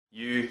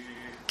You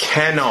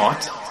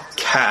cannot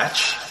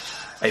catch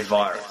a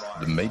virus.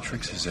 The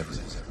Matrix is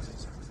everywhere.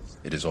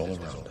 It is all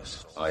around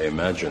us. I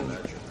imagine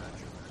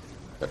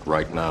that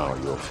right now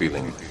you're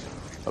feeling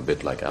a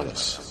bit like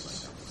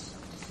Alice.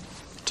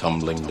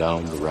 Tumbling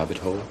down the rabbit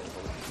hole?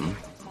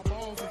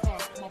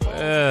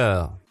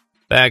 Well,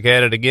 back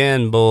at it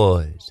again,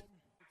 boys.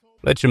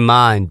 Let your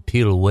mind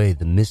peel away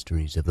the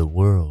mysteries of the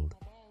world.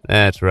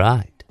 That's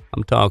right.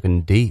 I'm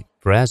talking deep,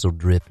 frazzle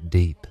drift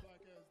deep.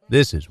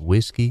 This is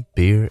Whiskey,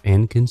 Beer,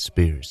 and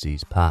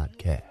Conspiracies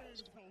podcast.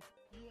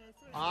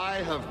 I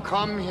have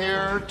come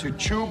here to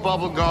chew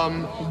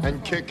bubblegum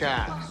and kick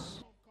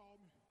ass.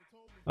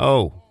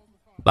 Oh,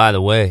 by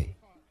the way,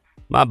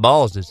 my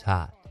balls is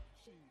hot.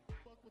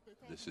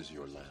 This is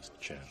your last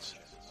chance.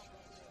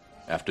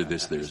 After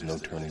this, there is no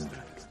turning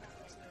back.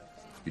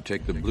 You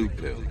take the blue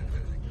pill.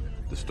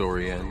 The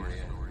story ends.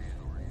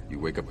 You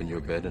wake up in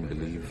your bed and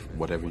believe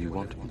whatever you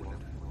want to believe.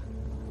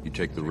 You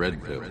take the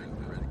red pill.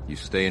 You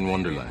stay in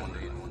Wonderland.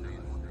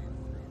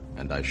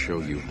 And I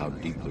show you how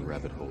deep the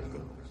rabbit hole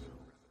goes.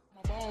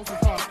 My balls is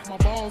hot, my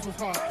balls is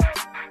hot.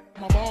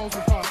 My balls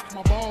is hot,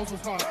 my balls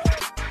is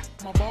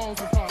hot. My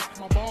balls is hot,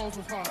 my balls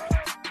is hot.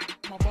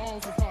 My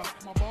balls is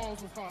hot, my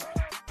balls is hot.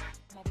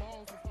 My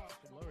balls is hot.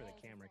 Lower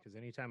the camera, because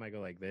anytime I go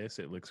like this,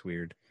 it looks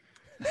weird.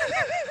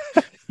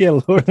 Yeah,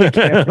 lower the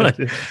camera.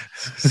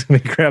 Let me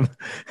grab.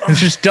 I'm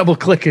just double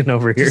clicking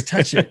over here. Just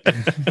touch it.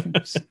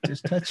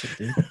 just touch it,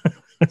 dude.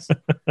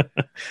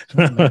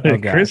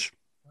 Chris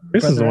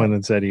is the one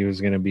that said he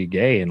was going to be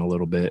gay in a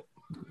little bit.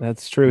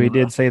 That's true. He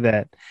did say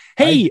that.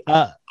 Hey,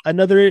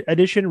 another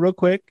edition real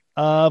quick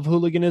of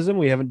Hooliganism.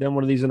 We haven't done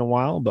one of these in a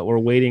while, but we're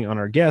waiting on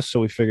our guests,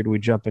 so we figured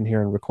we'd jump in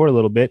here and record a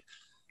little bit.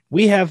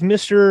 We have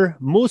Mr.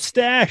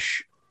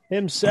 Mustache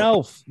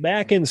himself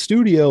back in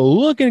studio,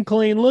 looking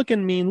clean,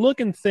 looking mean,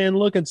 looking thin,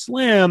 looking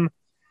slim.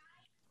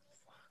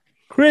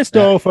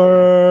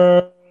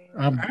 Christopher.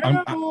 I'm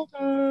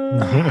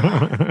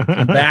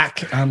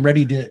back. I'm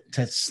ready to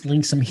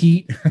sling some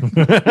heat.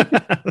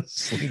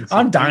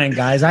 I'm dying,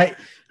 guys. I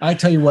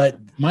tell you what,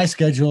 my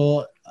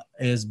schedule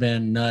has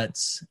been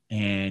nuts.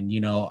 And,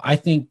 I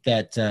think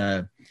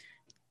that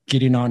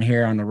getting on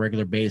here on a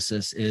regular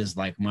basis is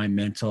like my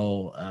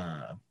mental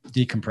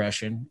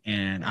decompression.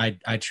 And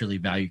I truly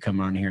value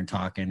coming on here and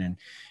talking. And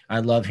I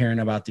love hearing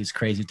about these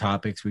crazy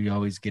topics we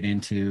always get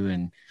into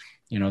and,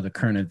 the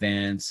current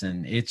events.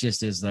 And it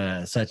just is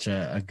such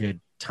a good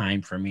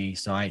time for me.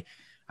 So I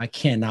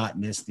cannot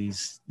miss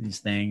these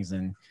things.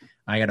 And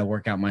I got to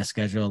work out my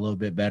schedule a little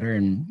bit better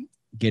and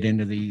get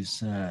into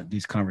these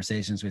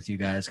conversations with you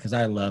guys. Cause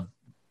I love,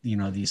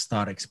 these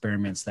thought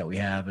experiments that we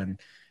have and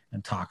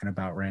talking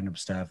about random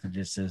stuff. It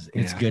just is,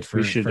 it's good for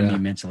me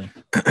mentally.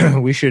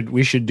 we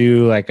should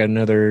do like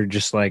another,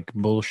 just like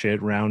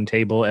bullshit round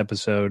table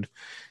episode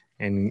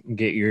and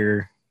get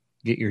your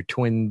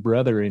twin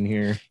brother in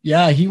here.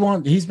 Yeah.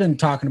 He's been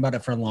talking about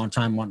it for a long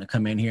time, wanting to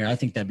come in here. I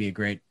think that'd be a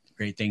great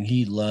thing.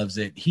 He loves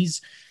it.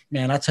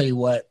 I'll tell you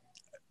what,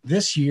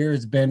 this year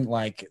has been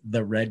like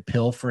the red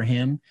pill for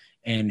him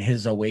and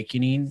his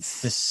awakening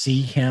to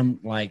see him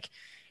like,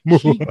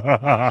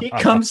 he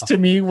comes to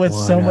me with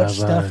so much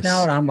stuff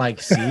now. And I'm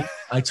like, see,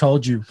 I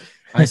told you,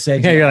 I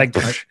said, yeah, you're like,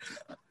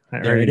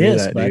 there it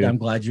is, but I'm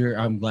glad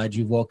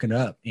you've woken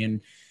up.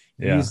 And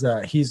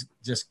he's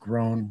just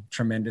grown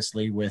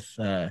tremendously with,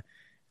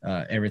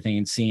 everything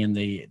and seeing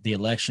the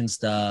election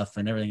stuff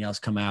and everything else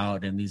come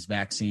out and these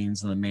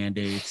vaccines and the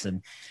mandates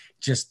and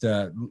just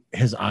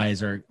his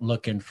eyes are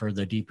looking for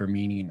the deeper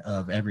meaning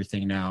of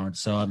everything now. And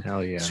so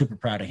I'm super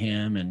proud of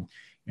him. And,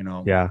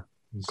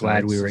 I'm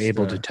glad we were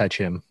able to touch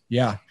him.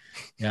 Yeah.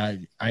 Yeah.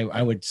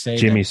 I would say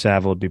Jimmy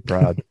Savile would be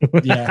proud.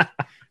 Yeah.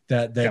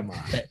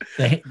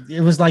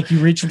 It was like you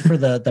reaching for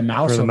the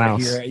mouse over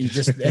here. You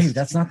just, hey,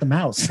 that's not the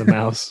mouse. The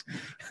mouse.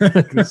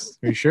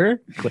 Are you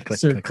sure? Click.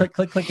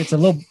 It's a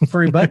little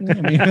furry button.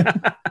 I mean,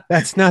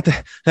 That's not the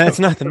mouse. That's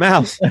not the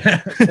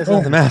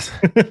mouse.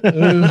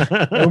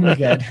 Oh my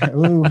God.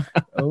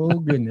 Oh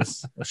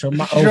goodness. I'll show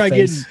my Why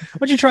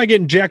don't you try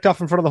getting jacked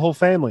off in front of the whole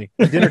family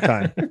at dinner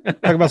time?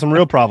 Talk about some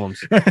real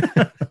problems.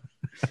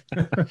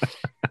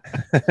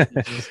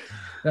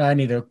 I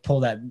need to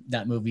pull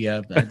that movie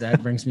up.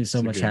 That brings me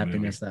so much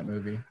happiness. Movie. That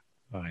movie.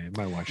 I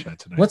might watch that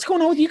tonight. What's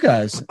going on with you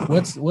guys?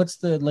 What's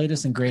the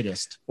latest and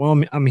greatest?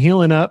 Well, I'm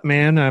healing up,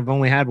 man. I've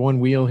only had one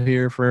wheel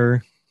here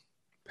for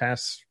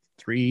past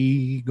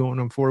 3 going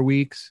on 4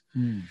 weeks.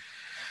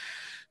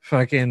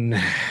 Fucking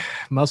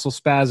muscle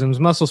spasms.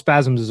 Muscle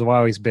spasms has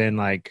always been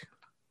like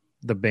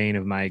the bane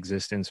of my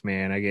existence,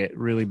 man. I get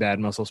really bad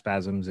muscle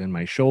spasms in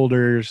my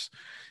shoulders.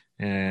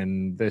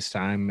 And this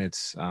time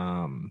it's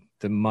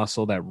the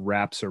muscle that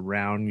wraps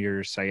around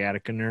your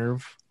sciatica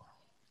nerve.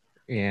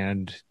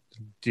 And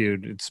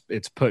dude,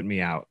 it's put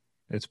me out.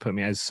 It's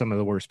some of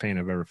the worst pain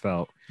I've ever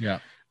felt. Yeah.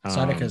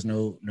 Sciatica is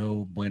no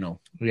bueno.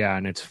 Yeah.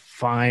 And it's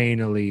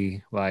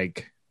finally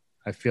like,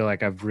 I feel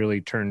like I've really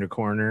turned a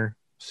corner.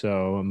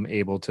 So I'm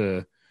able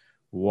to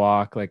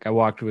walk. Like I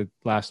walked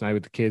last night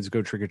with the kids,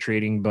 go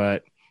trick-or-treating,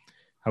 but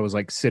I was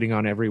like sitting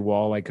on every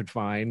wall I could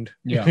find.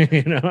 Yeah.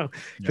 You know,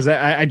 because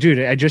I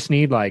just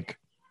need like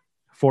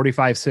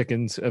 45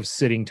 seconds of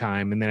sitting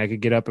time, and then I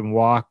could get up and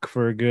walk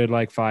for a good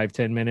like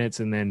 5-10 minutes,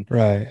 and then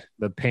Right.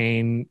 the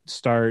pain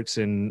starts,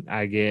 and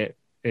I get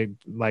it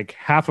like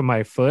half of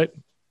my foot.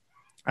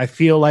 I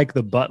feel like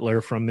the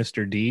butler from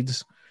Mr.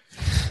 Deeds,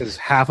 because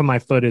half of my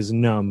foot is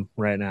numb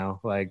right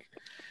now. Like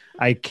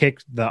I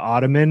kicked the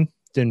ottoman,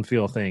 didn't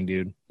feel a thing,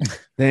 dude.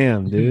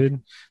 Damn, dude. You're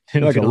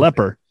Didn't like a feel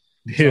leper.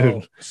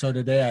 dude. So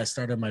today I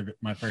started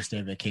my first day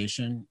of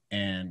vacation,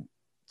 and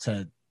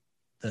to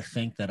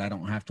think that I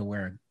don't have to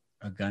wear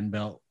a gun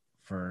belt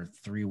for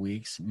 3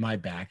 weeks, my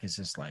back is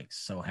just like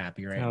so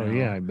happy right now. Oh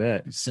yeah, I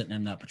bet. Sitting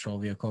in that patrol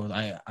vehicle,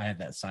 I had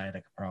that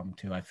sciatic problem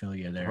too. I feel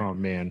you there. Oh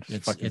man,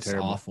 it's fucking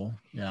terrible. awful.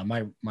 Yeah,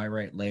 my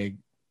right leg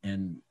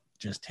and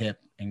just hip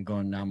and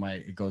going down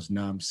it goes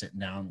numb sitting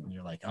down, and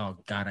you're like, oh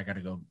god, I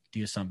gotta go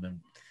do something,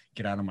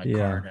 get out of my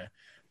car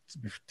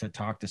to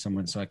talk to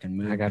someone so I can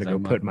move. I got to go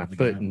put my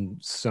foot in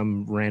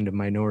some random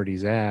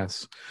minority's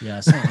ass.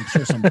 Yeah, I'm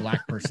sure some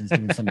black person's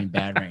doing something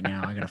bad right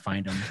now. I got to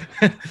find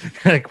them.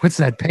 Like, what's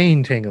that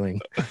pain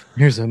tingling?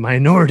 Here's a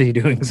minority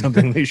doing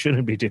something they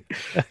shouldn't be doing.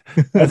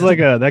 That's like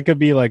that could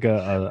be like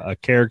a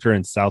character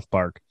in South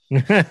Park. You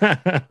know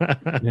what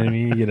I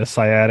mean? You get a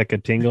sciatica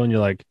tingle, and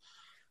you're like,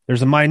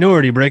 "There's a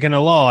minority breaking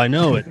a law. I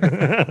know it."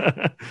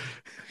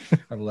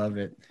 I love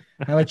it.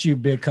 How about you,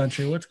 big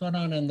country? What's going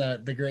on in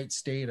the great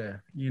state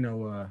of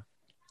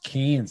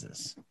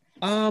Kansas?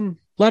 A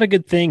lot of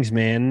good things,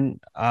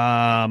 man.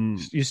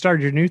 You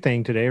started your new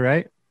thing today,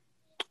 right?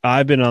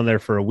 I've been on there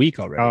for a week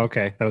already. Oh,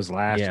 okay. That was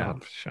last. Yeah. Oh,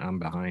 I'm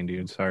behind,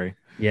 dude. Sorry.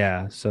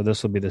 Yeah, so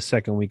this will be the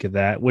second week of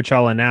that, which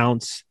I'll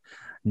announce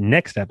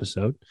next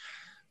episode.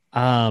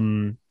 I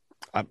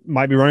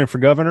might be running for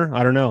governor.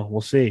 I don't know.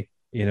 We'll see.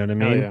 You know what I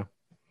mean? Oh, yeah.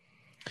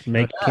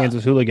 Make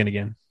Kansas hooligan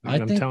again. I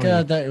think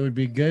that it would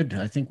be good.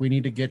 I think we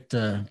need to get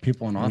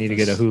people in office. We need to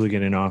get a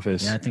hooligan in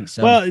office. Yeah, I think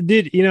so. Well,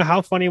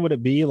 how funny would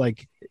it be,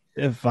 like,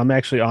 if I'm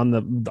actually on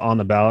the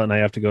ballot and I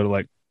have to go to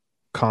like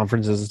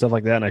conferences and stuff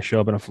like that, and I show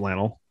up in a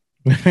flannel,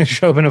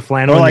 show up in a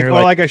flannel, or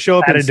like I show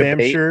up in a Sam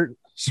debate. shirt,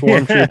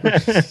 swarm trooper.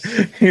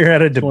 You're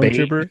at a Swarm debate.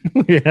 trooper.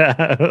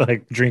 Yeah,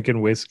 like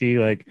drinking whiskey.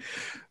 Like,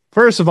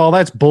 first of all,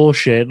 that's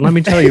bullshit. Let me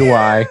tell you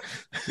why.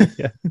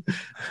 Yeah.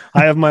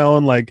 I have my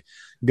own like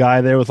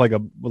guy there with like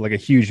a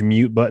huge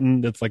mute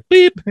button that's like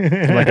beep,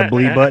 like a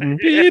bleep button,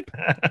 beep.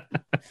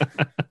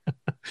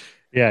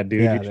 Yeah,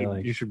 dude, Yeah,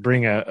 you should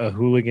bring a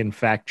hooligan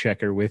fact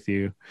checker with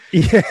you.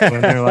 Yeah,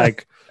 When they're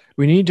like,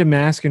 we need to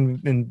mask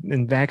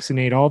and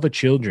vaccinate all the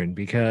children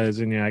because,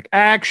 and you're like,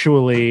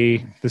 actually,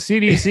 the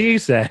CDC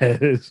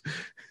says.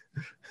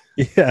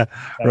 yeah,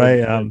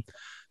 right.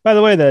 By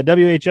the way, the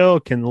WHO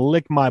can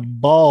lick my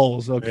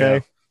balls.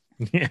 Okay.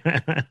 Yeah.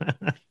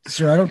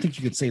 Sir, I don't think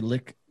you could say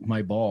lick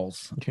my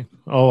balls.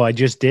 Oh, I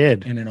just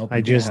did. In an open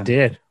I just forum.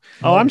 did.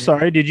 Oh, I'm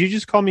sorry. Did you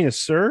just call me a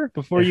sir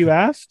before you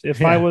asked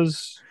if I Yeah.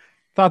 was?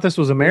 Thought this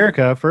was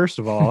America, first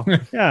of all.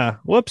 Yeah.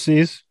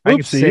 Whoopsies. I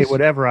can say Whoopsies.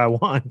 whatever I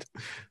want.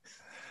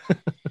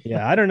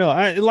 Yeah, I don't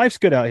know. Life's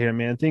good out here,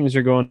 man. Things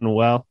are going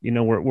well. You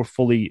know, we're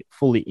fully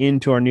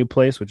into our new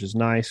place, which is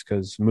nice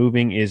because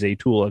moving is a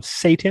tool of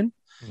Satan.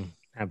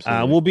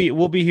 Absolutely.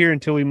 We'll be here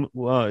until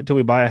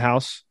we buy a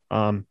house.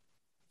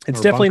 It's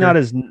Or a definitely bunker. not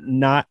as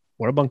not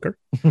or a bunker.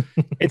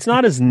 It's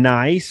not as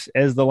nice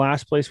as the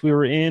last place we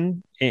were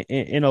in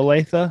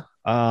Olathe,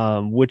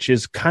 which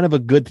is kind of a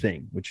good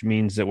thing, which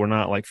means that we're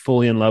not like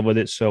fully in love with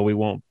it, so we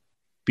won't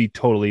be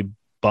totally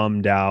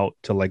bummed out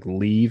to like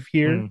leave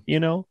here, you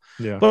know.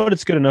 Yeah. But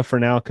it's good enough for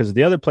now because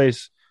the other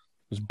place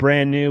was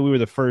brand new. We were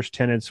the first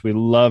tenants. We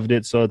loved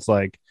it, so it's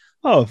like,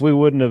 oh, if we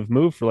wouldn't have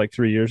moved for like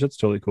 3 years, that's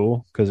totally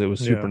cool because it was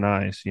super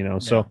nice, you know.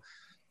 So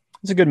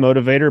it's a good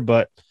motivator.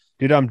 But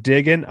dude, I'm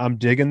digging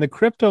the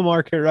crypto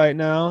market right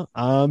now.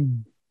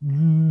 I'm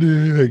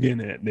digging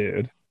it,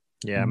 dude.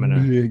 Yeah, I'm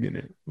digging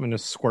it. gonna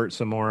squirt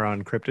some more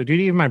on crypto,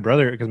 dude. Even my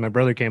brother, because my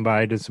brother came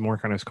by, did some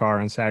work on his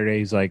car on Saturday.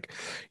 He's like,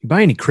 "You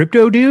buy any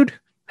crypto, dude?"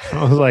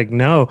 I was like,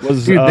 "No."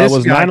 Was Dude, this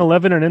was guy-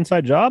 9/11 an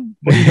inside job?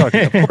 What are you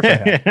talking? Of course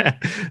I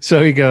have.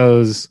 So he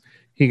goes,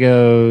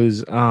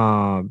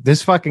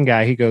 this fucking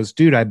guy, he goes,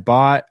 dude, I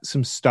bought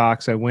some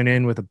stocks. I went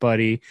in with a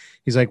buddy.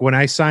 He's like, when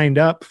I signed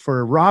up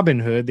for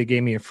Robinhood, they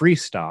gave me a free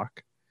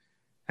stock.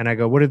 And I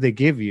go, what did they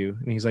give you?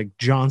 And he's like,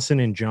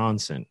 Johnson and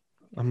Johnson.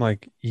 I'm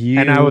like, you.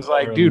 And I was are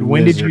like, a dude,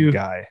 when did lizard you?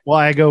 guy? Well,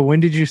 I go, when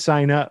did you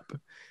sign up?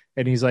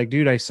 And he's like,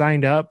 dude, I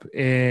signed up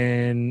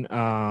in,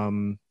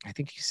 I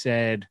think he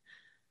said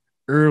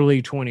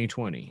early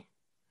 2020.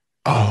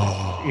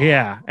 Oh,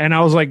 Yeah. And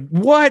I was like,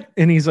 what?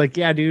 And he's like,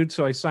 yeah, dude.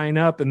 So I sign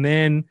up. And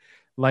then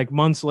like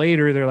months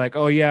later, they're like,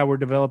 oh, yeah, we're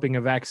developing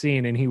a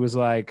vaccine. And he was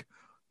like,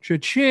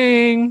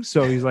 cha-ching.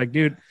 So he's like,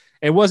 dude,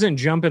 it wasn't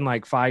jumping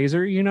like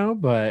Pfizer, you know,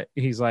 but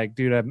he's like,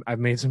 dude, I've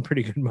made some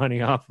pretty good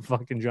money off of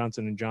fucking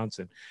Johnson and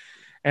Johnson.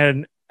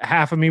 And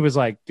half of me was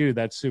like, dude,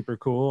 that's super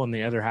cool. And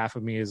the other half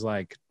of me is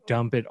like,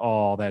 dump it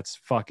all. That's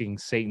fucking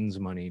Satan's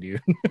money,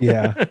 dude.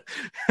 yeah.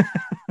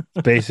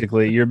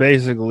 You're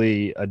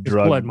basically a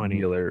drug blood money.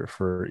 dealer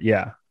for,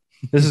 yeah.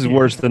 This is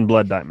worse than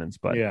blood diamonds,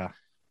 but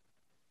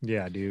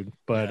yeah, dude.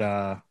 But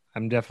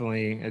I'm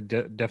definitely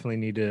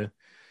need to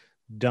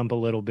dump a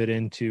little bit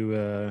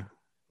into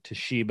to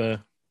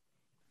Shiba.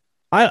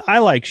 I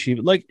like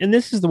Shiba. Like, and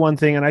this is the one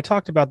thing, and I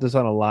talked about this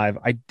on a live.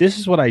 This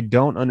is what I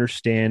don't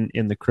understand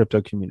in the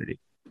crypto community,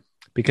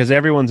 because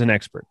everyone's an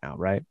expert now,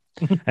 right?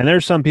 And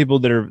there's some people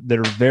that are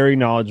very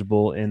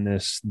knowledgeable in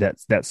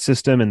that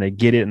system, and they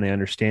get it and they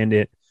understand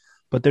it.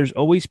 But there's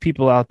always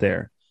people out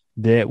there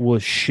that will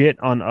shit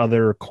on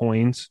other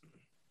coins.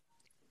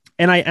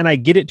 And I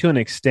get it to an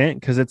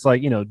extent, because it's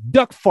like,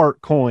 duck fart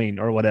coin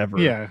or whatever.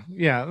 Yeah.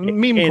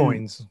 Meme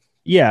coins.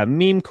 Yeah,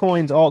 meme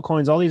coins,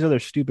 altcoins, all these other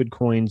stupid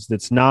coins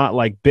that's not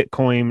like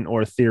Bitcoin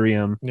or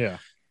Ethereum. Yeah.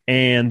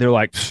 And they're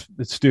like,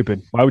 it's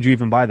stupid. Why would you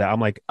even buy that? I'm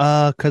like,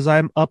 because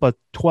I'm up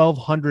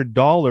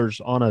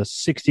 $1,200 on a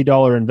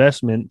 $60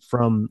 investment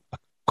from a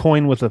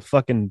coin with a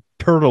fucking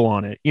turtle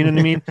on it. You know what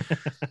I mean?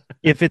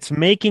 If it's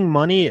making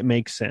money, it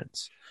makes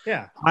sense.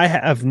 Yeah. I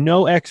have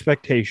no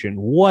expectation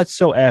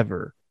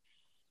whatsoever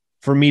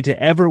for me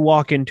to ever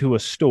walk into a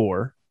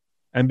store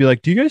and be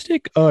like, do you guys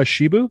take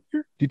Shiba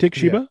here? Do you take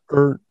Shiba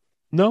or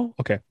no?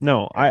 Okay.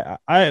 No,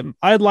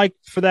 I'd like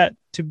for that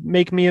to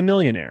make me a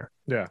millionaire.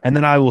 Yeah. And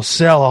then I will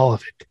sell all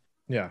of it.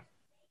 Yeah.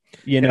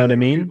 You know what I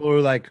mean? People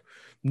are like,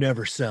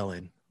 never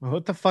selling. Well,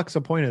 what the fuck's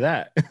the point of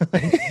that?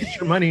 Get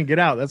your money and get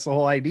out. That's the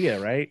whole idea,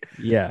 right?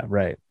 Yeah,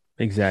 right.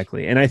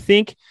 Exactly. And I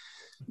think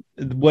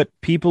what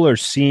people are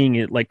seeing,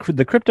 it like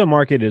the crypto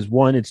market is,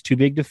 one, it's too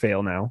big to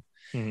fail now.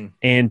 Mm-hmm.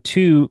 And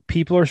two,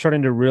 people are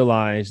starting to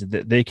realize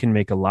that they can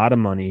make a lot of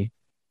money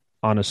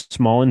on a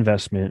small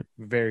investment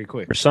very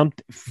quick for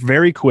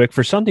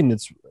something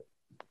that's,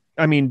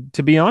 I mean,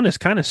 to be honest,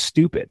 kind of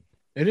stupid.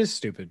 It is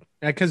stupid,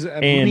 because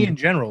money in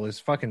general is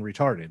fucking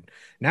retarded.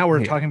 Now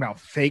we're talking about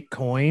fake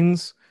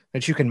coins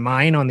that you can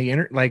mine on the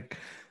internet. Like,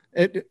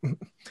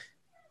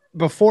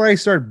 before I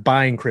started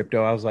buying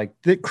crypto, I was like,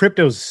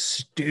 crypto's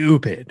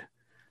stupid.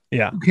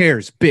 Yeah. Who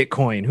cares?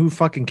 Bitcoin. Who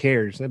fucking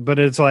cares? But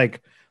it's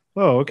like,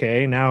 oh,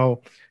 okay.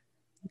 Now,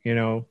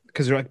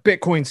 because they're like,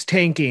 Bitcoin's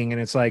tanking.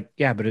 And it's like,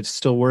 yeah, but it's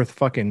still worth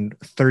fucking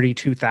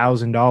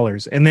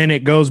 $32,000. And then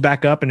it goes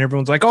back up and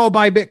everyone's like, oh,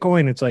 buy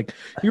Bitcoin. It's like,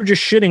 you're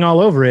just shitting all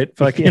over it.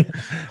 Fucking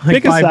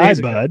pick a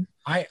side, bud.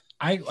 I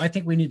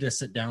think we need to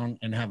sit down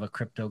and have a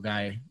crypto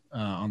guy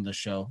on the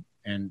show.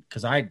 And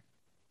because I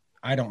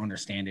don't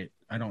understand it.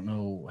 I don't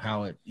know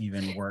how it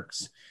even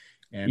works.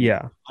 And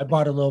I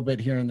bought a little bit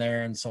here and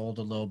there and sold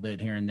a little bit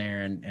here and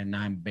there. And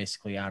I'm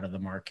basically out of the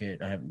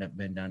market. I haven't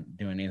been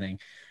doing anything.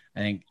 I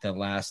think the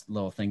last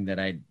little thing that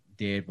I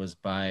did was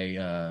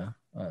buy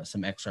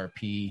some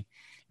XRP,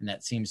 and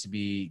that seems to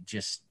be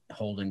just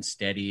holding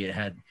steady.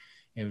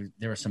 There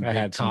were some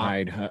high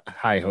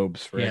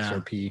hopes for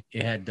XRP.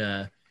 It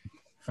had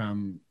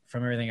from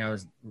everything I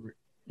was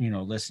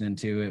listening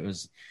to,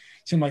 it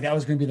seemed like that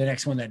was going to be the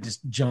next one that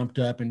just jumped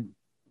up and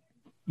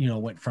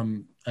went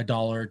from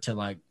 $1 to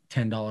like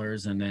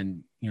 $10 and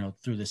then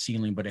through the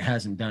ceiling, but it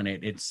hasn't done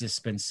it. It's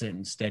just been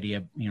sitting steady,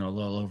 a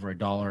little over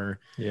 $1.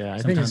 Yeah, I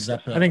think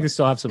they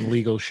still have some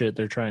legal shit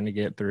they're trying to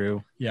get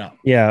through. Yeah.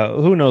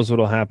 Who knows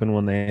what'll happen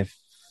when they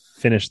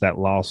finish that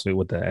lawsuit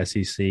with the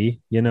SEC?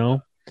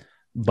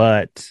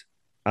 But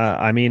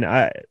I mean,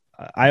 I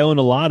own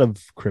a lot of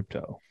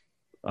crypto,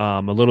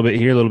 a little bit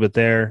here, a little bit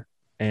there,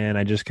 and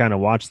I just kind of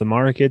watch the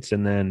markets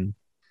and then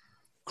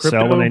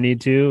sell when I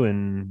need to.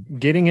 And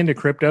getting into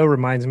crypto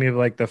reminds me of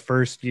like the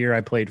first year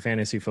I played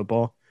fantasy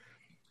football.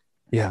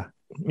 Yeah.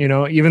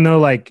 Even though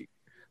like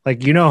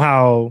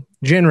how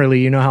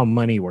generally, how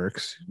money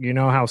works,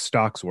 how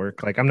stocks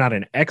work. Like, I'm not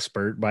an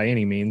expert by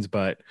any means,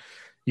 but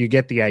you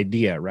get the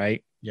idea,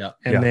 right? Yeah.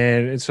 And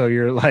then, so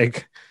you're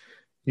like,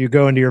 you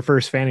go into your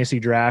first fantasy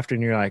draft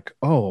and you're like,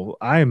 oh,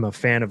 I'm a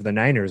fan of the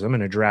Niners. I'm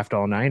going to draft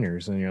all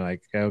Niners. And you're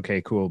like,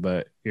 okay, cool.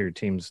 But your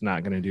team's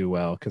not going to do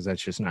well, because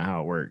that's just not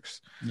how it works.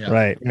 Yeah.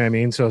 Right. You know what I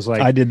mean? So it's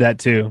like, I did that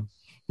too.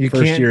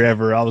 First year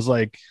ever. I was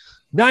like,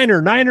 Niner,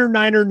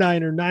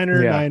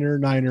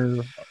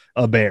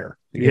 a bear.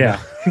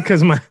 Yeah.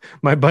 Because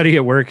my buddy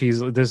at work,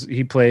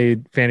 he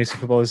played fantasy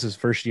football. This is his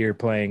first year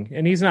playing,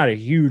 and he's not a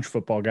huge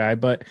football guy,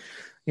 but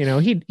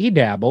he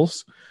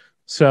dabbles.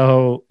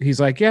 So he's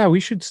like, yeah, we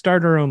should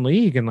start our own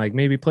league and like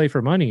maybe play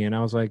for money. And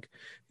I was like,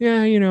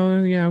 yeah,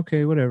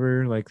 okay,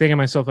 whatever. Like, thinking to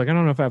myself, like, I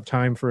don't know if I have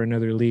time for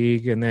another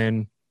league. And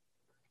then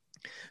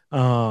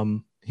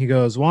he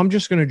goes, well, I'm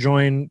just going to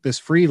join this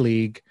free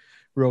league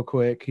real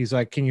quick. He's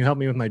like, can you help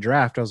me with my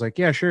draft? I was like,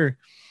 yeah, sure.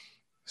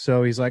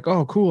 So he's like,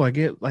 oh, cool. I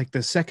get like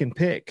the second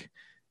pick.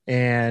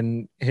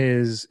 And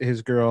his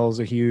girl's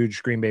a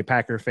huge Green Bay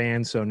Packer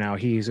fan. So now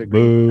he's a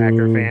Green Bay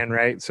Packer fan,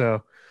 right?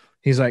 So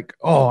he's like,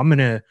 oh,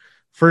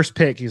 first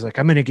pick, he's like,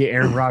 I'm going to get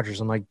Aaron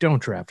Rodgers. I'm like,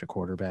 don't draft a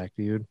quarterback,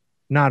 dude.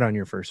 Not on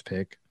your first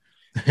pick.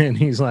 And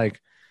he's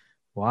like,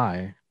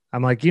 why?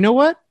 I'm like, you know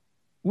what?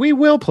 We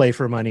will play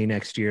for money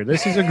next year.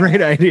 This is a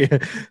great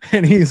idea.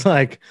 And he's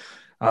like,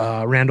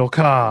 Randall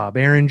Cobb,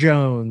 Aaron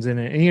Jones.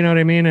 And you know what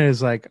I mean? And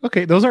it's like,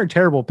 okay, those aren't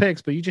terrible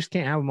picks, but you just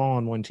can't have them all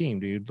on one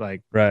team, dude.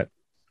 Like, right.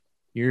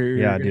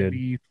 You're gonna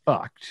be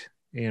fucked,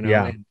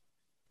 Yeah.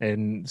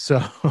 And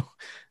so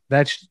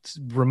that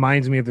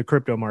reminds me of the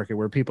crypto market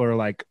where people are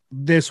like,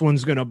 this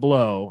one's going to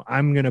blow.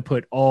 I'm going to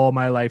put all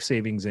my life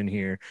savings in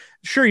here.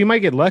 Sure, you might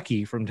get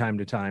lucky from time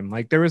to time.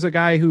 Like there was a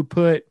guy who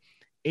put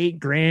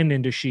 $8,000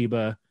 into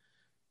Shiba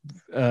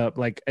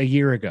like a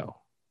year ago.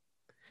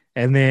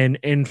 And then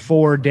in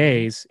 4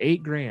 days,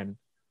 $8,000.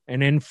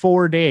 And in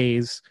 4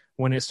 days,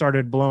 when it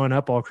started blowing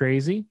up all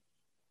crazy,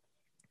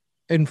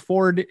 in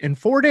 4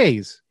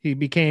 days, he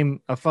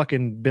became a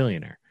fucking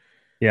billionaire.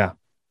 Yeah.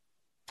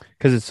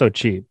 Because it's so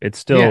cheap. It's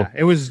still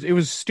it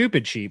was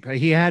stupid cheap.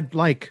 He had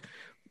like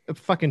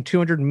fucking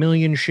 200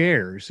 million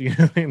shares. You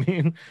know what I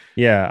mean?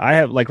 Yeah, I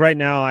have like right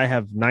now I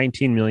have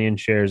 19 million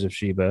shares of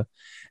Shiba,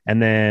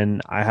 and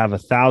then I have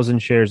 1,000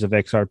 shares of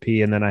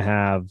XRP, and then I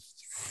have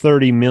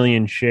 30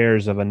 million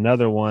shares of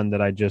another one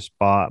that I just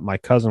bought. My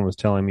cousin was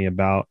telling me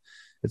about.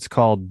 It's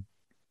called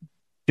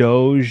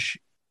Doge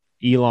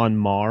Elon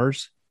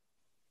Mars.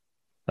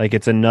 Like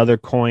it's another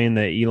coin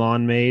that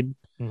Elon made.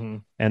 Mm-hmm.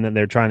 And then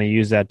they're trying to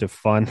use that to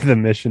fund the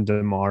mission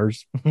to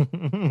Mars.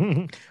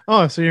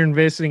 Oh, so you're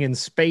investing in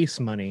space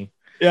money.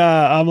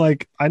 Yeah, I'm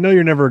like, I know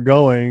you're never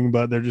going,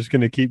 but they're just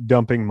going to keep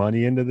dumping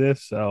money into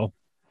this. So,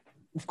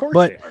 of course,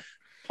 but they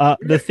are.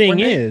 The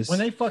thing is, when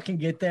they fucking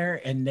get there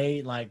and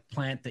they like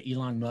plant the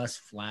Elon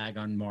Musk flag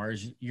on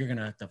Mars, you're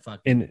gonna have to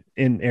fucking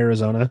in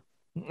Arizona.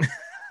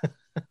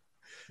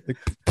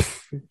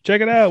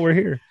 Check it out, we're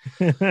here.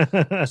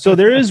 So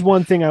there is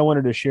one thing I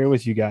wanted to share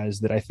with you guys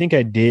that I think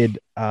I did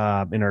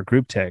in our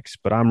group text,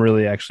 but I'm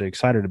really actually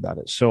excited about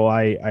it. So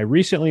I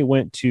recently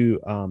went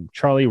to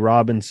Charlie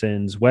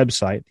Robinson's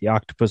website, the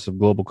Octopus of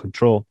Global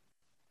Control,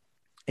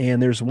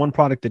 and there's one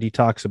product that he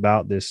talks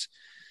about, this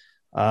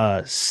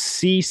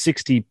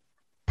C60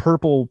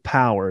 Purple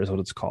Power is what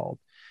it's called.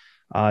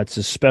 It's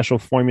a special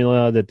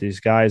formula that these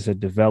guys had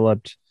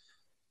developed.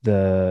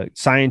 The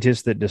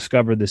scientists that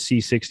discovered the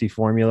C60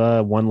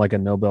 formula won like a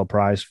Nobel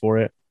Prize for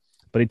it,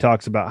 but he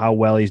talks about how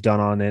well he's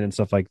done on it and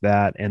stuff like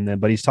that. And then,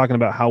 but he's talking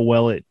about how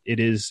well it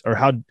is, or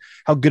how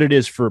good it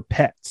is for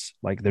pets.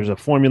 Like there's a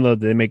formula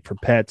that they make for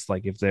pets,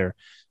 like if they're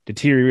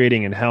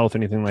deteriorating in health,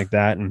 anything like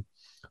that. And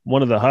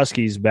one of the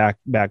Huskies back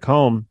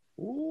home,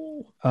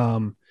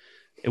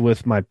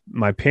 with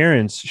my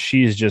parents,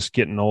 she's just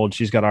getting old.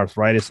 She's got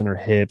arthritis in her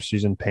hips.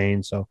 She's in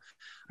pain. So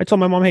I told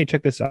my mom, hey,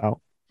 check this out.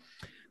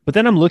 But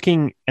then I'm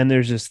looking, and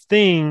there's this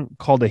thing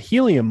called a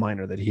helium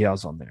miner that he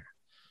has on there.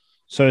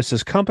 So it's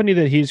this company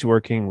that he's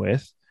working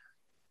with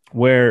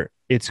where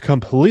it's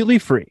completely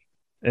free.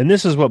 And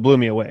this is what blew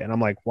me away. And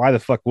I'm like, why the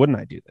fuck wouldn't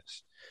I do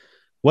this?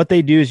 What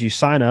they do is you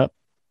sign up,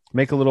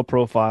 make a little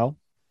profile,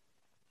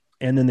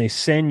 and then they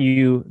send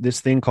you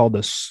this thing called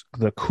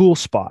the Cool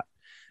Spot.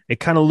 It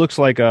kind of looks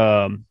like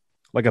a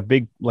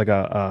big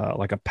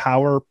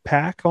power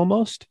pack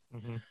almost.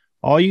 Mm-hmm.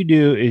 All you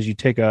do is you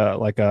take a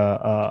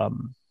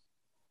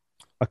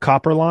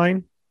copper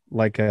line,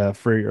 like a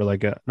free, or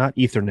like a, not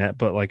Ethernet,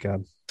 but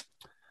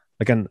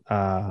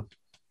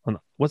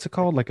what's it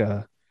called? Like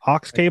a aux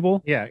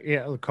cable? Yeah,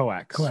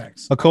 coax.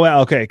 Coax. A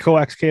coax. Okay,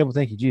 coax cable.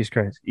 Thank you, Jesus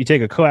Christ. You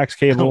take a coax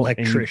cable.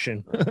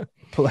 Electrician.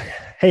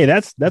 Hey,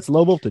 that's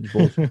low voltage,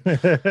 boys.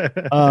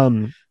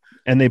 And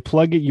you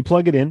plug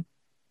it in,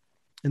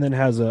 and then it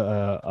has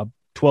a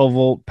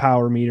 12-volt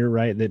power meter,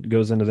 right, that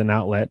goes into the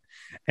outlet,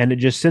 and it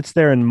just sits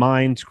there and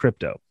mines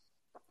crypto.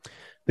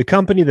 The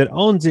company that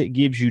owns it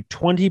gives you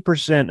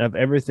 20% of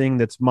everything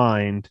that's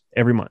mined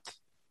every month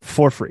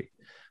for free.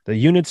 The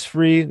unit's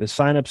free, the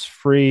sign-up's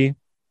free,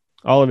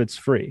 all of it's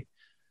free.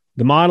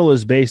 The model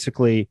is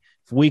basically,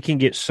 if we can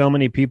get so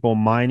many people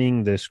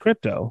mining this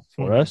crypto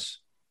for us,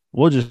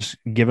 we'll just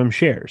give them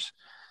shares.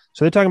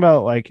 So they're talking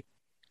about like,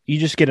 you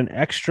just get an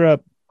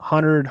extra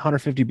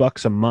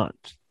 $150 a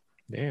month.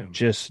 Damn.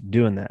 Just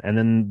doing that. And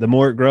then the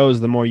more it grows,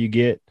 the more you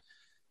get.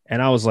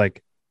 And I was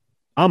like,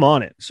 I'm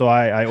on it. So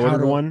I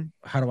ordered one.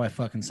 How do I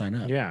fucking sign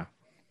up? Yeah.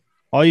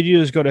 All you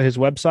do is go to his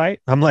website.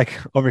 I'm like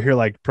over here,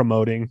 like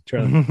promoting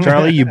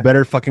Charlie. You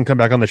better fucking come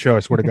back on the show.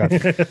 I swear to God.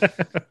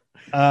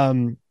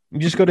 You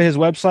just go to his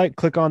website,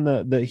 click on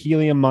the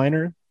helium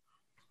miner,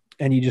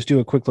 and you just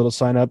do a quick little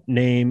sign up,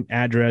 name,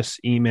 address,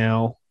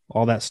 email,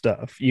 all that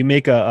stuff. You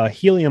make a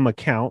helium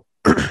account,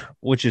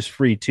 which is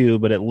free too,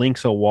 but it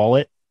links a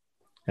wallet,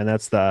 and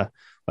that's the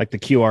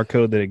QR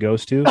code that it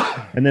goes to.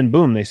 And then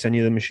boom, they send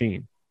you the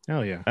machine.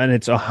 Hell yeah. And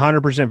it's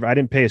 100%. I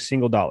didn't pay a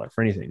single dollar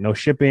for anything. No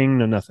shipping,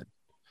 no nothing.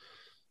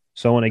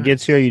 So when it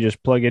gets here, you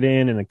just plug it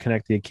in and then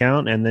connect the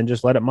account and then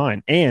just let it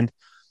mine. And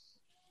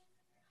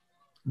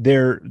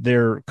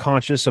they're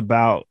conscious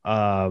about,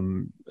 EMF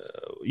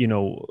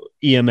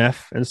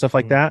and stuff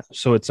like that.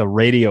 So it's a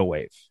radio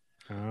wave.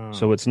 Oh.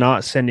 So it's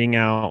not sending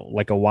out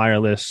like a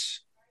wireless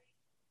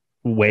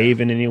wave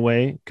in any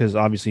way, because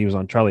obviously he was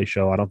on Charlie's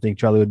show. I don't think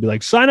Charlie would be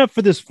like, sign up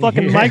for this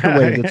fucking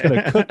microwave that's going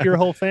to cook your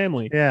whole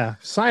family. Yeah,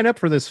 sign up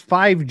for this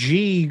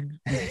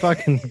 5G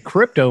fucking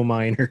crypto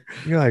miner.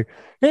 You're like,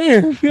 hey,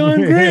 I'm feeling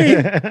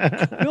great.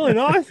 Feeling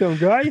awesome,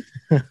 guys.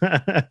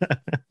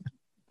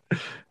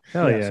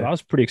 Hell yeah. So I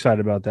was pretty excited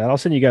about that. I'll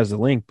send you guys the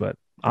link, but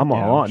I'm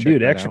all on,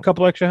 dude. Extra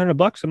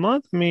 $100 a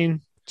month. I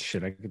mean,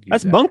 Shit, I could use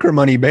That's that. bunker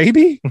money,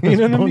 baby. You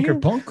know what I mean?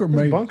 Bunker,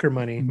 mate. Bunker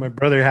money. My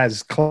brother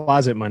has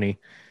closet money.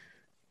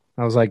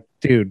 I was like,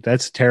 dude,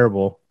 that's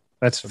terrible.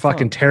 That's a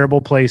fucking terrible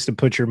place to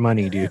put your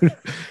money, dude.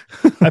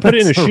 I put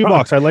it in a That's the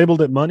shoebox. I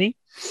labeled it money.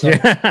 So,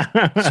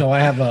 Yeah. so I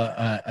have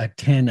a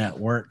tin at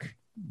work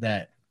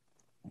that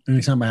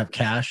anytime I have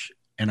cash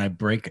and I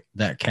break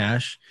that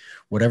cash,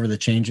 whatever the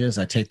change is,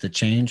 I take the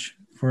change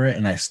for it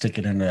and I stick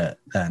it into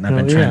that. And I've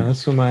been trying.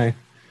 That's what my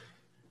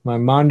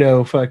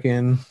Mondo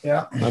fucking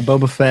Yeah. my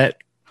Boba Fett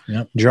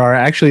Yep. jar.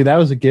 Actually, that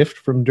was a gift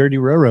from Dirty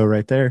Roro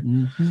right there.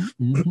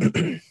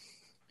 Mm-hmm.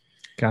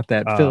 Got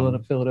that fill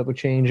it up with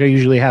change. I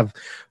usually have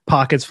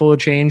pockets full of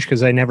change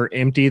because I never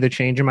empty the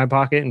change in my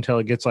pocket until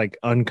it gets like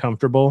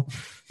uncomfortable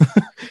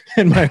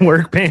in my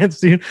work pants,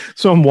 dude.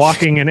 So I'm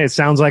walking and it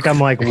sounds like I'm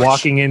like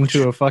walking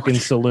into a fucking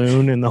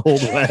saloon in the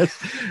Old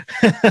West.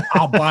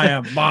 I'll buy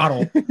a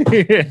bottle.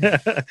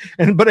 Yeah.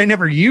 But I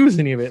never use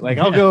any of it. Like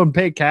I'll go and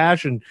pay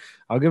cash and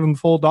I'll give them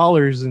full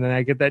dollars and then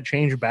I get that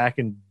change back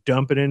and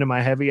dump it into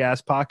my heavy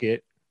ass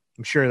pocket.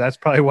 I'm sure that's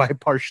probably why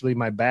partially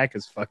my back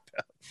is fucked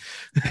up.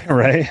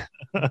 Right.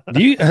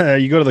 Do you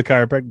you go to the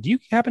chiropractor? Do you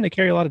happen to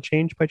carry a lot of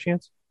change by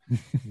chance?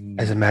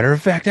 As a matter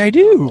of fact, I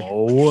do.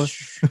 Oh,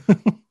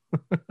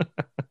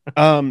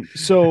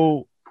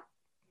 So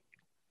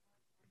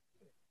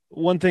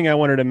one thing I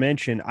wanted to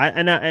mention,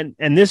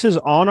 and this is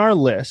on our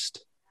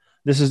list.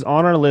 This is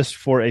on our list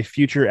for a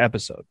future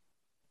episode.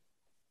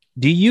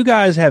 Do you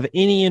guys have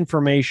any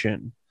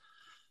information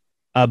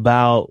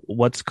about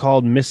what's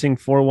called missing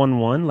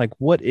 411? Like,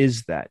 what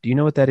is that? Do you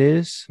know what that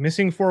is?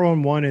 missing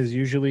 411 is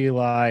usually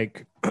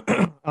like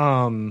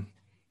Mr.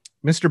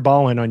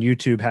 Ballin on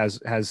YouTube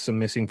has some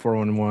missing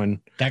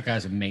 411. That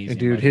guy's amazing.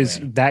 Dude, by the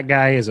way. that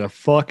guy is a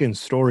fucking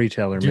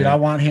storyteller, Dude, man. I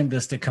want him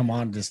just to come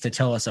on just to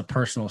tell us a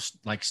personal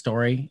like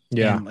story.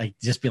 Yeah. And, like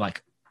just be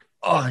like,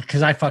 oh,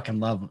 because I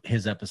fucking love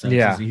his episodes.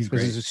 Yeah, He's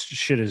great. his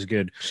shit is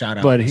good. Shout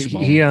out. But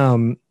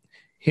Mr.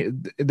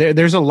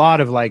 there's a lot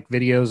of like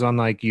videos on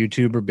like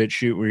YouTube or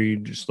BitChute where you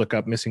just look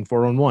up missing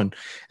 411,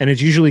 and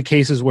it's usually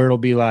cases where it'll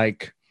be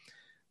like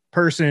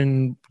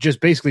person just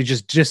basically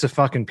just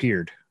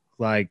disappeared.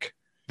 Like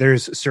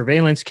there's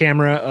surveillance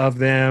camera of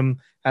them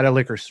at a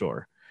liquor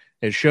store.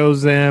 It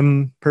shows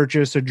them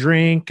purchase a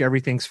drink,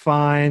 everything's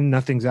fine,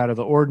 nothing's out of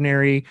the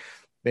ordinary.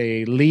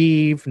 They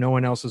leave, no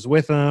one else is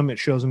with them. It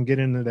shows them get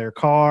into their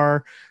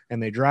car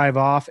and they drive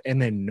off,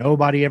 and then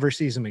nobody ever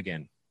sees them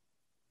again.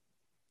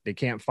 They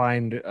can't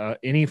find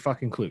any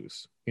fucking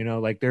clues. You know,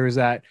 like there was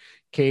that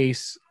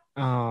case.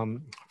 I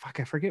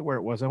forget where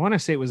it was. I want to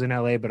say it was in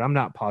LA, but I'm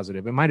not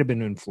positive. It might have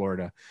been in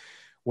Florida,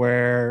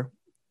 where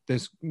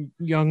this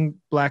young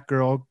black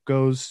girl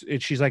goes.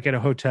 She's like at a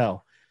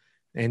hotel,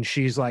 and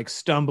she's like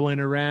stumbling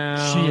around.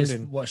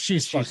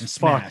 She's fucking fucked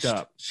smashed.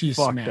 up. She's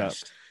fucked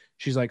smashed. up.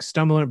 She's like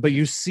stumbling, but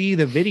you see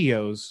the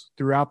videos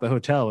throughout the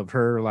hotel of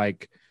her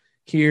like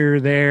here,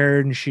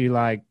 there, and she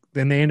like.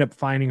 Then they end up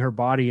finding her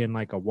body in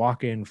like a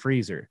walk-in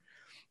freezer.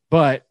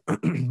 But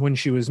when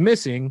she was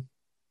missing,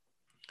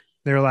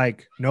 they're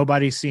like,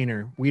 nobody's seen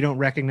her. We don't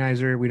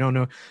recognize her. We don't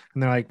know.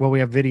 And they're like, well, we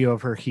have video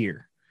of her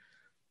here.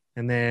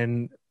 And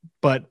then,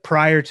 but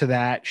prior to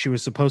that, she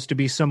was supposed to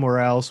be somewhere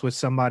else with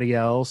somebody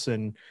else.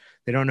 And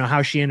they don't know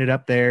how she ended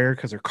up there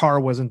because her car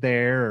wasn't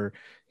there, or,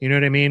 you know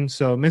what I mean?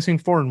 So missing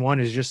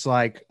 411 is just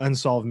like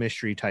unsolved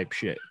mystery type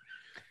shit.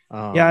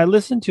 Yeah, I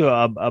listened to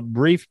a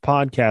brief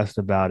podcast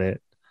about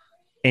it.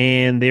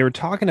 And they were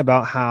talking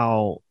about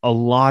how a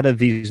lot of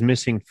these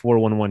missing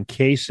 411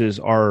 cases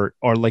are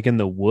like in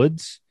the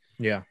woods.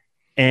 Yeah.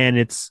 And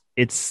it's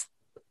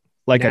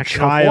like National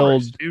a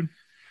child. Forest, dude.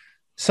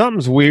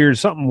 Something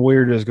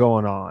weird is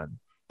going on.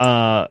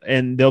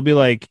 And there'll be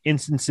like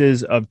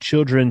instances of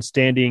children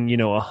standing,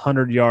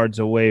 100 yards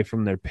away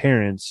from their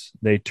parents.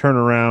 They turn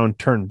around,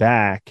 turn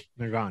back.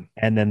 They're gone.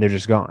 And then they're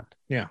just gone.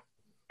 Yeah.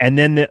 And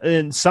then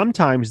and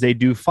sometimes they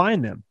do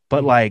find them,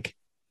 but like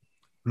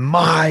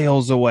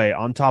miles away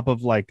on top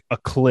of like a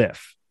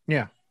cliff.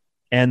 Yeah.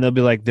 And they'll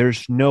be like,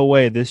 there's no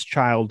way this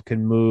child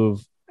can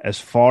move as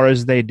far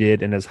as they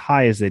did and as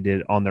high as they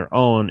did on their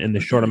own in the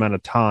short amount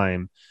of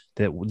time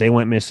that they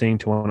went missing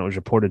to when it was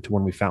reported to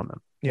when we found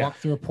them. Yeah. Walk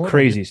through a portal.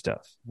 Crazy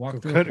stuff.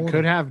 Walk through a portal.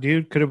 Could have,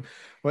 dude. Could have.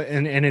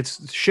 And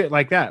it's shit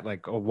like that,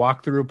 like a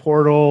walk through a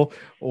portal,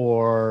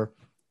 or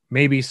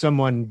maybe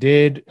someone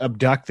did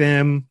abduct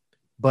them,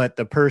 but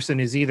the person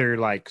is either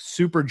like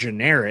super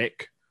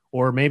generic,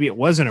 or maybe it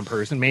wasn't a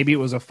person. Maybe it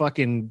was a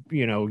fucking,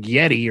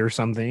 Yeti or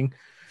something.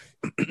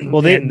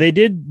 Well, they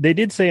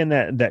did say in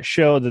that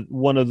show that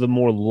one of the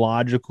more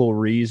logical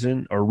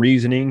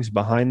reasonings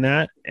behind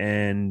that,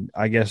 and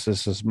I guess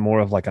this is more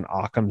of like an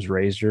Occam's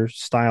razor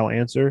style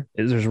answer,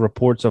 is there's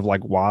reports of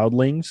like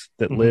wildlings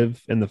that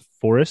live in the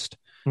forest.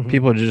 Mhm.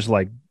 People are just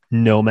like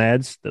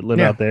nomads that live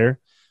Yeah. out there.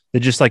 They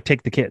just like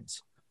take the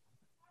kids.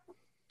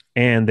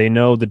 And they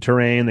know the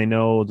terrain, they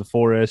know the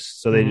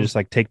forest, so they Mhm. just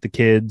like take the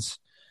kids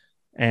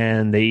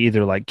and they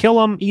either like kill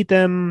them, eat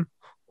them,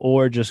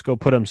 or just go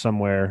put them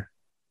somewhere.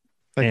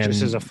 Like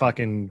just And- as a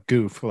fucking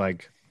goof.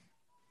 Like,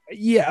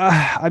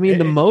 Yeah, I mean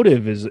the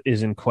motive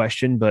is in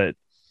question, but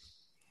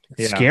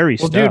Yeah. Scary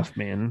Well, stuff, dude,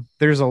 man.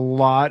 there's a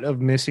lot of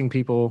missing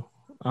people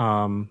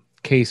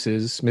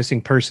cases,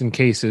 missing person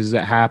cases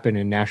that happen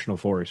in national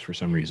forests for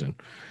some reason.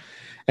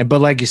 But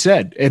like you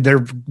said, there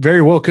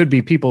very well could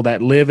be people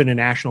that live in a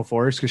national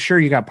forest, because sure,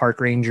 you got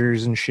park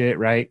rangers and shit,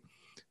 right?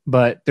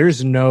 But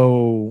there's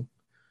no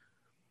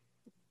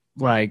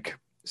like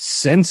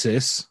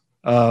census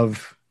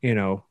of,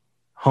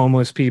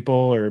 homeless people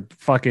or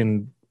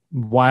fucking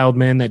wild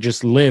men that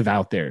just live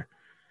out there.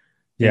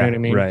 You know what I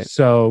mean? Right.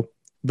 So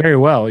very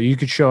well, you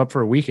could show up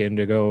for a weekend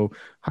to go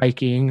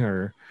hiking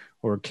or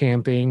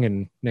camping,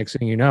 and next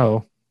thing you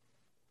know,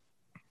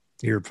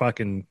 you're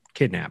fucking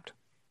kidnapped.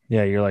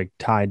 Yeah, you're like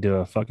tied to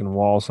a fucking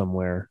wall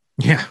somewhere.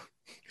 Yeah.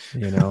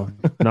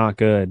 Not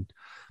good.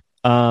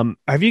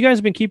 Have you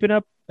guys been keeping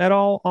up at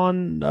all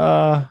on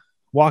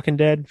Walking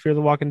Dead, Fear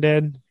the Walking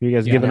Dead? Have you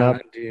guys given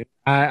up? Dude.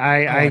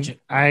 watch it.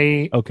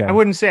 Okay. I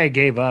wouldn't say I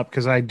gave up,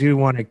 because I do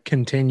want to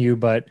continue,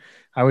 but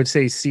I would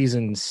say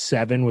season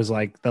 7 was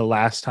like the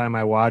last time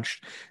I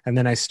watched, and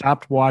then I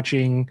stopped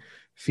watching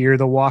Fear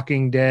the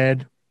Walking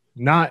Dead.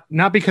 Not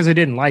because I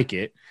didn't like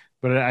it,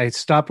 but I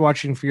stopped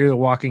watching Fear the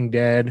Walking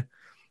Dead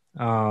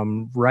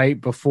right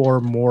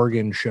before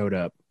Morgan showed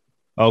up.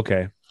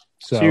 Okay.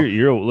 So, So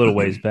you're a little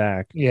ways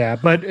back. yeah,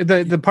 but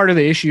the part of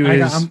the issue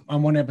is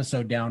I'm one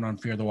episode down on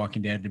Fear the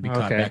Walking Dead to be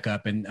caught Okay. back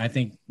up, and I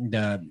think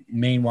the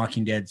main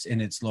Walking Dead's in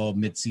its little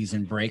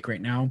mid-season break right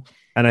now.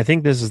 And I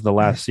think this is the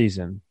last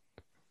season.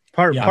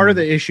 part Yeah. of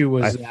the issue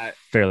was I'm that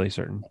fairly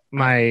certain.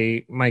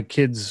 my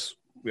kids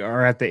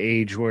are at the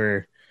age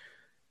where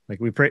like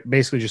we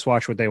basically just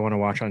watch what they want to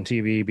watch on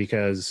TV,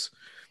 because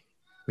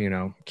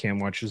can't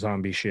watch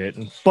zombie shit.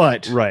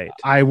 But Right.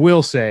 I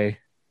will say,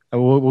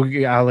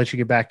 I'll let you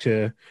get back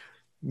to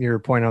your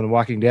point on The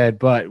Walking Dead,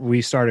 but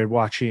we started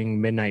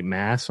watching Midnight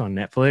Mass on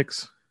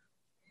Netflix.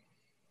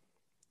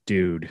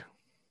 Dude.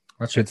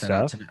 Let's Good check that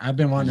out stuff. tonight. I've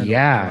been wanting to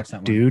Yeah, watch that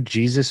one. dude.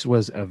 Jesus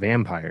was a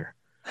vampire.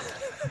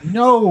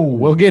 No,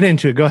 We'll get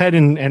into it. Go ahead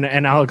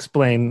and I'll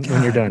explain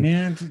when you're done.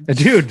 man.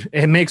 Dude,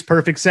 it makes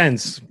perfect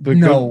sense. But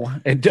No,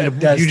 it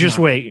does you just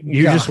not. wait.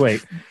 You God. just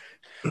wait.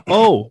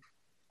 Oh,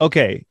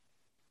 okay.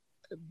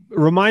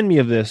 Remind me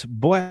of this.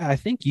 Boy, I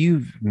think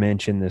you've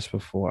mentioned this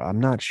before. I'm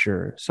not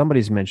sure.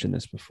 Somebody's mentioned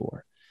this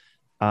before.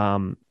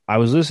 I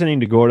was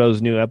listening to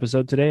Gordo's new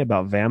episode today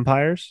about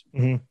vampires.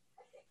 Mhm.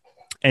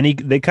 And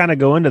they kind of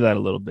go into that a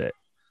little bit.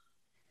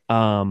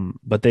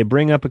 But they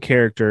bring up a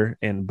character,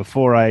 and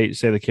before I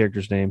say the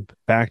character's name,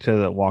 back to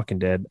The Walking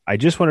Dead, I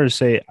just wanted to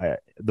say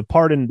the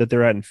part that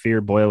they're at in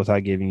Fear, Boyle,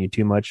 without giving you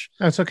too much.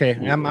 That's okay.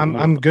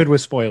 I'm good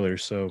with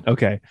spoilers, so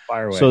Okay.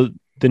 fire away. So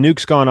the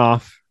nuke's gone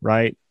off,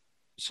 right?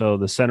 So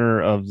the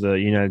center of the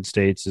United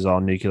States is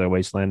all nuclear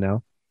wasteland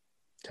now,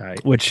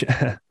 tight. which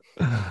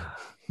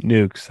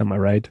nukes, am I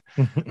right?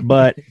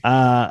 But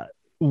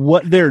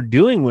what they're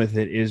doing with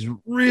it is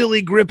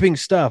really gripping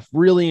stuff,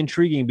 really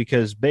intriguing,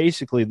 because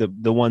basically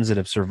the ones that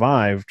have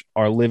survived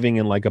are living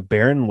in like a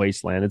barren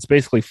wasteland. It's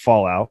basically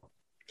Fallout.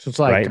 So it's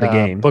like right, the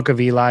game. Book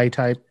of Eli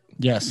type.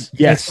 Yes,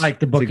 Yes, it's like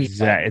the book.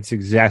 It's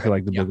exactly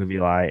like the Yeah. Book of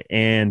Eli.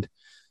 And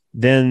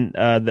then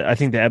I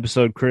think the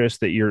episode, Chris,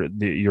 that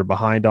you're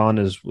behind on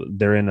is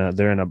they're in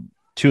a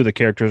two of the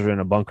characters are in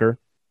a bunker,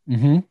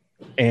 Mm-hmm.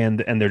 and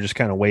they're just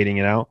kind of waiting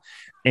it out.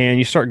 And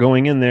you start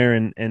going in there,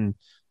 and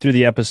through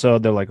the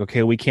episode, they're like,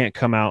 okay, we can't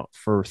come out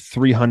for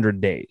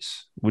 300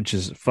 days, which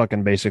is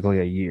fucking basically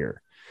a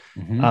year.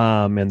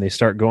 Mm-hmm. And they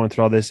start going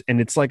through all this, and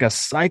it's like a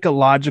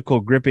psychological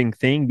gripping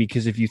thing,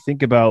 because if you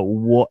think about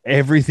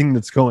everything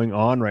that's going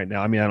on right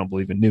now, I mean, I don't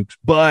believe in nukes,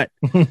 but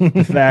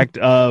the fact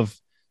of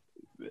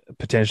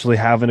potentially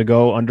having to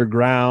go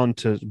underground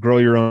to grow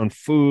your own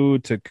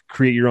food, to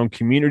create your own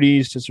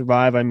communities to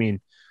survive. I mean,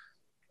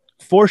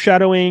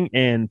 foreshadowing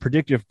and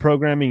predictive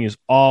programming is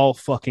all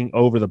fucking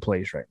over the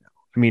place right now.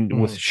 I mean,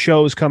 with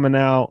shows coming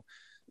out,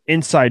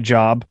 Inside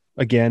Job,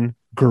 again,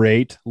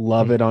 great.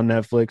 Love it on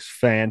Netflix.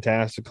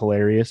 Fantastic,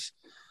 hilarious.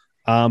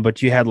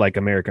 But you had like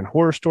American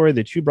Horror Story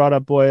that you brought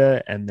up,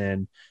 Boya, and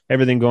then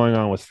everything going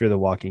on with Fear the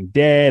Walking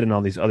Dead and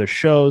all these other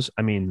shows.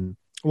 I mean,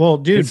 Well,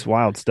 dude, it's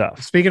wild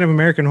stuff. speaking of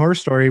American Horror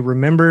Story,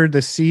 remember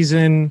the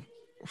season?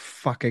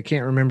 Fuck, I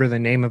can't remember the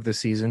name of the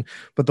season,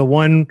 but the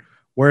one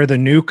where the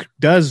nuke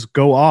does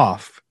go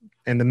off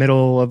in the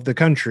middle of the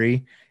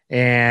country,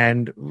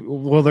 and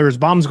well, there's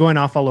bombs going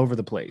off all over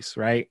the place,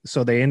 right?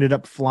 So they ended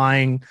up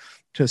flying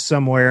to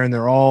somewhere, and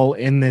they're all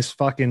in this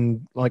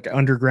fucking like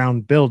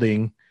underground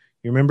building.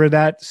 You remember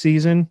that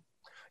season?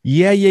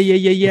 Yeah.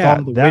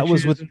 all the That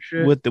was witches and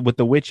shit? with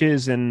the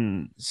witches,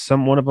 and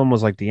one of them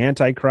was like the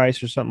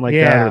Antichrist or something like that,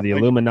 Yeah, or the but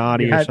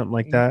Illuminati you or had- something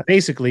like that.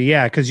 Basically,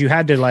 yeah, because you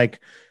had to like,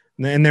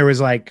 and there was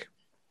like,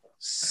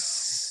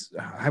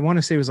 I want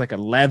to say it was like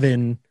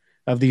 11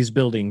 of these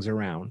buildings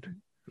around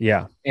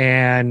Yeah.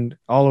 and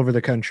all over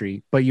the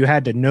country, but you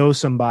had to know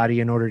somebody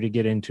in order to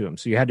get into them.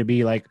 So you had to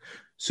be like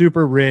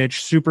super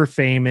rich, super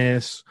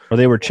famous. Or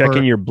they were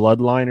checking Or- your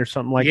bloodline or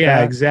something like yeah,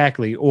 that.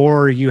 exactly.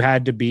 Or you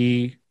had to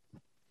be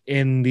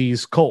in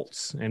these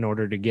cults in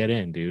order to get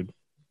in, dude.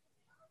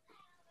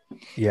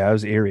 Yeah, it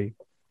was eerie.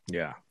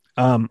 Yeah.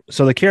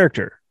 So the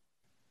character,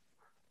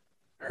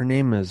 Her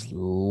name is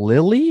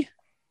Lily.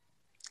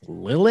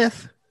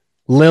 Lilith,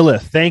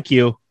 Lilith. Thank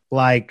you.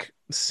 like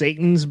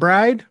Satan's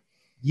bride.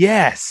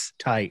 Yes.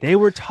 Tight. They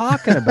were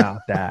talking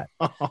about that.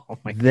 Oh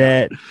my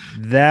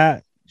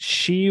that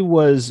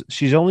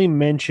she's only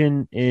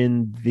mentioned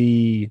in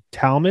the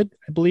Talmud,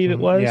 I believe it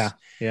was.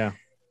 Yeah.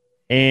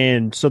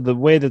 And so the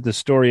way that the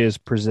story is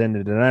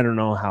presented, and I don't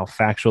know how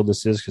factual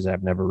this is because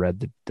I've never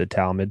read the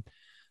Talmud,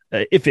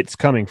 if it's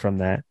coming from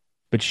that,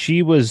 but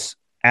she was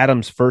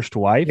Adam's first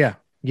wife. Yeah.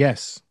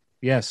 Yes.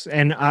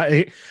 And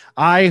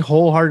I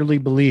wholeheartedly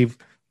believe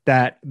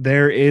that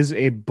there is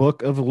a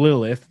book of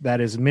Lilith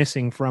that is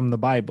missing from the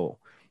Bible.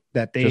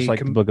 That they Just like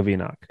the Book of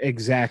Enoch.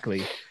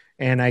 Exactly.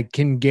 And I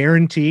can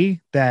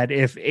guarantee that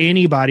if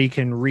anybody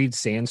can read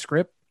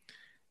Sanskrit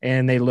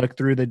and they look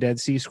through the Dead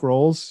Sea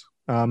Scrolls,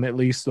 at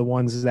least the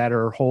ones that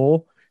are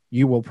whole,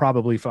 you will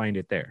probably find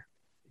it there.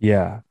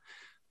 Yeah.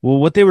 Well,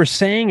 what they were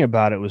saying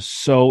about it was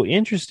so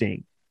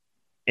interesting.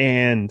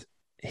 And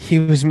he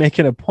was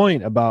making a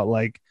point about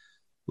like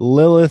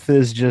Lilith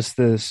is just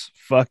this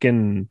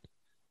fucking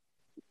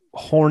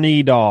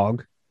horny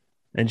dog.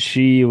 And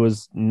she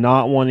was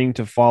not wanting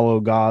to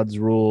follow God's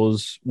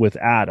rules with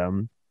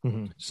Adam.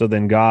 Mm-hmm. So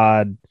then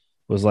God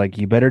was like,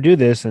 you better do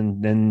this.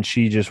 And then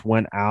she just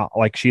went out,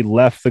 like she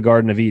left the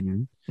Garden of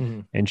Eden.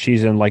 Mm-hmm. And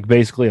she's in like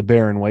basically a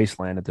barren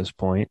wasteland at this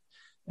point.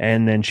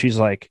 And then she's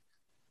like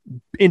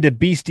into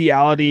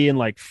bestiality and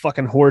like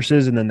fucking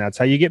horses. And then that's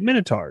how you get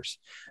minotaurs.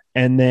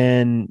 And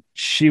then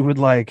she would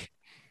like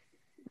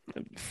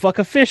fuck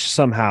a fish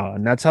somehow.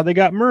 And that's how they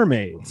got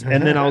mermaids.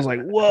 And then I was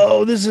like,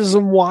 whoa, this is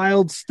some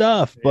wild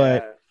stuff.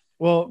 But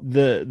well,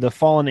 the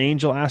fallen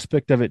angel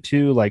aspect of it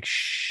too, like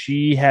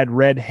she had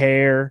red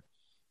hair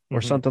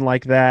or something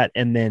like that.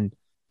 And then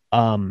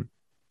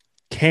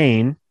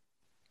Cain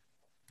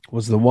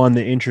was the one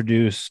that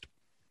introduced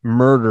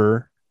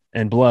murder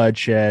and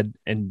bloodshed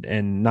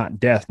and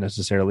not death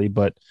necessarily,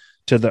 but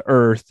to the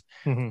earth.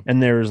 Mm-hmm.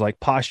 And there was like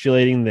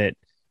postulating that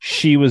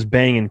she was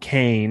banging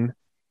Cain,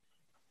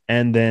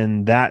 and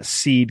then that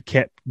seed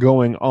kept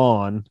going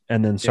on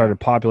and then started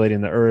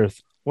populating the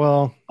earth.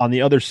 Well, on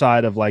the other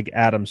side of like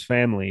Adam's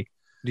family.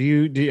 Have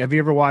you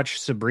ever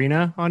watched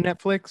Sabrina on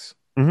Netflix?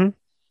 Mm-hmm.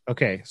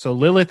 Okay, so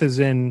Lilith is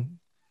in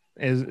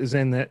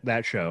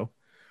that show,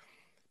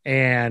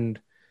 and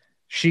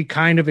she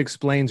kind of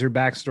explains her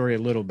backstory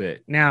a little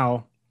bit.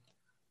 Now,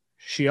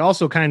 she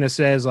also kind of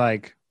says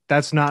like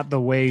that's not the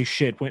way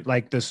shit went.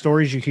 Like the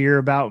stories you hear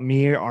about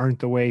me aren't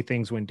the way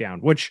things went down,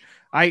 which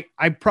I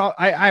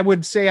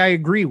would say I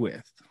agree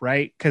with,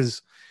 right?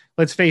 Because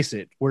let's face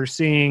it, we're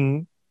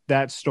seeing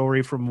that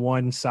story from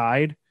one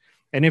side.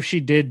 And if she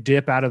did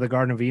dip out of the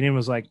Garden of Eden,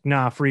 was like,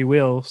 nah, free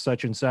will,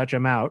 such and such,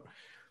 I'm out.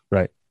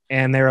 Right.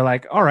 And they were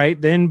like, all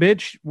right, then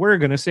bitch, we're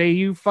going to say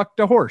you fucked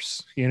a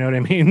horse. You know what I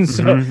mean?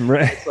 So,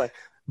 right.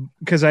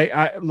 Because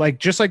I like,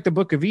 just like the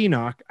Book of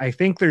Enoch, I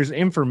think there's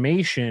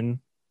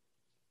information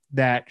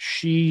that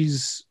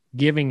she's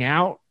giving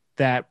out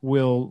that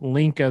will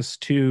link us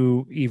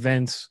to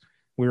events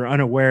we're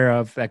unaware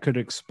of that could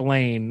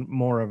explain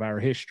more of our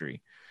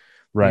history.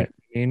 Right.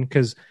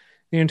 Because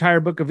the entire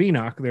Book of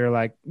Enoch, they're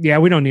like, yeah,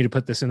 we don't need to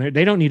put this in there.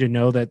 They don't need to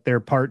know that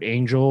they're part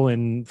angel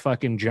and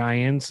fucking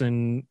giants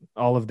and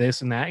all of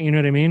this and that. You know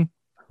what I mean?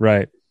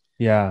 Right.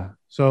 Yeah.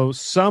 So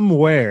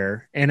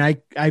somewhere, and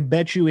I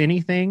bet you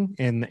anything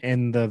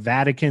in the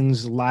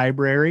Vatican's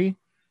library,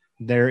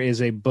 there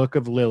is a Book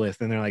of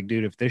Lilith. And they're like,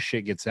 dude, if this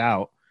shit gets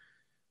out,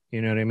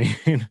 you know what I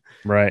mean?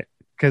 Right.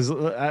 Because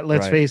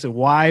let's face it,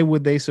 why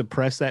would they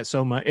suppress that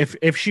so much?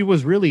 If she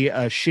was really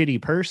a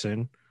shitty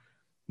person,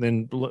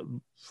 then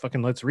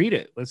fucking let's read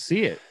it. Let's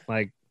see it.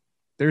 Like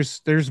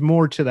there's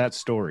more to that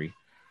story.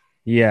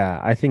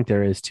 Yeah, I think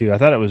there is too. I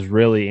thought it was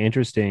really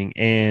interesting.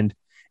 And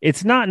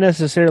it's not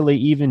necessarily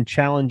even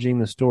challenging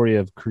the story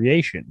of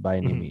creation by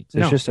any means.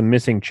 It's just a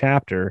missing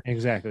chapter.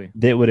 Exactly.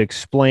 That would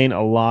explain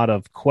a lot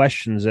of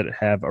questions that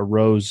have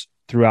arose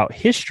throughout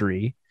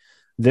history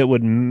that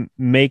would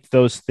make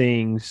those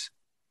things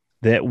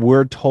that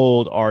we're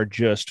told are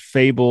just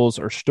fables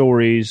or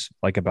stories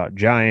like about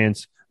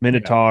giants,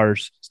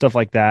 minotaurs, stuff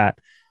like that.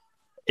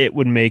 It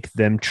would make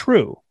them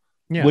true,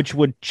 which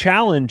would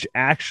challenge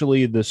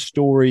actually the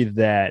story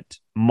that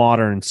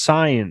modern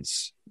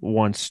science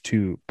wants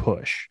to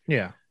push.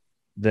 Yeah.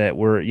 That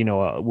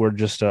we're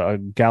just a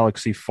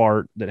galaxy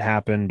fart that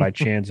happened by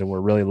chance and we're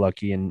really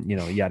lucky and,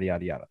 yada,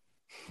 yada, yada.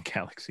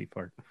 Galaxy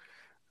fart.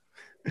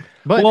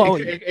 But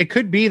it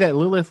could be that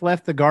Lilith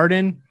left the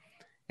garden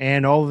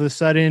and all of a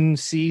sudden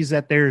sees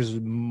that there's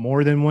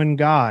more than one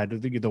god,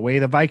 the way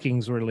the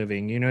Vikings were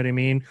living. You know what I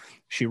mean?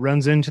 She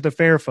runs into the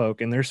fair folk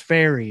and there's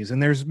fairies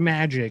and there's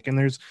magic and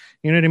there's,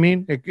 you know what I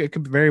mean? It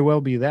could very well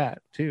be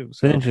that too.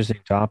 It's an interesting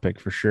topic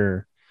for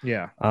sure.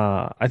 Yeah.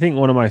 I think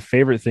one of my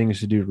favorite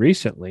things to do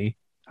recently,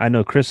 I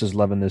know Chris is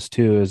loving this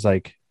too, is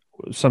like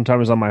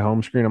sometimes on my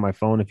home screen on my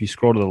phone, if you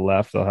scroll to the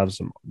left, they'll have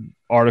some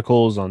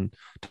articles on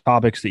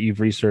topics that you've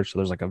researched. So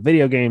there's like a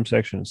video game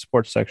section,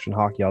 sports section,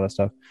 hockey, all that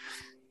stuff.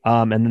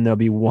 And then there'll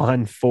be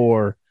one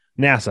for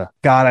NASA.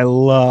 God, I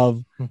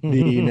love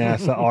the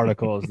NASA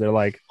articles. They're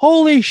like,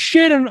 holy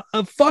shit,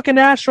 a fucking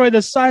asteroid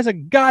the size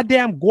of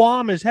goddamn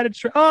Guam is headed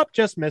straight up.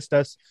 Just missed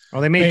us.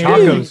 Oh, they made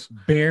tacos.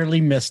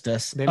 Barely missed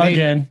us. They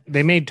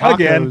made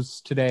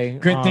tacos today.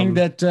 Good thing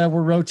that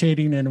we're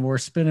rotating and we're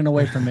spinning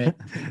away from it.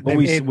 But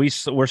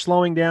we're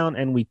slowing down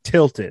and we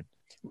tilted.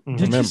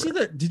 Did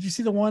you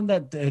see the one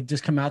that had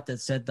just come out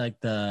that said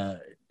like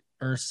the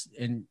Earth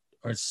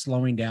or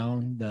slowing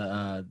down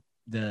the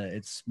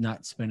it's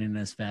not spinning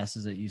as fast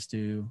as it used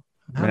to.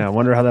 Man, I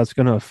wonder how that's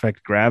going to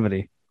affect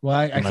gravity. Well,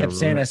 I kept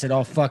saying, I said,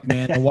 oh, fuck,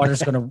 man, the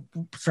water's going to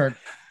start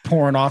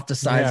pouring off the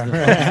sides of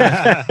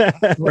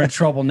the We're in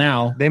trouble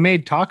now. They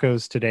made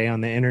tacos today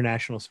on the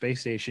International Space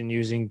Station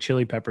using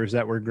chili peppers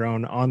that were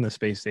grown on the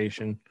space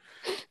station.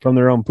 From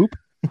their own poop?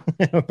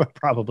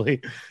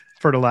 Probably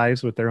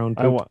fertilized with their own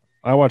poop.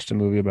 I watched a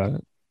movie about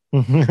it.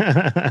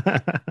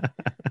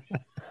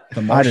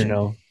 I don't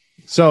know.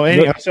 So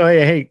anyway,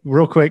 hey,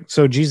 real quick.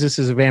 So Jesus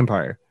is a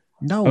vampire.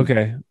 No.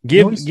 Okay.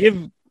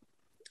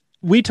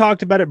 We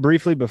talked about it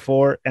briefly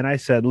before, and I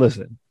said,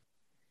 listen,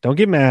 don't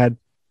get mad.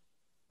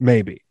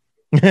 Maybe.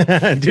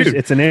 Dude,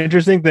 it's an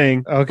interesting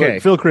thing. Okay.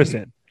 Fill Chris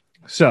in.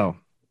 So,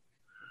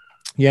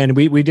 yeah, and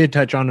we did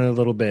touch on it a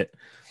little bit.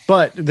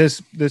 But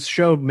this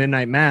show,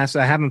 Midnight Mass,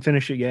 I haven't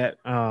finished it yet.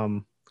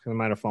 Because I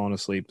might have fallen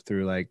asleep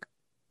through like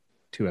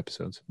 2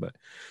 episodes. But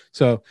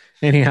so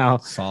anyhow,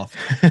 soft.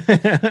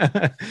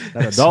 That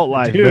adult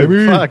life, dude,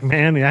 baby. fuck,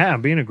 man. Yeah,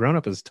 being a grown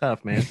up is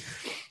tough, man.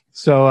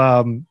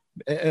 So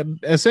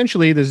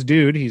essentially this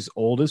dude, he's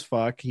old as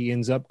fuck. He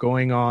ends up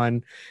going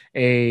on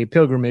a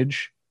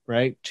pilgrimage,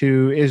 right,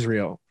 to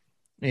Israel.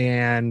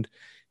 And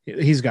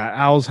he's got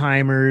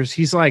Alzheimer's.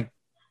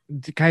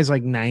 The guy's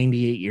like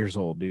 98 years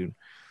old, dude.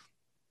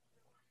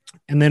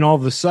 And then all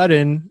of a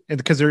sudden,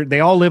 because they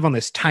all live on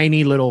this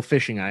tiny little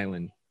fishing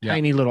island,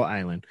 tiny little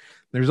island.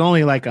 There's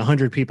only like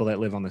 100 people that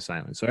live on this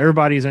island. So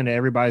everybody's into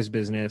everybody's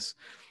business,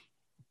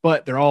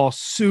 but they're all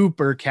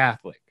super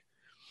Catholic.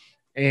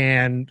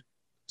 And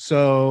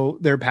so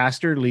their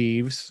pastor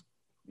leaves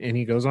and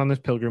he goes on this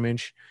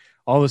pilgrimage.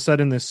 All of a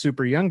sudden, this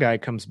super young guy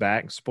comes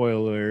back.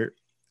 Spoiler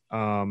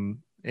alert.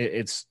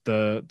 It's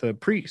the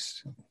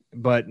priest,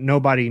 but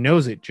nobody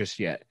knows it just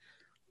yet.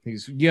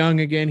 He's young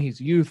again. He's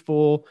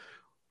youthful.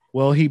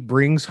 Well, he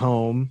brings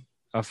home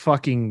a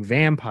fucking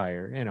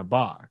vampire in a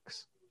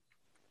box.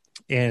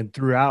 And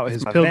throughout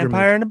his pilgrimage,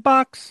 vampire in a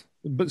box.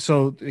 But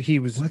so he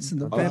was What's in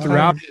the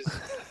throughout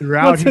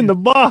What's in the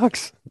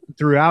box?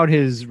 Throughout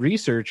his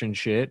research and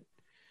shit,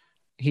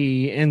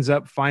 he ends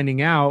up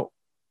finding out,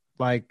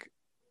 like,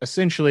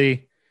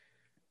 essentially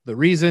the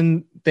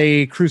reason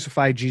they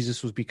crucified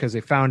Jesus was because they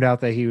found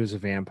out that he was a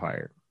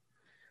vampire.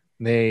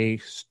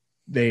 They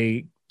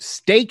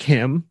stake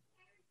him,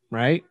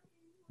 right?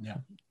 Yeah.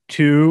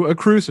 To a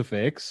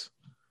crucifix.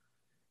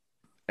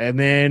 And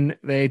then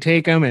they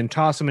take him and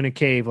toss him in a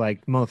cave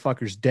like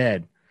motherfucker's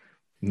dead.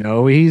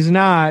 No, he's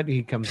not.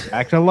 He comes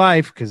back to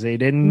life because they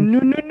didn't.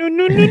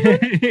 No.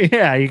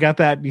 Yeah, you got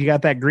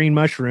that green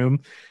mushroom.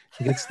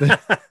 He gets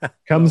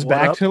comes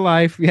back to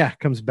life. Yeah,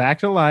 comes back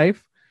to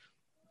life.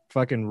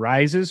 Fucking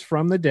rises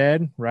from the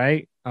dead,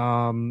 right?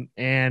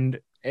 And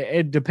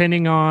it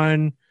depending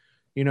on,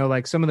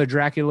 like some of the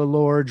Dracula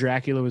lore,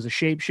 Dracula was a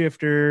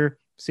shapeshifter.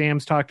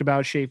 Sam's talked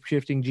about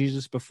shape-shifting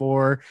Jesus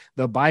before.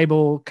 The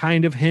Bible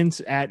kind of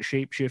hints at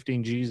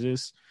shape-shifting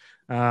Jesus.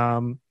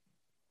 And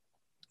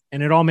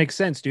it all makes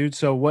sense, dude.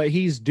 So what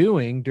he's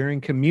doing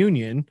during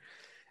communion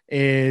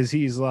is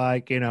he's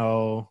like,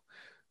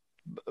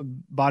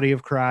 body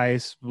of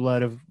Christ,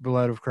 blood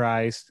of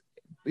Christ.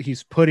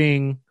 He's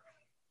putting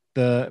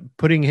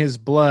his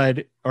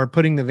blood, or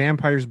putting the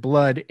vampire's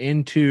blood,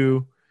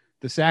 into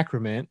the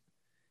sacrament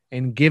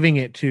and giving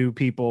it to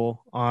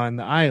people on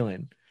the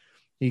island.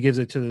 He gives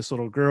it to this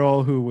little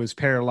girl who was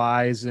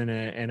paralyzed in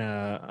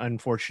a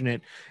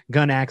unfortunate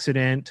gun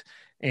accident,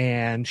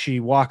 and she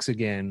walks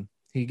again.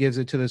 He gives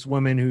it to this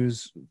woman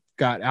who's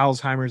got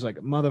Alzheimer's like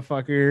a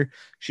motherfucker.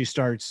 She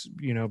starts,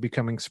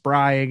 becoming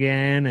spry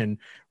again and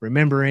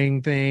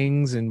remembering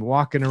things and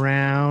walking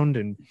around,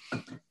 and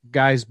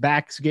guy's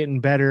back's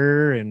getting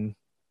better, and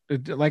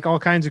like all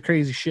kinds of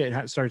crazy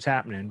shit starts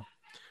happening.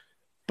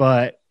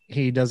 But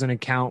he doesn't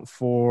account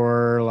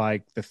for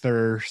like the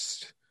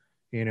thirst,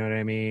 you know what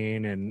I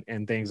mean?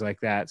 And things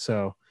like that.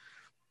 So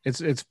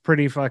it's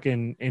pretty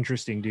fucking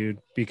interesting, dude,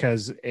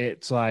 because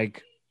it's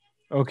like,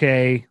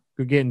 okay,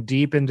 we're getting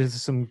deep into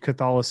some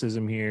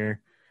Catholicism here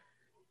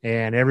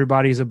and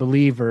everybody's a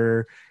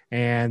believer,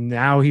 and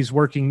now he's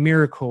working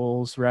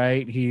miracles,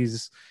 right?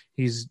 He's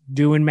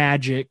doing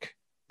magic.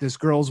 This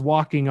girl's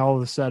walking all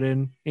of a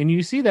sudden, and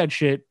you see that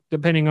shit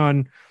depending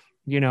on,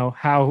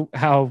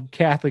 how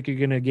Catholic you're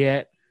going to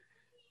get,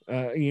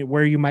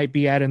 where you might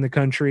be at in the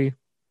country,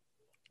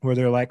 where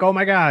they're like, oh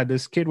my God,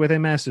 this kid with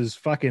MS is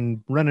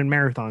fucking running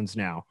marathons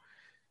now.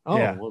 Oh,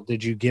 yeah. Well,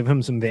 did you give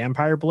him some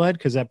vampire blood?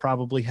 Because that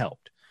probably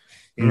helped.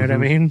 You know what I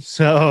mean?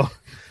 So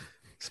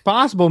it's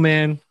possible,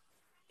 man.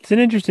 It's an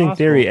interesting Possible.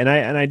 theory, and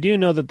I do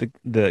know that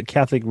the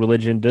Catholic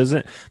religion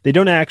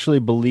don't actually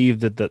believe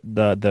that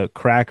the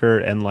cracker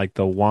and like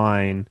the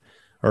wine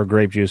or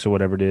grape juice or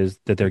whatever it is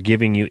that they're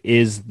giving you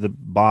is the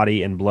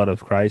body and blood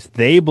of Christ.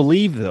 They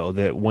believe though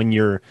that when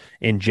you're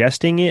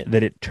ingesting it,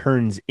 that it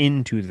turns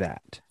into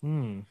that.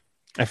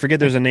 I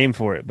forget there's a name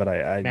for it, but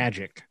I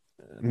Magic.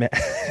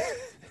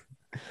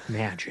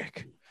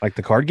 Magic. Like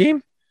the card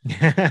game.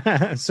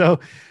 So,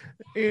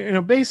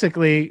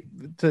 basically,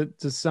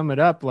 to sum it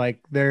up, like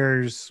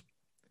there's,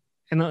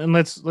 and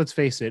let's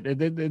face it,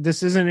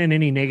 this isn't in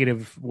any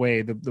negative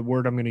way the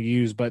word I'm going to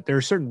use, but there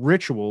are certain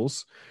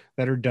rituals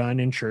that are done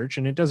in church,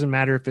 and it doesn't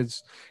matter if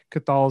it's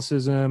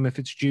Catholicism, if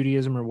it's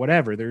Judaism, or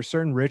whatever. There are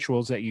certain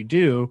rituals that you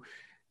do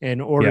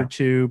in order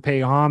to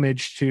pay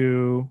homage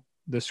to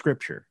the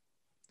Scripture.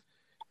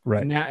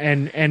 Right. Now,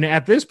 and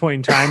at this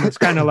point in time, it's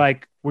kind of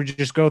like we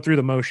just go through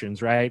the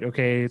motions, right?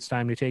 Okay, it's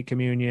time to take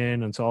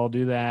communion, and so I'll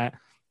do that.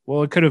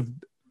 Well, it could have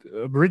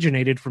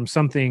originated from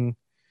something,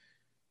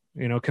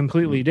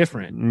 completely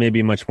different.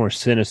 Maybe much more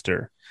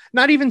sinister.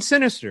 Not even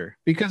sinister,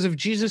 because if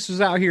Jesus was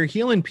out here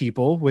healing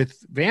people with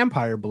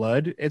vampire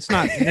blood, it's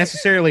not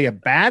necessarily a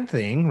bad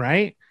thing,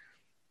 right?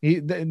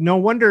 No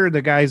wonder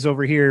the guy's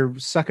over here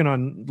sucking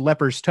on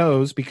lepers'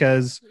 toes,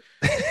 because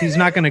he's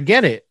not going to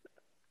get it.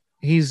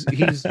 He's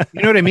you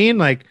know what I mean?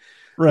 Like,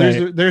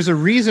 right. There's a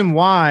reason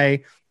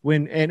why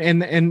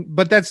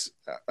but that's,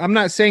 I'm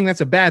not saying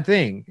that's a bad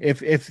thing.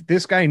 If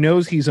this guy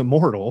knows he's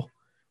immortal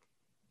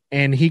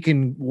and he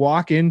can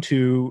walk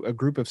into a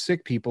group of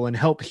sick people and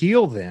help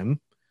heal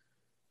them,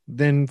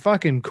 then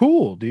fucking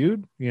cool,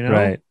 dude.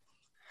 Right.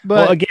 But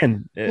well,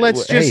 again,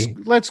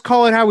 let's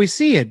call it how we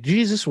see it.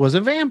 Jesus was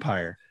a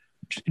vampire.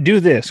 Do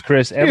this,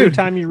 Chris. Every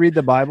time you read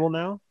the Bible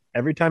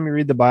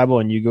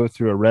and you go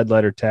through a red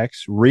letter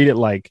text, read it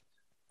like,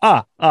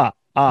 and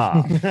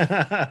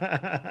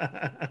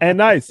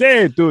I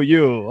say to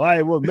you,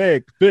 I will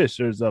make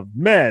fishers of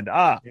men. You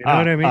know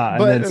what I mean?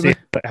 And then see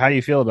how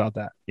you feel about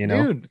that,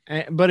 dude.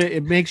 But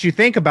it makes you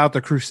think about the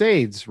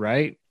Crusades,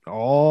 right?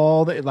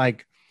 All the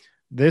like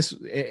this.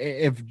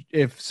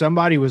 If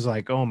somebody was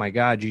like, "Oh my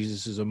God,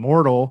 Jesus is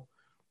immortal.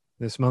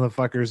 This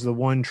motherfucker is the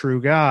one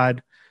true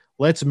God.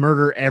 Let's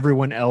murder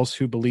everyone else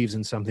who believes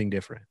in something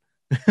different."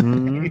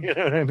 Mm-hmm. You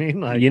know what I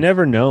mean? Like, you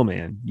never know,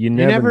 man. You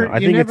never know. I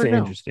think it's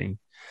interesting.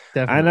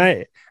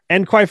 Definitely.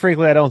 And quite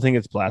frankly, I don't think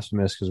it's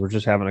blasphemous, because we're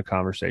just having a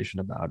conversation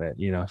about it.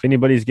 If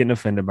anybody's getting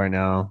offended by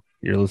now,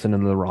 you're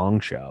listening to the wrong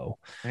show.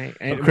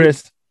 And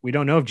Chris, we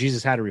don't know if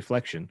Jesus had a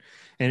reflection.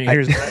 And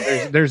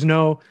there's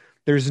no.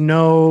 He's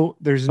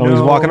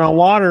walking on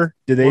water.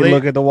 Did they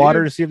look at the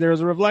water to see if there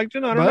was a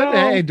reflection? I don't know.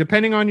 Hey,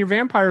 depending on your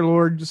vampire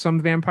lord, some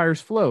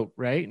vampires float,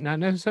 right? Not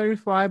necessarily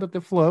fly, but they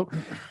float.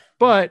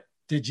 But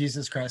did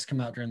Jesus Christ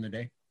come out during the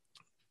day?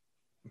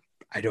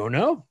 I don't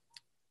know.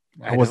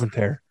 I wasn't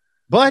there.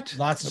 But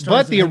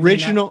the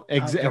original,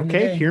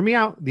 okay, hear me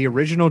out. The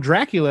original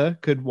Dracula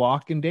could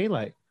walk in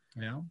daylight.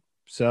 Yeah.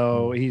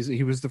 So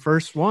he was the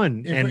first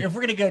one. If we're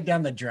gonna go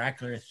down the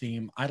Dracula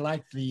theme, I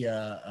like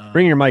the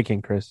bring your mic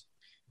in, Chris.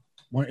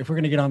 If we're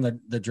gonna get on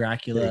the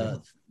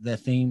Dracula the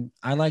theme,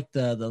 I like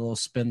the little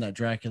spin that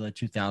Dracula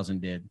 2000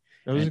 did.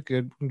 That was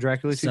good.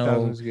 Dracula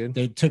 2000 was good.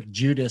 They took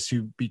Judas,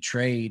 who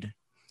betrayed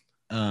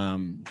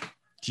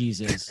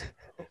Jesus,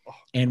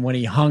 and when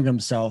he hung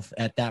himself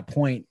at that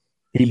point,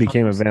 he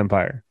became a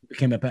vampire.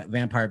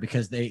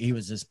 Because he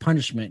was his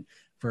punishment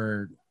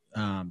for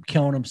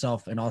killing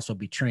himself and also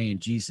betraying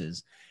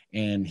Jesus.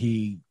 And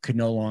he could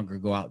no longer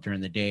go out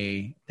during the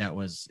day. It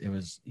was at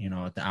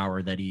the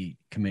hour that he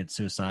committed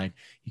suicide.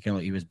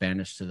 He was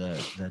banished to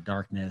the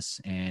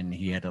darkness, and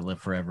he had to live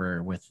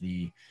forever with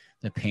the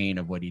pain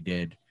of what he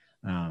did.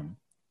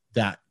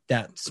 That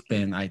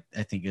spin I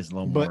think is a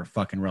little more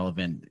fucking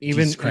relevant.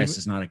 Jesus Christ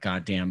is not a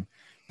goddamn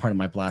part of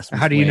my blasphemy.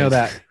 How do you know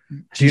that?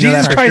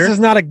 Jesus Christ is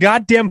not a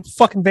goddamn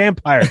fucking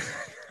vampire.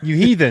 You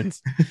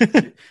heathens.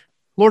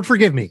 Lord,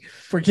 forgive me.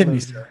 Forgive me,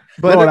 sir.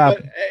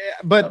 But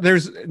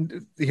here's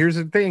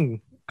the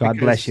thing. God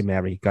bless you,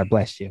 Mary. God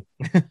bless you.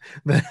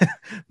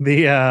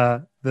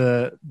 the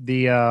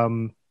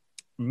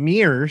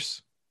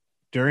mirrors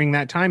during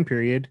that time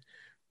period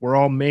were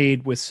all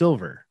made with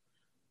silver.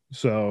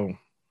 So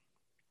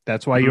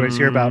that's why you always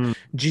hear about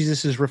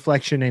Jesus's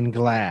reflection in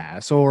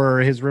glass, or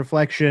his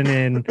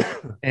reflection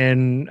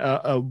in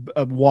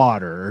a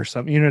water or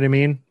something. You know what I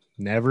mean?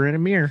 Never in a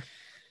mirror.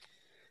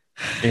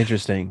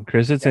 Interesting,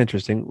 Chris. It's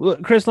interesting.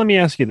 Look, Chris, let me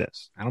ask you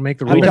this. I don't make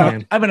the rules,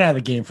 man. I've been out of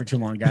the game for too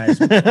long,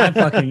 guys. I'm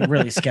fucking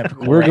really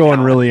skeptical. We're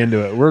going really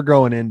into it. We're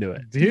going into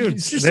it, dude.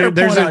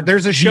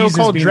 There's a show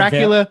called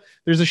Dracula.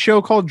 There's a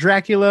show called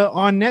Dracula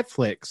on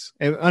Netflix.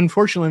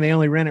 Unfortunately, they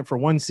only ran it for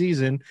one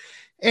season,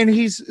 and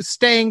he's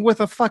staying with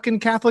a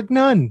fucking Catholic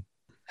nun.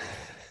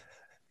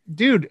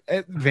 Dude,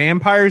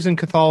 vampires and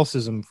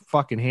Catholicism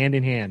fucking hand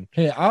in hand.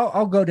 Hey,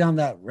 I'll go down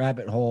that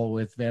rabbit hole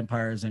with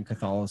vampires and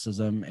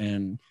Catholicism,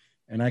 and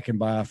I can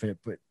buy off it,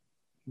 but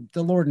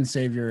the Lord and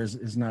Savior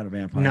is not a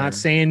vampire. Not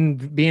saying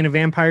being a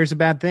vampire is a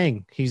bad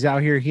thing. He's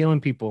out here healing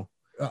people.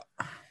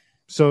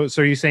 So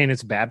are you saying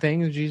it's a bad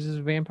thing that Jesus is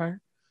a vampire?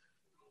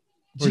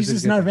 Jesus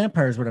is not a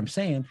vampire, is what I'm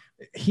saying.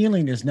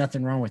 Healing is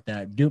nothing wrong with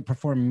that.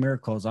 Performing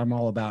miracles, I'm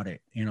all about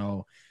it. You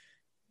know,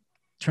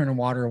 turning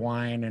water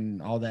wine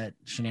and all that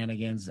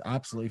shenanigans,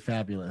 absolutely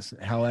fabulous.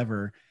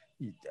 However,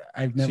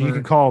 I've never. So you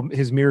can call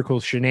his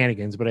miracles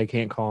shenanigans, but I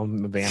can't call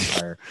him a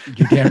vampire.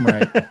 You're damn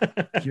right.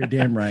 You're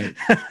damn right.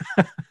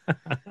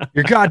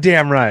 You're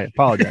goddamn right.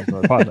 Apologize.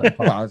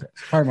 Apologize.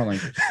 Pardon my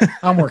language.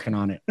 I'm working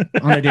on it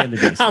on a daily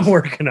basis. I'm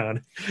working on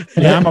it.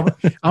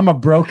 Yeah, I'm a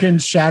broken,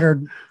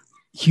 shattered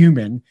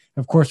human.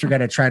 Of course, we're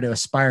gonna try to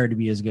aspire to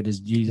be as good as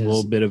Jesus. A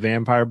little bit of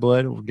vampire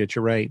blood will get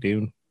you right,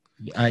 dude.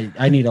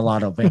 I need a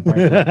lot of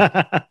vampire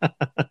blood.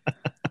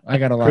 I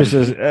got a lot. Chris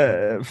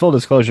is full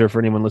disclosure for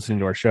anyone listening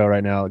to our show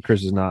right now.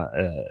 Chris is not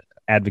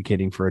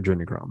advocating for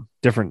adrenochrome.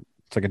 Different.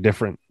 It's like a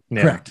different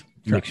correct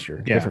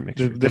mixture. Yeah. Different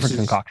mixture. This Different is-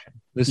 concoction.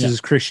 This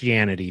is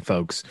Christianity,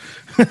 folks.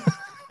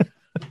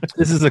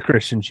 This is a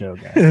Christian show,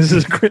 guys. This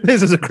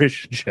is a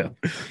Christian show.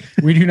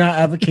 We do not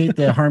advocate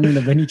the harming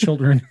of any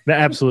children.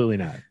 Absolutely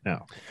not.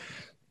 No.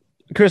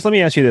 Chris, let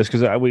me ask you this,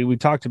 because we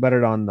talked about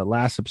it on the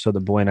last episode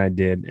that Boy and I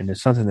did, and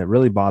it's something that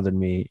really bothered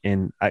me.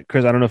 And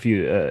Chris, I don't know if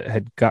you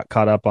had got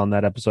caught up on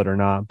that episode or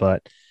not,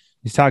 but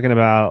he's talking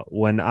about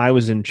when I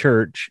was in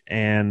church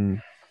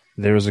and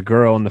there was a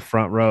girl in the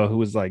front row who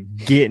was like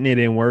getting it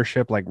in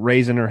worship, like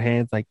raising her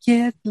hands, like,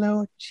 yes,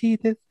 Lord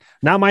Jesus.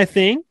 Not my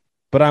thing,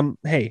 but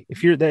hey,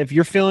 if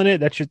you're feeling it,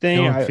 that's your thing.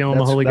 Feeling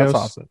the Holy that's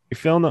Ghost. awesome.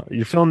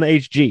 You're feeling the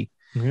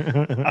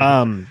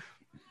HG.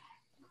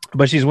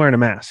 But she's wearing a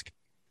mask.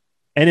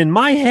 And in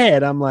my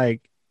head, I'm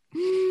like,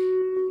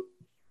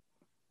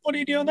 what are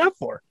you doing that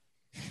for?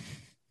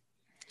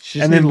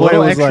 And then Boy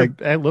was like,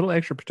 a little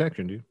extra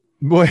protection, dude.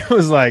 Boy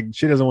was like,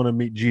 she doesn't want to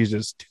meet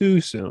Jesus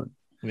too soon.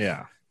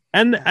 Yeah.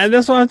 And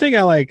that's what I'm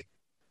thinking. Like,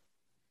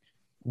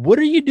 what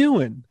are you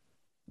doing?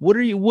 What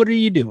are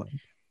you doing?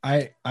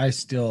 I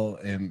still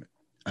am.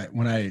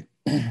 When I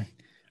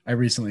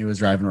recently was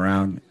driving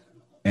around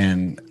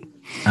and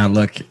I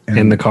look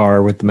In the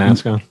car with the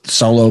mask on.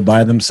 solo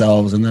by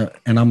themselves and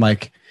I'm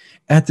like,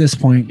 at this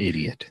point,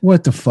 Idiot.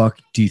 what the fuck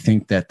do you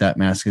think that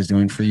mask is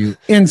doing for you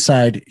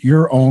inside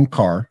your own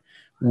car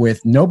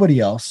with nobody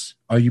else?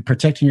 Are you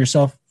protecting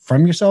yourself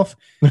from yourself?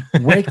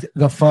 Wake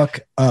the fuck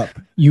up,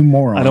 you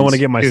morons. I don't want to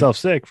get myself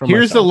sick.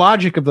 Here's the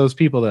logic of those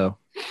people, though.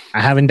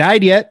 I haven't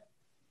died yet.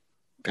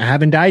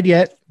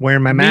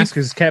 Wearing my mask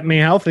has kept me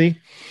healthy.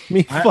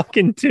 Me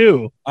fucking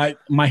too.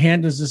 My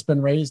hand has just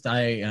been raised.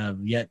 I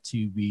have yet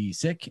to be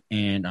sick,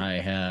 and I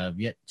have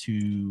yet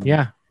to.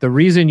 Yeah. The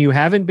reason you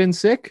haven't been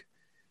sick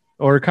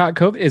or caught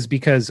COVID is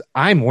because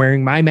I'm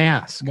wearing my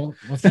mask. Well,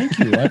 thank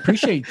you. I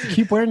appreciate you.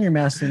 Keep wearing your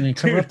mask and then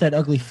cover up that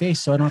ugly face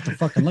so I don't have to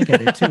fucking look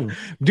at it too.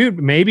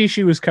 Dude, maybe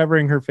she was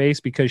covering her face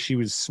because she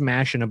was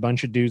smashing a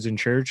bunch of dudes in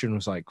church and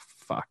was like,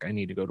 fuck, I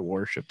need to go to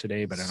worship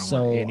today, but I don't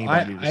want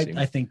anybody to see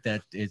me. I think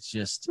that it's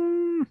just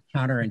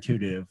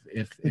counterintuitive.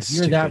 If It's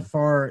you're that stupid.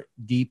 far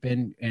deep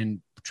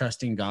in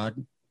trusting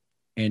God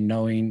and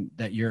knowing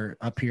that you're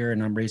up here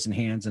and I'm raising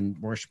hands and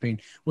worshiping,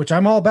 which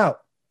I'm all about.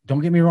 Don't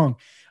get me wrong.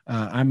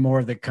 I'm more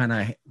of the kind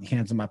of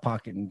hands in my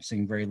pocket and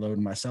sing very low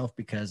to myself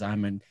because I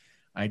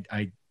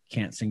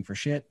can't sing for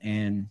shit.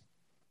 And,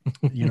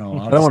 you know,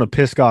 I don't want to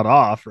piss God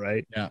off,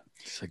 right? Yeah.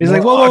 He's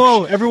like,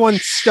 whoa, everyone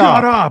stop.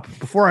 Shut up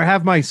before I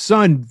have my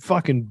son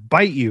fucking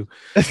bite you.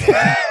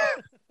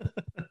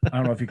 I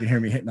don't know if you can hear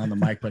me hitting on the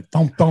mic, but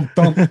thump, thump,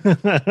 thump.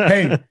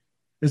 Hey,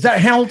 is that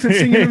Hamilton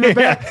singing in the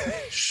back?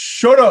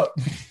 Shut up.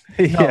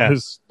 Yeah.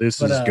 This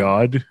But, is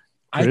God.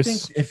 I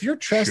Chris, think if you're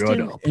shut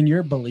trusting up. in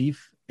your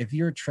belief, if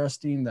you're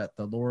trusting that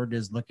the Lord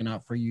is looking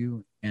out for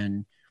you,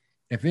 and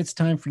if it's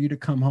time for you to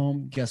come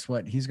home, guess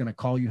what? He's going to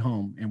call you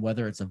home. And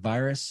whether it's a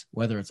virus,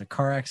 whether it's a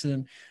car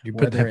accident, You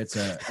put whether that- it's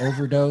an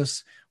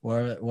overdose,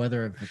 or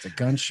whether if it's a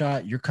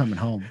gunshot, you're coming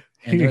home.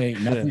 And there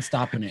ain't nothing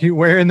stopping it. You're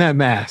wearing that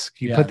mask.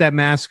 You Yeah. put that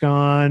mask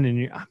on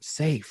and I'm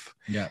safe.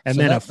 Yeah. And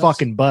So then that's- a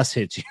fucking bus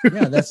hits you.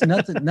 Yeah, that's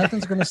nothing.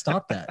 Nothing's going to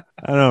stop that.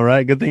 I know,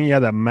 right? Good thing you had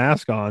that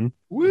mask on.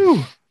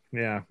 Woo.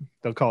 Yeah.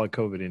 They'll call it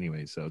COVID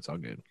anyway, so it's all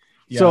good.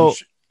 Yeah, So-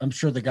 I'm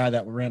sure the guy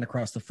that ran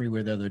across the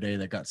freeway the other day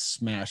that got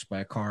smashed by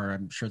a car,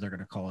 I'm sure they're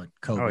going to call it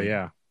COVID. Oh,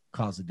 yeah.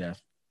 Cause of death.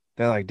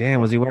 They're like,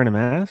 damn, was he wearing a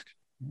mask?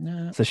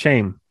 Nah. It's a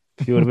shame.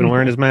 If he would have been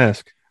wearing his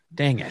mask.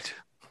 Dang it.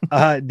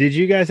 Did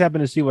you guys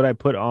happen to see what I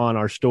put on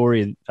our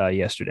story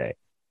yesterday?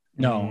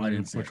 No, I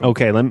didn't see it.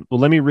 Okay, let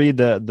me read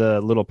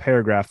the little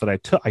paragraph that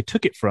I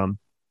took it from.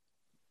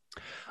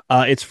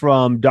 It's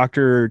from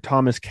Dr.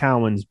 Thomas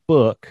Cowan's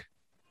book,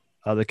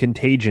 The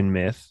Contagion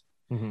Myth.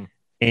 Mhm.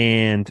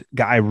 And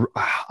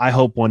I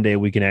hope one day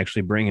we can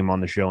actually bring him on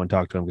the show and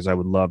talk to him because I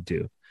would love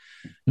to.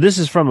 This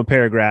is from a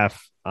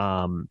paragraph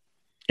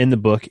in the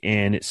book,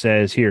 and it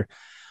says here,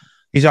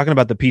 he's talking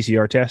about the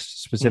PCR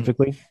test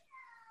specifically.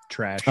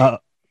 Trash.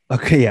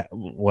 Okay, yeah.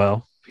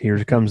 Well,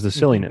 here comes the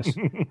silliness.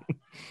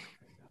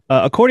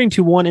 According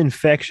to one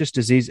infectious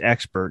disease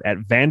expert at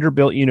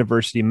Vanderbilt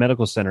University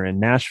Medical Center in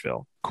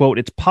Nashville, quote,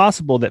 it's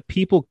possible that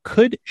people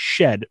could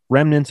shed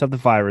remnants of the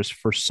virus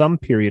for some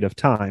period of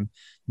time.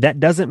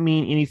 That doesn't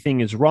mean anything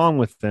is wrong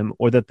with them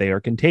or that they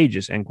are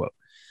contagious, end quote.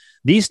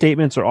 These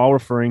statements are all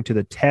referring to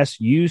the tests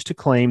used to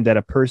claim that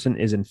a person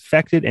is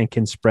infected and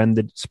can spread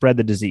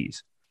the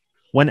disease.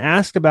 When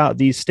asked about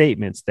these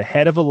statements, the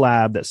head of a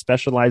lab that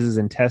specializes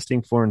in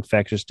testing for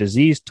infectious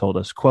disease told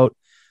us, quote,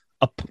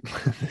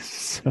 this is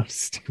so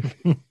stupid.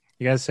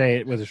 You got to say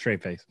it with a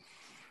straight face.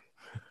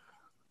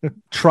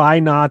 Try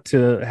not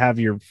to have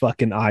your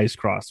fucking eyes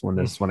crossed when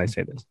I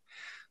say this.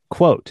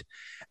 Quote,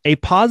 a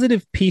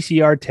positive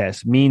PCR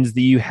test means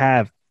that you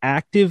have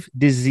active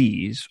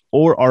disease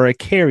or are a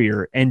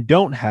carrier and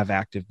don't have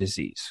active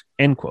disease,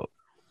 end quote.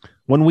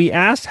 When we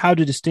asked how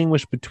to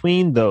distinguish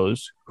between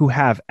those who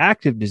have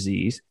active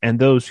disease and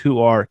those who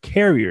are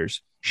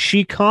carriers,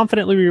 she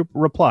confidently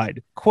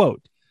replied,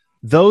 quote,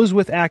 those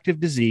with active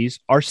disease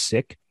are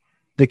sick,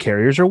 the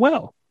carriers are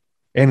well,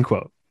 end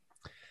quote.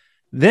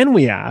 Then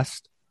we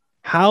asked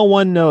how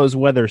one knows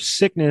whether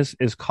sickness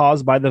is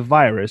caused by the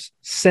virus,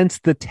 since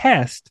the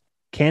test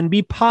can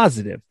be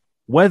positive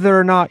whether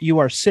or not you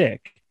are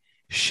sick.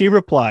 She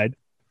replied,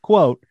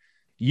 quote,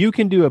 you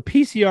can do a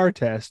PCR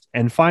test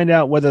and find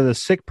out whether the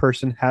sick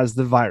person has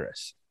the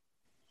virus.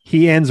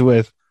 He ends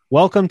with,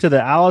 welcome to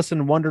the Alice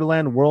in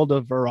Wonderland world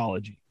of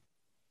virology.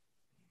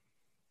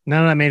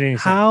 None of that made any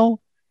sense. How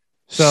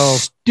so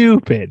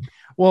stupid.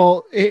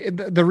 Well,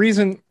 the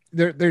reason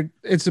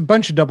it's a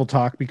bunch of double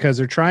talk because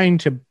they're trying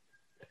to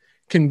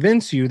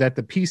convince you that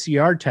the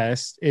PCR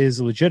test is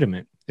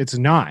legitimate. It's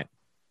not.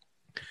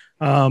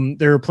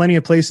 There are plenty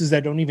of places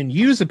that don't even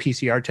use a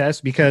PCR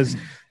test because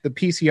the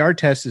PCR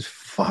test is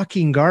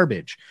fucking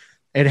garbage.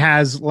 It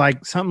has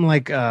like something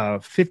like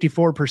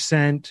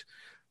 54%.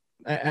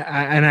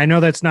 And I know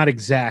that's not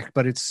exact,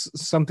 but it's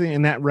something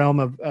in that realm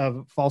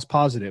of false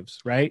positives,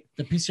 right?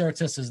 The PCR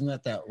test,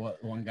 isn't that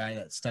one guy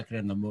that stuck it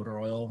in the motor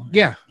oil?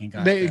 Yeah, and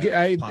got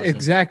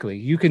exactly.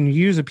 You can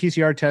use a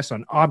PCR test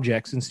on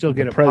objects and still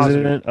get a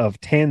president of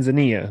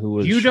Tanzania who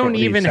was you don't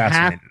even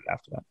have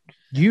after that.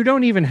 You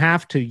don't even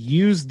have to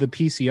use the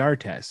PCR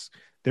test.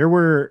 There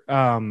were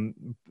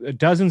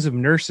dozens of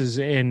nurses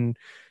in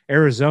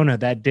Arizona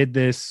that did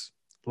this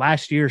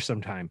last year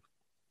sometime.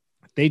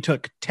 They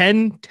took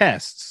 10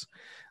 tests.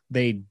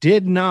 They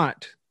did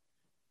not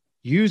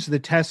use the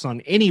tests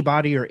on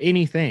anybody or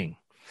anything.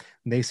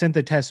 They sent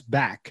the test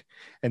back,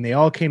 and they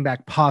all came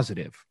back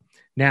positive.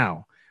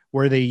 Now,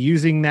 were they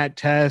using that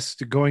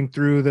test, going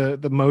through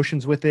the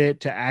motions with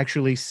it to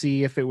actually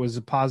see if it was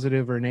a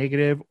positive or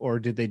negative, or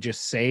did they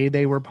just say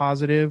they were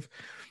positive?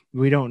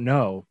 We don't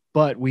know.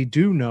 But we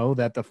do know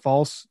that the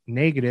false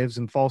negatives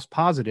and false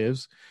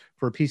positives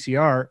for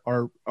PCR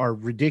are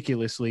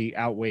ridiculously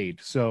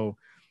outweighed. So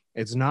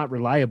it's not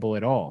reliable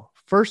at all.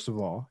 First of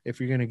all, if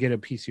you're going to get a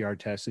PCR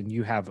test and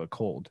you have a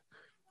cold,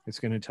 it's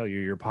going to tell you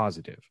you're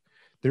positive.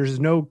 There's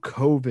no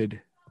COVID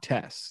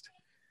test.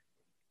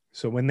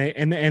 So when they,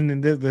 and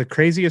the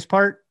craziest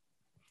part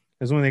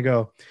is when they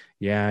go,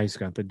 yeah, he's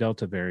got the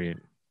Delta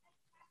variant.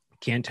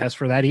 Can't test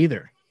for that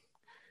either.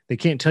 They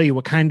can't tell you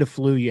what kind of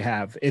flu you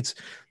have.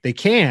 They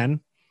can,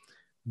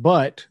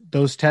 but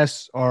those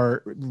tests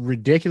are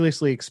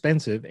ridiculously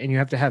expensive and you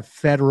have to have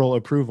federal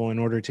approval in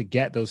order to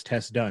get those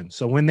tests done.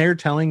 So when they're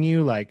telling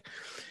you like,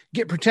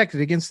 get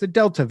protected against the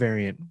Delta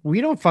variant,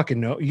 we don't fucking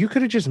know. You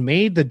could have just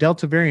made the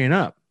Delta variant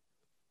up.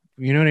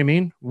 You know what I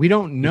mean? We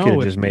don't know. Could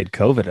have just made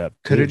COVID up.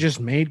 Could have just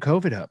made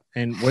COVID up.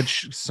 And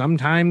which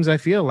sometimes I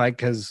feel like,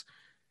 because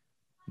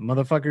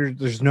motherfucker,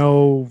 there's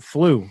no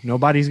flu.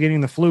 Nobody's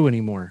getting the flu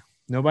anymore.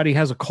 Nobody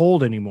has a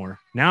cold anymore.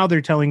 Now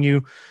they're telling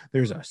you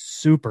there's a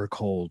super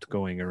cold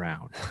going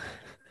around.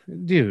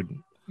 Dude,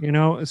 you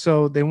know,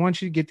 so they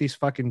want you to get these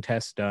fucking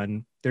tests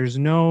done. There's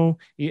no,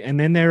 and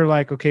then they're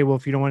like, okay, well,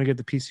 if you don't want to get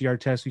the PCR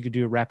test, you could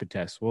do a rapid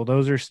test. Well,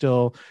 those are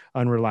still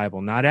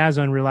unreliable. Not as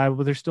unreliable,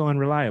 but they're still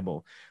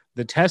unreliable.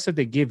 The tests that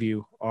they give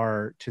you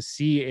are to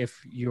see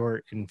if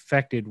you're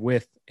infected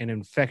with an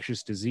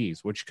infectious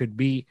disease, which could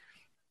be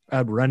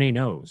a runny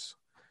nose,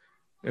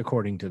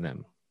 according to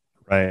them.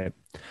 Right.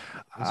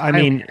 I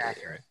mean,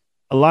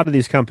 a lot of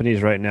these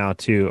companies right now,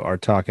 too, are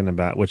talking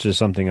about, which is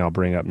something I'll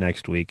bring up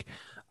next week,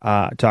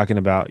 talking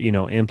about, you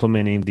know,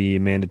 implementing the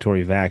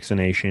mandatory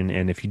vaccination.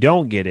 And if you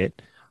don't get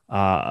it,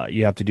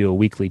 you have to do a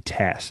weekly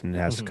test and it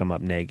has to come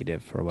up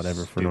negative or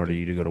whatever in order for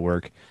you to go to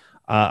work.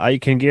 I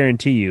can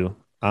guarantee you,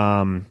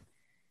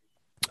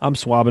 I'm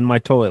swabbing my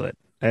toilet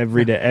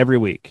every day, every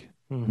week.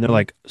 And they're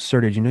like,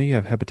 sir, did you know you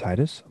have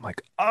hepatitis? I'm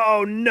like,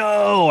 oh,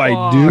 no,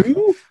 I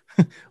do?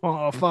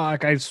 Oh,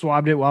 fuck. I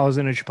swabbed it while I was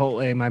in a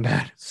Chipotle. My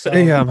bad. So,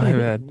 yeah, my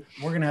bad.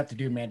 We're going to have to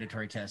do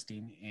mandatory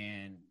testing.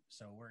 And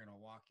so we're going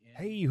to walk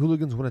in. Hey,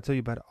 hooligans, want to tell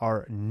you about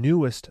our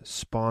newest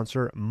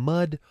sponsor,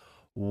 Mud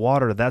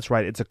Water. That's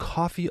right. It's a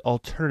coffee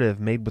alternative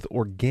made with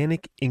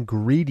organic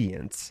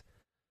ingredients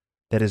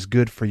that is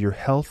good for your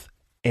health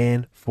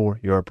and for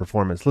your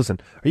performance.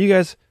 Listen, are you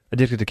guys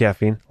addicted to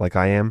caffeine like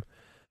I am?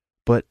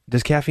 But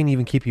does caffeine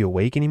even keep you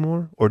awake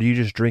anymore? Or do you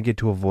just drink it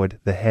to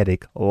avoid the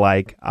headache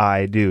like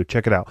I do?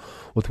 Check it out.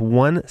 With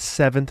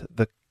 1/7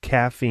 the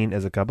caffeine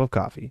as a cup of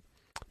coffee,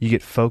 you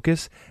get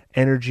focus,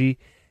 energy,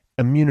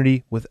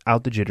 immunity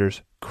without the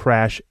jitters,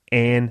 crash,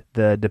 and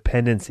the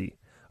dependency.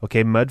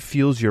 Okay, mud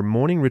fuels your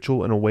morning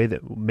ritual in a way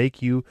that will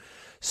make you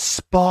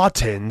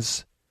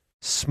Spartans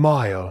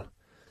smile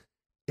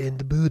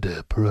and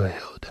Buddha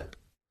proud.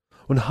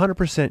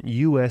 100%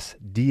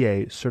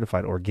 USDA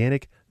certified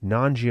organic,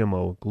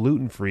 non-GMO,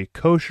 gluten-free,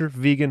 kosher,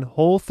 vegan,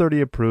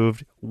 Whole30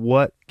 approved.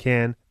 What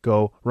can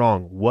go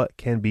wrong? What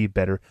can be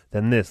better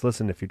than this?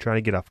 Listen, if you're trying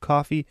to get off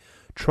coffee,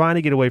 trying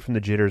to get away from the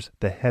jitters,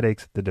 the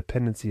headaches, the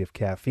dependency of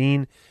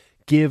caffeine,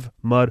 give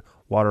Mud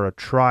Water a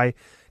try.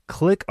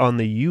 Click on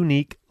the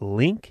unique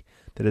link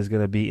that is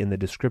going to be in the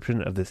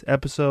description of this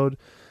episode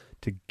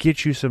to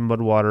get you some Mud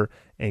Water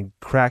and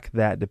crack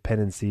that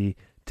dependency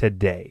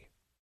today.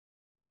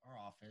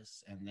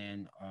 And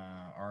then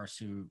our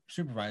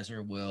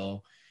supervisor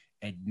will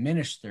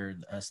administer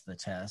us the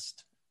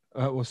test.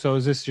 So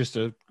is this just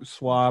a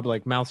swab,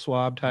 like mouth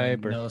swab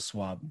type? No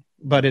swab.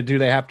 But do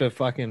they have to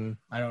fucking...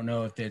 I don't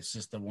know if it's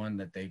just the one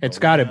that they... It's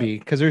got to be,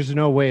 because there's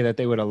no way that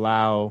they would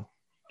allow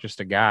just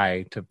a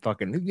guy to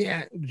fucking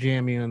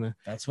jam you in the...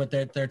 That's what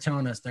they're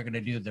telling us. They're going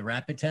to do the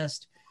rapid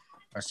test.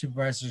 Our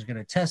supervisor is going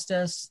to test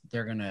us.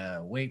 They're going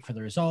to wait for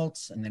the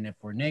results. And then if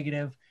we're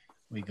negative,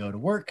 we go to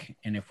work.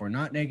 And if we're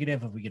not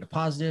negative, if we get a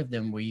positive,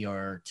 then we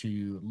are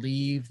to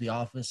leave the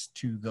office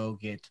to go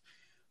get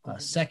a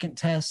second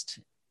test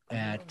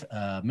at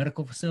a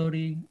medical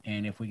facility.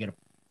 And if we get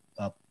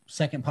a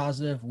second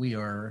positive, we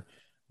are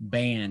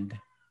banned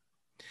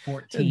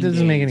 14 It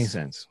doesn't make any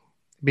sense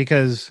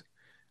because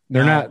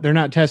they're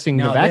not testing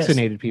the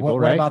vaccinated people, what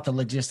right? What about the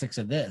logistics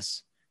of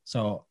this?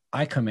 So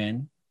I come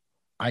in,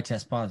 I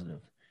test positive.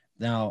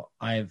 Now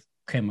I've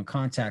come in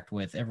contact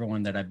with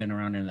everyone that I've been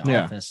around in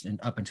the office, and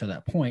up until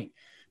that point,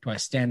 do I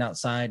stand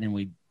outside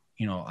and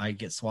I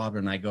get swabbed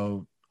and I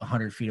go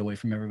 100 feet away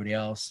from everybody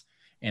else?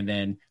 And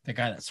then the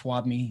guy that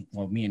swabbed me,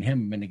 well, me and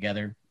him have been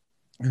together,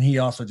 and he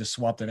also just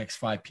swabbed the next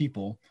 5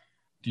 people.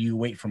 Do you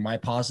wait for my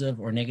positive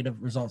or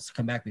negative results to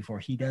come back before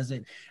he does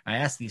it? I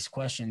asked these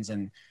questions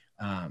and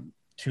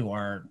to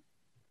our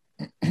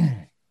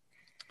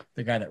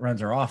the guy that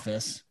runs our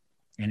office,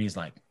 and he's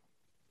like,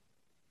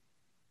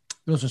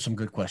 those are some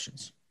good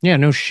questions. Yeah,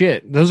 no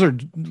shit. Those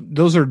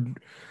are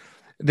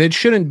that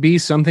shouldn't be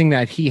something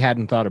that he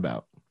hadn't thought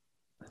about.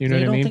 You know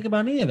what I mean? Don't think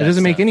about any of that. It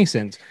doesn't make stuff. any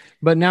sense.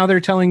 But now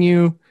they're telling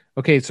you,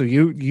 okay, so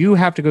you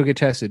have to go get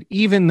tested,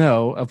 even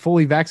though a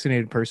fully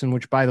vaccinated person,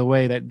 which by the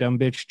way, that dumb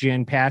bitch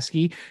Jen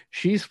Psaki,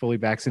 she's fully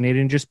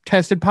vaccinated and just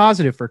tested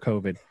positive for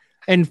COVID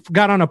and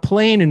got on a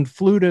plane and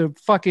flew to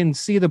fucking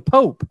see the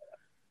Pope.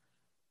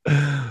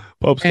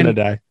 Pope's gonna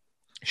die.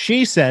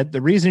 She said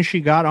the reason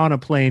she got on a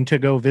plane to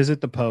go visit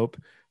the Pope,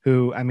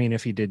 who, I mean,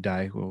 if he did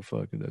die, well,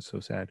 fuck, that's so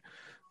sad.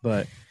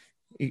 But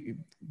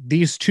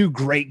these two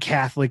great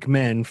Catholic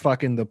men,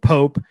 fucking the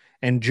Pope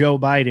and Joe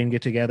Biden,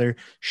 get together.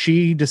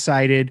 She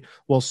decided,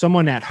 well,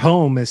 someone at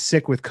home is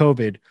sick with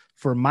COVID.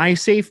 For my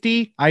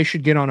safety, I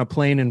should get on a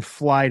plane and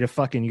fly to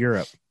fucking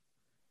Europe.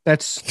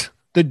 That's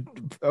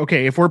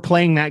okay. If we're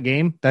playing that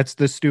game, that's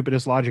the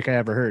stupidest logic I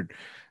ever heard.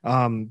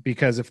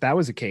 Because if that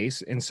was the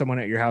case and someone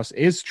at your house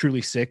is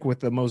truly sick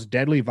with the most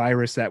deadly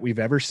virus that we've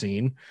ever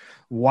seen,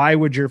 why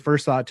would your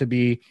first thought to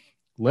be,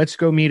 let's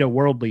go meet a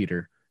world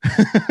leader?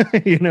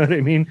 You know what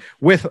I mean?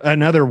 With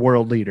another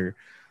world leader.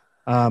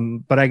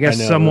 But I guess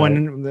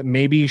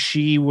maybe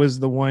she was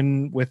the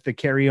one with the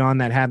carry-on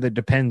that had the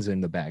Depends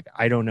in the bag.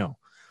 I don't know.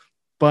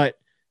 But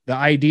the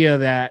idea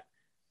that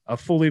a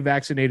fully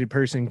vaccinated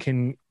person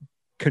can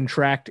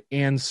contract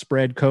and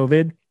spread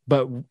COVID,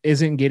 but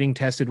isn't getting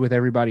tested with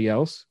everybody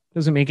else,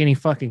 doesn't make any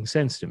fucking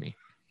sense to me.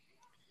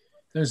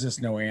 There's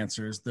just no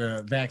answers.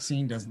 The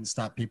vaccine doesn't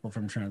stop people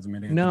from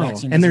transmitting it. No, the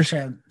vaccine and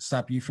doesn't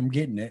stop you from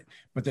getting it,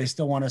 but they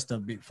still want us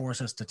to force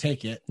us to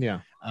take it. Yeah.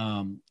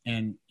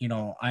 And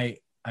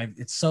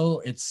it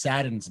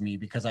saddens me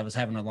because I was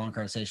having a long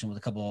conversation with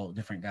a couple of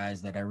different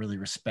guys that I really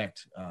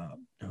respect,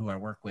 who I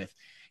work with.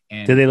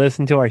 And do they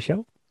listen to our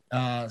show?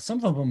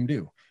 Some of them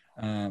do.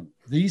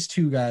 These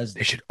two guys,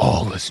 they should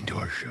all listen to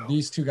our show.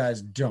 These two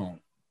guys don't,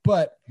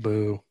 but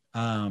boo.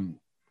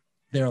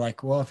 They're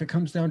like, well, if it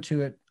comes down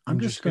to it, I'm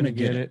just going to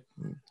get it.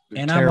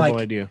 And terrible I'm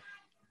like, idea.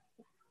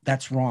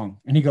 That's wrong.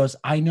 And he goes,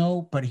 I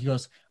know, but he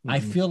goes, I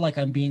feel like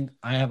I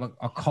have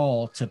a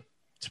call to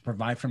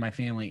provide for my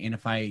family. And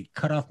if I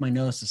cut off my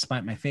nose to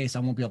spite my face, I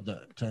won't be able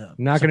to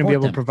not going to be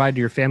able them. to provide to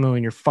your family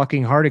when your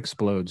fucking heart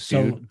explodes.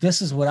 So dude.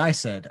 This is what I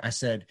said. I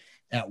said,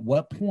 at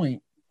what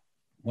point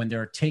when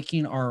they're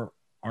taking our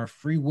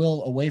free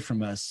will away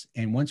from us,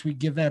 and once we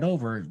give that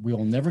over, we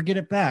will never get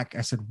it back.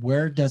 I said,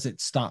 where does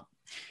it stop?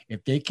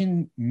 If they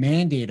can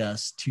mandate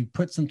us to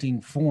put something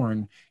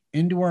foreign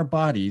into our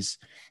bodies,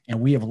 and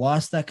we have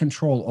lost that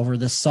control over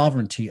the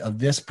sovereignty of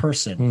this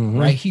person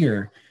right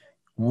here,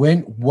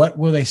 what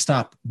will they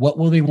stop? What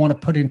will they want to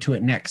put into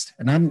it next?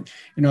 And I'm,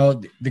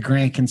 the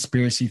grand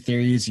conspiracy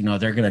theories,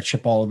 they're going to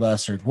chip all of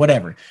us or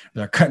whatever.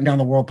 They're cutting down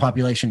the world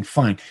population.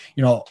 Fine.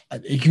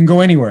 It can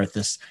go anywhere with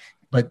this,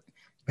 but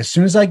as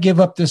soon as I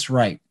give up this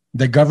right,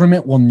 the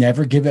government will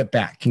never give it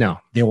back. No,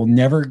 you'll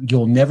never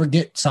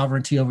get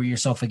sovereignty over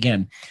yourself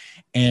again.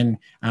 And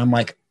I'm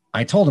like,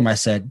 I told him, I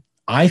said,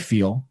 I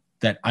feel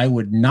that I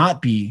would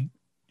not be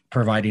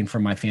providing for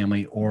my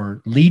family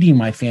or leading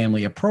my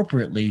family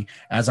appropriately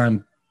as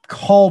I'm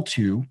called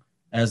to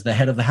as the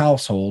head of the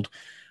household,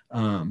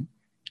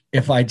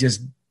 if I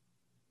just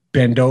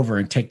bend over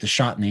and take the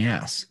shot in the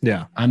ass.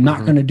 Yeah. I'm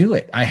not going to do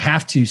it. I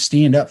have to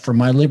stand up for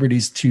my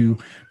liberties to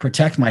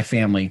protect my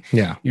family.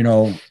 Yeah. You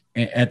know,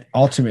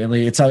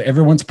 ultimately it's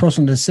everyone's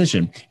personal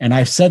decision. And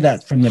I've said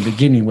that from the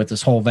beginning with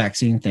this whole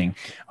vaccine thing.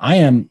 I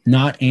am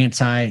not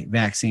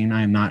anti-vaccine.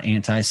 I am not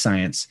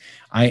anti-science.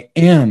 I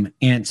am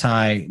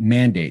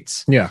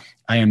anti-mandates. Yeah.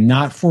 I am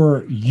not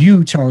for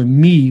you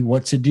telling me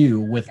what to do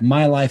with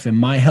my life and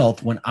my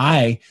health when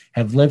I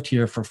have lived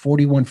here for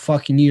 41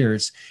 fucking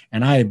years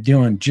and I am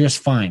doing just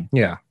fine.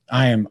 Yeah.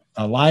 I am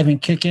alive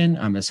and kicking.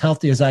 I'm as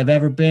healthy as I've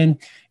ever been.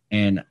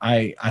 And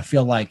I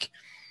feel like,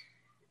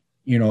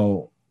 you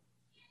know,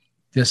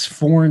 this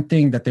foreign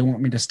thing that they want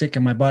me to stick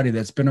in my body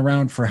that's been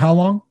around for how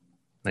long?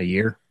 A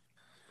year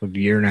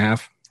and a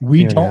half.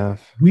 We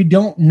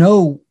don't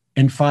know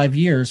in 5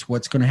 years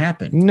what's going to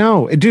happen.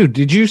 No, dude,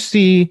 did you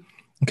see?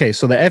 Okay,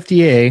 so the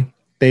FDA,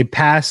 they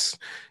pass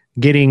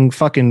getting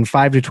fucking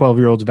 5 to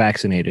 12-year-olds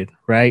vaccinated,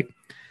 right?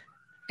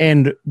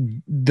 And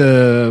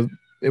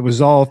it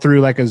was all through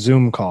like a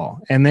Zoom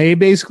call. And they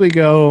basically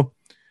go,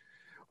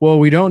 well,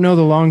 we don't know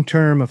the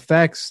long-term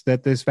effects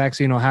that this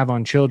vaccine will have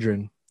on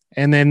children.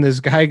 And then this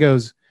guy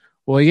goes,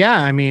 well, yeah,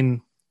 I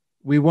mean,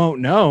 we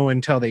won't know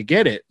until they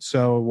get it.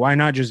 So why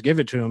not just give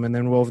it to them and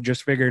then we'll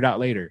just figure it out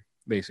later,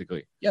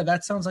 basically. Yeah,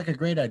 that sounds like a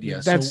great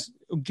idea.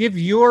 Give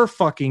your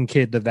fucking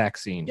kid the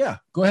vaccine. Yeah,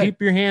 go ahead.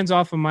 Keep your hands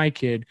off of my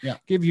kid. Yeah.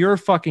 Give your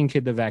fucking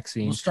kid the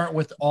vaccine. We'll start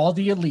with all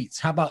the elites.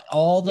 How about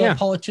all the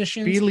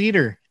politicians? Be a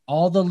leader.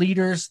 All the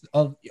leaders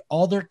of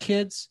all their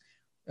kids.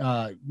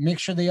 Make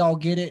sure they all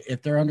get it.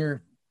 If they're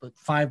under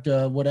 5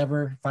 to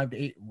whatever, 5 to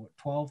 8,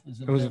 12.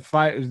 Is it was a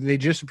 5. They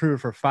just approved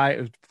it for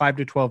 5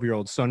 to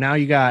 12-year-olds. So now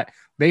you got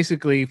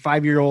basically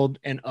 5-year-old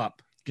and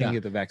up can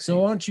get the vaccine. So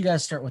why don't you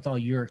guys start with all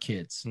your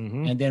kids,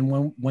 and then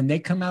when they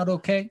come out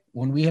okay,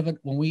 when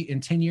we in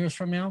 10 years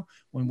from now,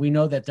 when we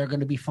know that they're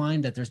going to be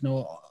fine, that there's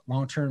no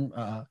long-term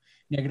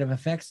negative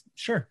effects,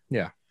 sure,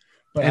 yeah.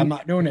 But I'm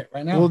not doing it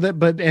right now. Well,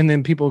 and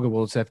then people go,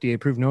 well, it's FDA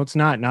approved. No, it's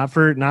not. Not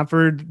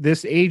for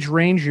this age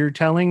range. You're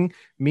telling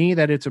me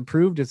that it's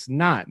approved. It's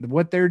not.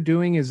 What they're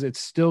doing is it's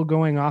still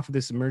going off of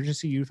this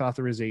emergency use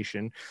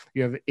authorization.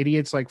 You have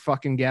idiots like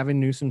fucking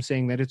Gavin Newsom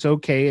saying that it's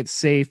okay, it's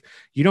safe.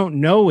 You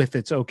don't know if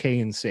it's okay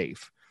and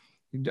safe.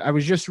 I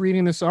was just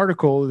reading this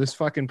article, this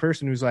fucking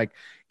person who's like,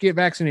 get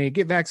vaccinated,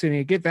 get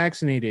vaccinated, get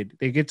vaccinated.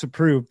 They gets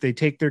approved. They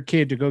take their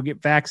kid to go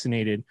get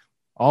vaccinated.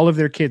 All of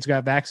their kids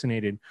got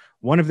vaccinated.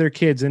 One of their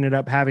kids ended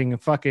up having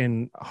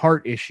fucking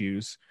heart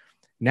issues.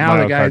 Now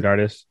the guy,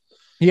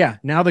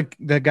 now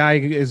the guy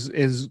is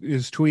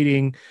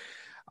tweeting,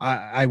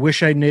 I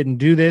wish I didn't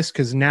do this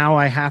because now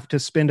I have to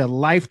spend a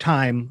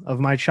lifetime of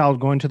my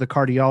child going to the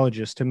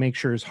cardiologist to make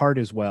sure his heart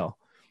is well.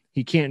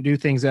 He can't do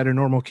things that a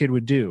normal kid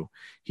would do.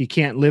 He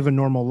can't live a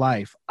normal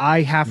life.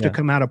 I have to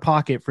come out of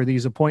pocket for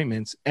these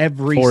appointments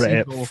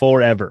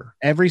forever.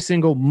 Every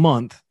single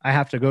month, I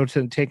have to go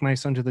to take my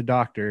son to the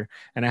doctor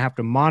and I have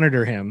to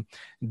monitor him.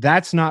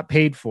 That's not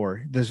paid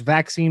for. This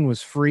vaccine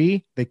was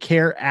free. The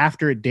care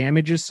after it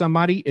damages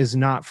somebody is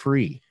not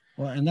free.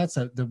 Well, and that's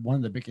one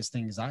of the biggest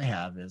things I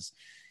have is,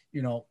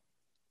 you know,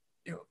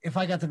 if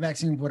I got the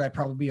vaccine, would I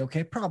probably be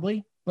okay?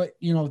 Probably. But,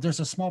 you know, there's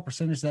a small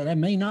percentage that I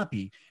may not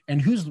be.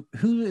 And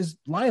who is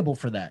liable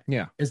for that?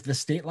 Yeah. Is the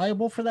state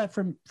liable for that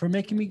for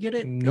making me get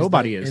it?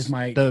 Nobody is.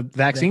 The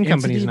vaccine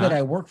companies that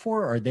I work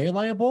for, are they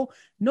liable?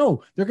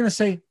 No. They're going to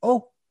say,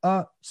 oh,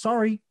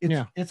 sorry,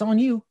 it's on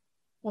you.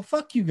 Well,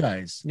 fuck you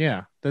guys.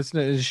 Yeah.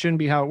 It shouldn't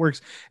be how it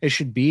works. It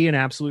should be an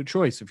absolute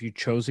choice. If you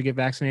chose to get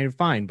vaccinated,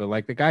 fine. But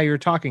like the guy you're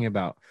talking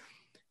about,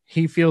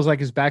 he feels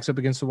like his back's up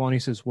against the wall and he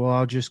says, well,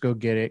 I'll just go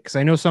get it. Because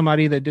I know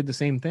somebody that did the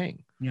same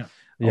thing. Yeah.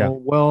 Yeah.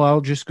 Oh, well,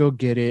 I'll just go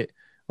get it.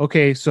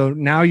 Okay, so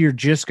now you're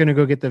just going to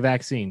go get the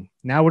vaccine.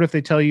 Now what if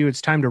they tell you it's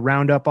time to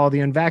round up all the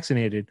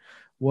unvaccinated?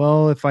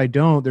 Well, if I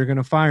don't, they're going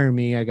to fire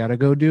me. I got to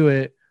go do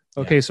it.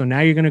 Okay, so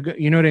now you're going to go,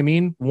 you know what I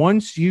mean?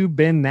 Once you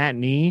bend that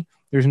knee,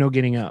 there's no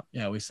getting up.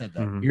 Yeah, we said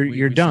that. Mm-hmm.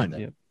 You're done.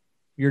 Yep.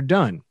 You're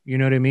done. You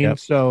know what I mean? Yep.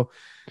 So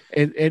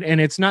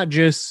and it's not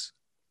just,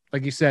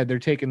 like you said, they're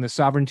taking the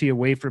sovereignty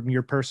away from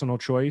your personal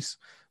choice.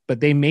 But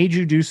they made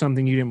you do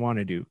something you didn't want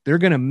to do. They're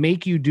going to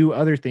make you do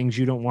other things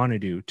you don't want to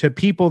do to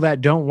people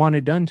that don't want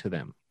it done to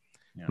them.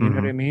 Yeah. You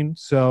know what I mean?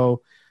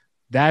 So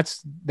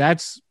that's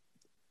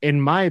in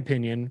my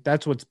opinion,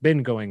 that's what's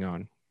been going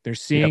on. They're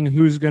seeing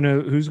who's going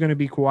to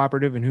be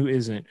cooperative and who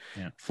isn't.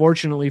 Yeah.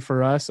 Fortunately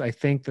for us, I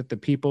think that the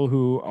people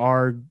who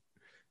are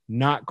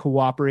not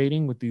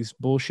cooperating with these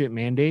bullshit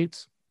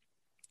mandates,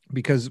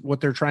 because what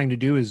they're trying to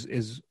do is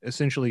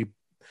essentially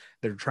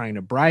they're trying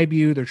to bribe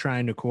you. They're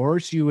trying to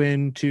coerce you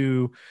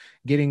into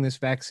getting this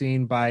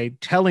vaccine by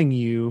telling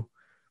you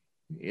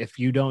if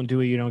you don't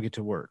do it, you don't get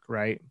to work,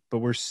 right? But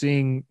we're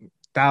seeing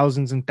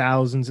thousands and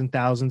thousands and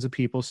thousands of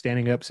people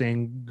standing up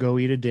saying, go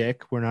eat a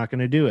dick. We're not going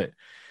to do it.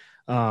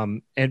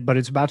 But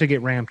it's about to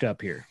get ramped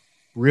up here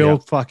real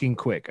fucking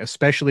quick,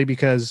 especially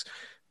because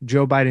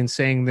Joe Biden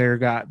saying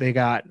they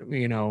got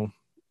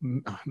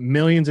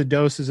millions of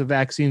doses of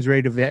vaccines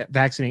ready to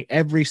vaccinate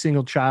every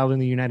single child in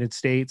the United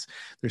States.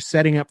 They're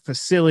setting up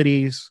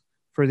facilities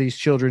for these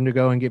children to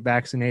go and get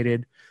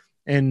vaccinated.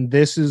 And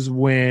this is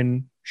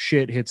when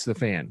shit hits the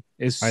fan.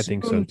 I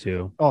think so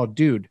too. Oh,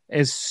 dude,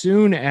 as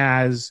soon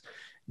as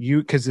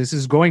because this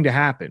is going to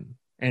happen.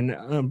 And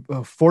I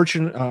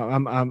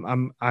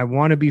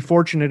want to be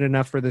fortunate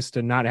enough for this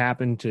to not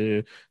happen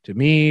to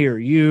me or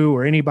you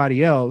or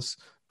anybody else,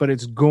 but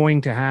it's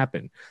going to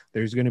happen.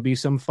 There's going to be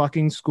some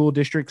fucking school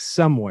district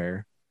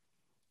somewhere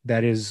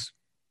that is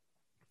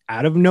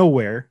out of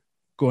nowhere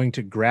going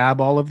to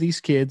grab all of these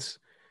kids,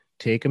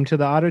 take them to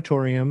the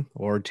auditorium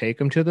or take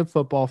them to the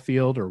football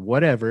field or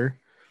whatever,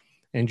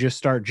 and just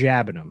start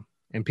jabbing them.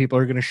 And people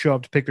are going to show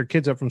up to pick their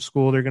kids up from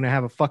school. They're going to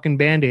have a fucking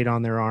Band-Aid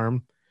on their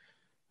arm.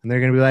 And they're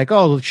going to be like,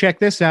 oh, check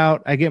this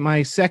out. I get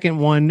my second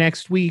one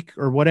next week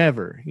or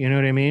whatever. You know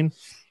what I mean?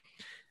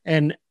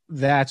 And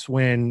that's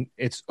when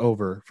it's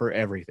over for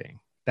everything.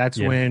 That's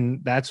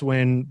when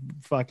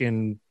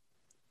fucking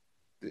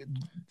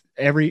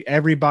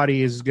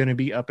everybody is going to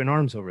be up in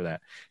arms over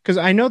that. Because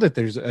I know that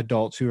there's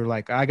adults who are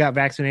like, I got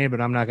vaccinated,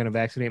 but I'm not going to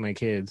vaccinate my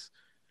kids.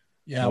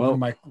 Yeah, one of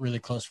my really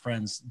close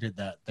friends did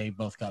that. They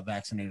both got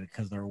vaccinated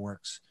because of their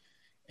works.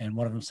 And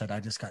one of them said,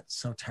 I just got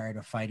so tired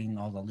of fighting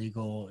all the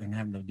legal and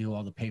having to do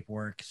all the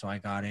paperwork. So I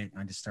got it.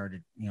 And I just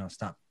started,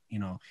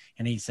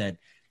 and he said,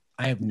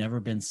 I have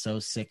never been so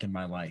sick in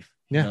my life.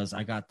 Yeah. Because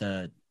I got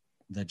the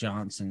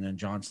Johnson &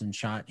 Johnson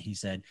shot. He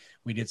said,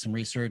 we did some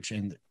research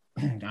and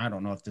I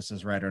don't know if this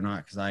is right or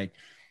not. Cause I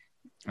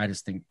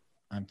just think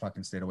I'm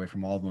fucking stayed away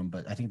from all of them,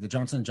 but I think the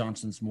Johnson &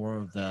 Johnson's more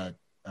of the,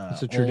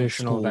 it's a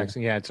traditional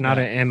vaccine. Yeah. It's not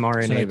an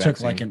mRNA so they vaccine.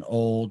 took like an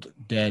old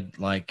dead,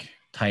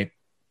 type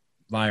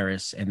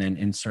virus and then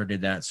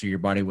inserted that so your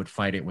body would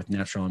fight it with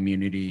natural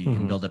immunity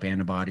and build up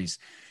antibodies.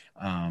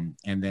 And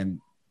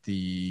then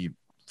the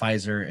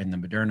Pfizer and the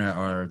Moderna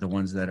are the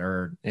ones that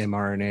are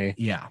mRNA.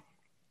 Yeah.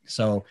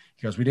 So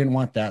he goes, we didn't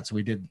want that. So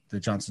we did the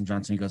Johnson &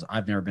 Johnson. He goes,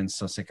 I've never been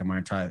so sick in my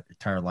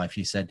entire life.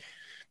 He said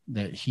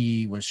that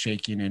he was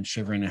shaking and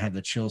shivering and had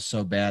the chills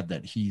so bad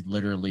that he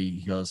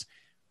goes,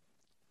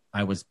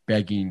 I was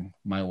begging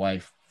my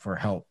wife for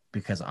help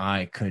because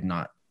I could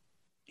not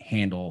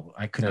get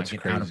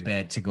out of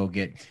bed to go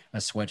get a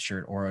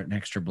sweatshirt or an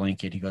extra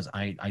blanket. He goes,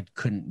 I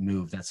couldn't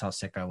move. That's how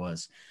sick I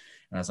was.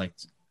 And I was like,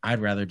 I'd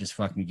rather just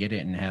fucking get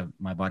it and have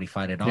my body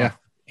fight it off.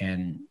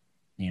 And,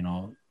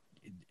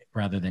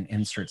 rather than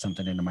insert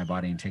something into my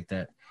body and take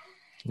that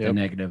the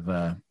negative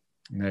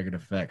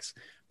effects.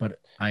 But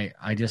I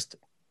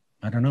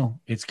don't know.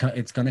 It's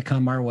going to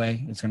come our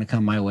way. It's going to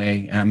come my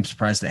way. I'm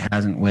surprised it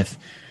hasn't with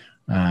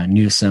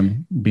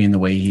Newsom being the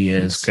way he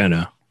is. It's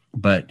gonna.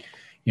 But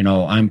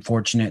I'm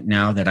fortunate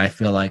now that I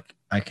feel like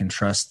I can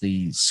trust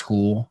the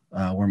school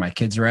where my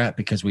kids are at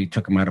because we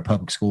took them out of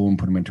public school and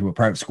put them into a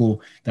private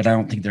school that I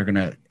don't think they're going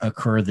to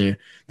occur the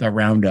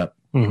roundup.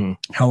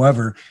 Mm-hmm.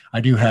 However, I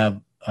do have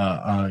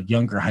a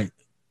younger,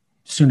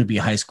 soon to be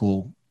high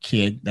school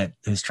kid that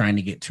is trying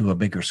to get to a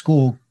bigger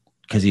school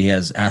because he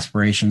has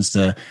aspirations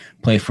to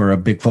play for a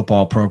big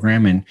football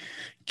program and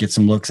get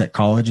some looks at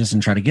colleges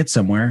and try to get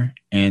somewhere.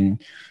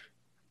 And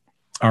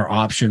our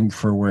option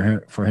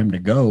for him to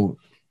go,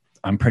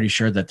 I'm pretty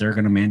sure that they're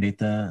going to mandate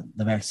the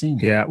vaccine.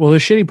 Yeah. Well, the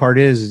shitty part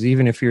is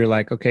even if you're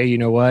like, okay, you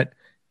know what?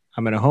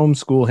 I'm going to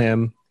homeschool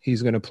him.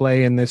 He's going to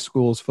play in this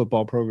school's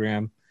football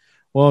program.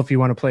 Well, if you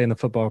want to play in the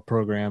football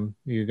program,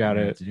 you got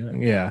to do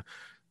it. Yeah.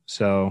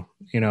 So,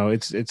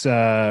 it's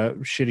a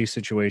shitty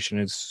situation.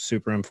 It's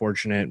super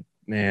unfortunate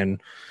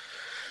and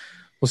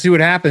we'll see what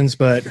happens.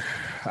 But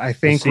I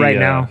think right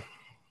now,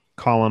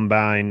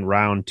 Columbine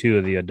round 2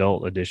 of the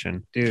adult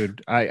edition,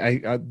 dude,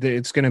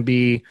 it's going to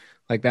be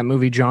like that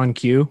movie, John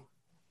Q,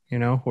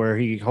 where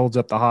he holds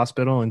up the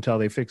hospital until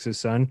they fix his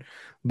son.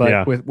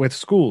 But with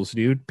schools,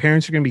 dude,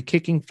 parents are going to be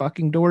kicking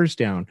fucking doors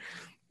down.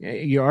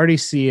 You already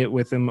see it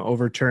with them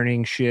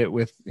overturning shit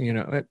with,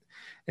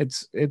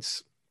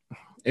 it's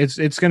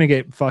going to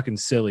get fucking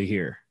silly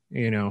here.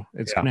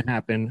 It's going to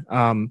happen.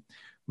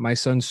 My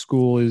son's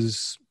school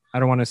is, I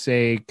don't want to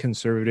say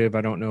conservative.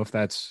 I don't know if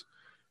that's,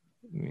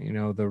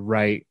 the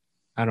right,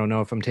 I don't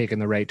know if I'm taking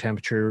the right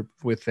temperature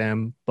with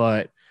them,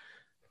 but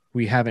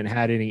we haven't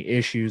had any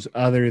issues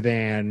other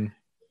than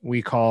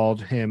we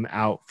called him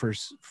out for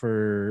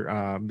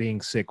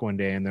being sick one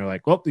day and they're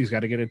like, well, he's got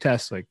to get a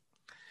test. Like,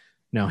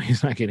 no,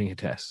 he's not getting a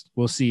test.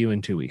 We'll see you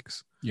in 2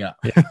 weeks. Yeah.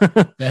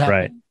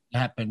 Right. It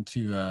happened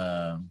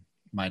to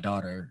my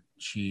daughter.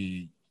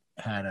 She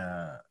had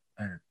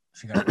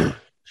she got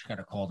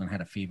a cold and had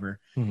a fever.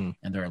 Mm-hmm.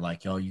 And they're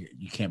like, oh,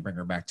 you can't bring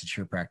her back to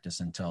cheer practice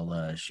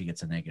until she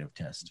gets a negative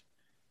test.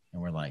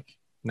 And we're like,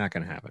 not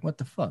going to happen. What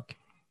the fuck?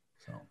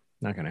 So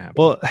not going to happen.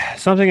 Well,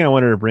 something I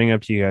wanted to bring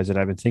up to you guys that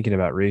I've been thinking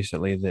about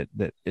recently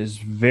that is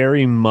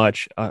very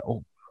much,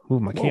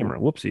 move my camera.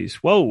 Whoopsies.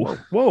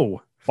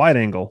 Whoa. Wide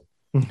angle.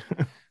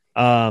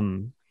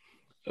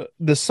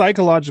 The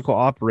psychological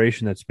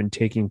operation that's been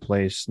taking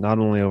place not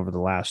only over the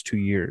last 2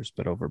 years,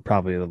 but over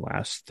probably the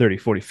last 30,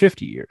 40,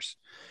 50 years.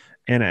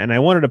 and I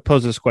wanted to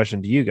pose this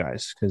question to you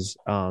guys because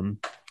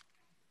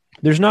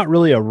there's not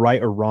really a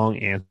right or wrong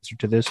answer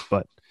to this,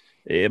 but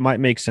it might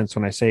make sense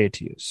when I say it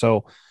to you.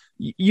 So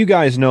you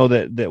guys know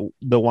that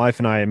the wife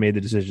and I made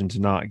the decision to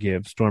not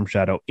give Storm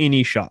Shadow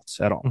any shots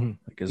at all. Mhm.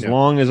 Like as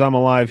long as I'm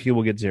alive, he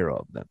will get 0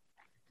 of them.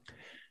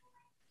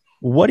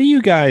 What do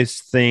you guys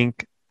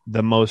think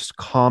the most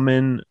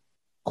common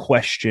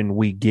question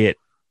we get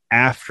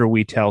after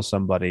we tell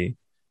somebody,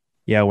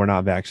 yeah, we're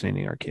not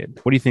vaccinating our kid?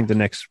 What do you think the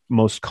next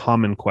most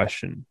common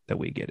question that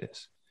we get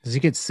is? Does he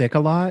get sick a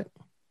lot?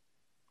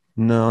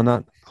 No,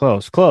 not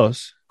close.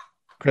 Close.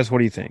 Chris, what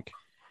do you think?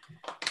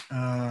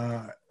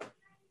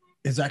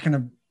 Is that going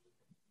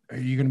to, are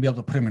you going to be able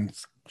to put him in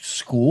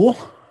school?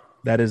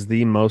 That is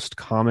the most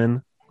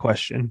common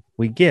question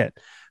we get.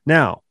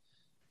 Now,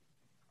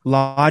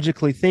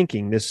 logically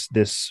thinking,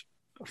 this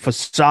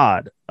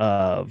facade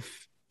of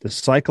the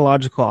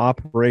psychological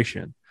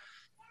operation,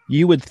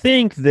 you would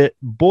think that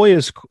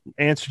Boya's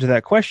answer to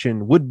that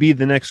question would be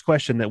the next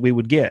question that we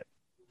would get.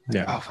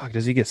 Yeah. Oh, fuck,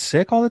 does he get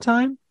sick all the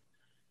time?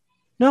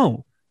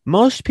 No.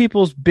 Most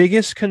people's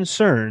biggest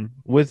concern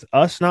with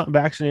us not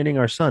vaccinating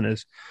our son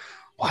is,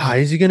 why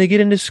is he going to get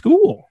into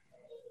school?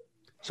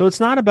 So it's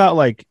not about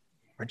like,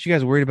 aren't you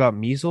guys worried about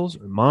measles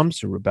or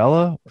mumps or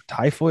rubella or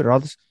typhoid or all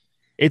this?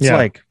 It's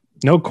like,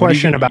 no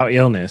question about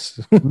illness.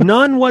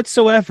 none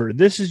whatsoever.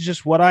 This is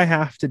just what I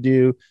have to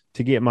do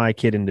to get my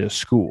kid into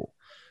school,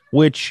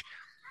 which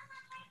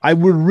I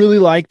would really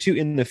like to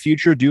in the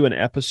future do an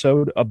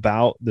episode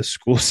about the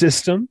school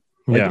system,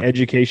 like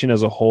education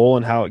as a whole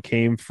and how it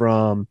came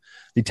from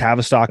the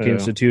Tavistock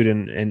Institute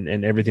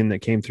and everything that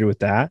came through with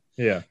that.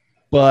 Yeah.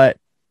 But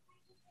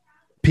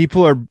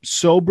people are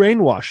so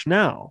brainwashed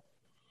now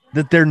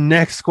that their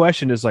next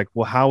question is like,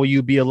 well, how will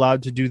you be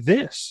allowed to do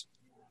this?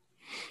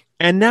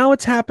 And now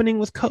it's happening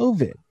with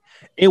COVID.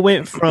 It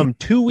went from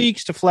 2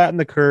 weeks to flatten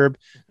the curve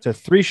to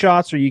 3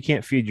 shots or you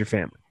can't feed your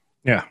family.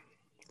 Yeah.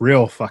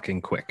 Real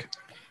fucking quick.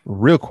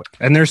 Real quick.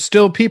 And there's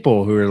still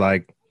people who are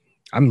like,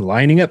 I'm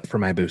lining up for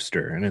my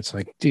booster. And it's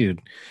like,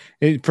 dude,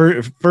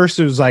 first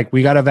it was like,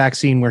 we got a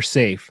vaccine, we're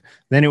safe.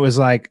 Then it was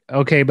like,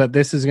 okay, but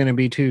this is going to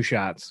be 2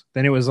 shots.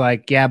 Then it was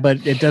like, yeah,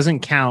 but it doesn't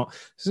count.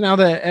 So now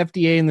the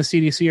FDA and the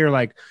CDC are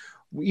like,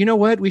 you know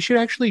what? We should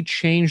actually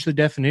change the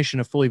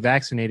definition of fully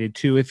vaccinated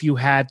to if you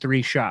had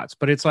 3 shots.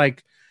 But it's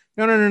like,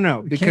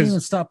 no. Because can't even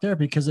stop there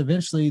because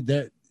eventually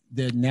the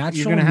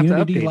natural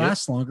immunity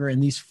lasts longer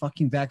and these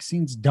fucking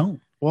vaccines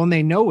don't. Well, and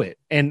they know it.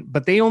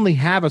 But they only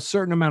have a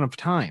certain amount of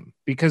time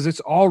because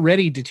it's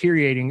already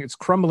deteriorating. It's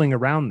crumbling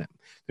around them.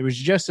 There was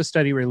just a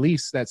study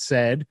released that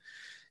said,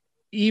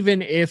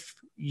 even if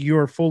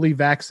you're fully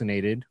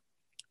vaccinated,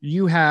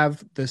 you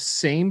have the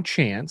same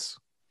chance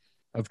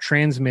of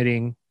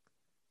transmitting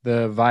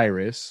the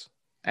virus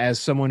as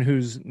someone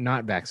who's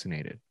not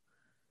vaccinated.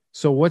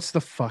 So what's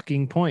the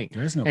fucking point?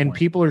 There is no and point.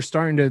 People are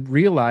starting to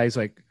realize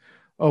like,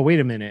 oh, wait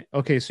a minute.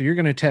 Okay, so you're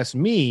going to test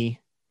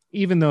me,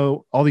 even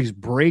though all these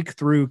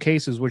breakthrough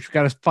cases, which we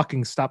got to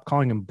fucking stop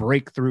calling them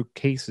breakthrough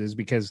cases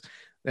because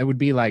that would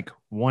be like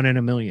 1 in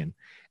a million.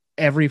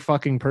 Every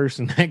fucking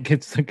person that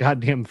gets the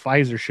goddamn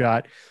Pfizer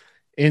shot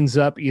ends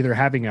up either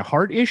having a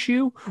heart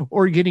issue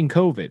or getting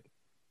COVID.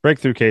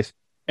 Breakthrough case.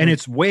 And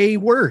it's way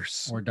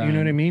worse. Or dying. You know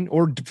what I mean?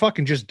 Or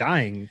fucking just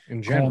dying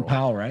in general. Colin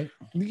Powell, right?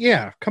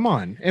 Yeah, come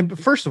on. And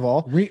first of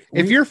all,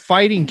 if you're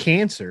fighting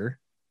cancer,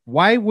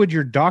 why would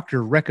your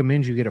doctor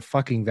recommend you get a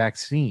fucking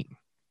vaccine?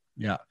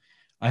 Yeah.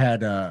 I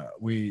had I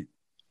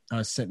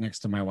was sitting next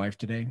to my wife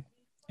today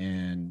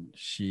and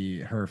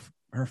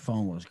her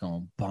phone was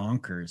going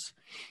bonkers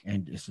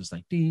and it's just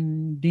like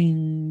ding,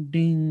 ding,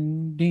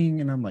 ding,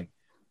 ding. And I'm like,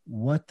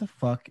 what the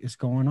fuck is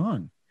going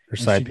on? Her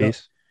side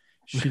piece.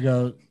 She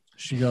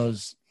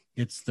goes,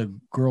 it's the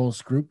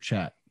girls group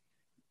chat.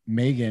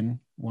 Megan,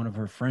 one of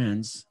her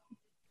friends,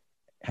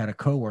 had a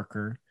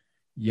coworker,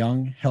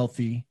 young,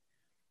 healthy,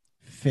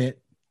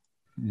 fit,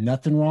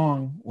 nothing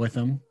wrong with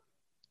him.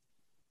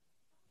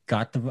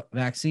 Got the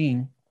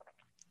vaccine,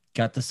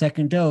 got the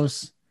second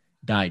dose,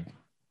 died.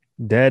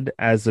 Dead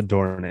as a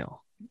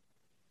doornail.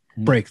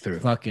 Breakthrough.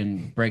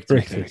 Fucking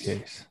breakthrough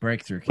case.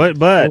 Breakthrough case. But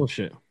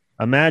bullshit.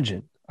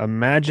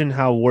 Imagine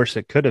how worse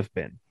it could have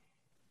been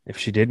if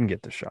she didn't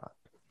get the shot.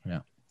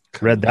 Yeah.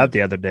 Read that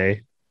the other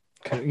day.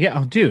 Yeah,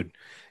 oh, dude.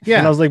 Yeah.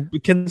 And I was like,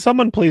 can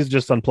someone please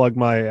just unplug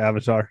my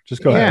avatar?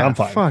 Just go ahead. I'm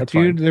fine. Fuck, That's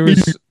dude. fine. There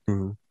was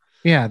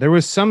there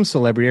was some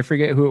celebrity, I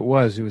forget who it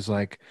was, who was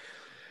like,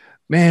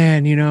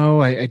 man, you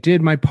know, I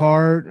did my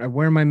part. I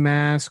wear my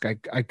mask.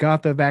 I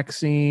got the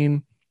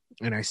vaccine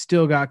and I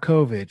still got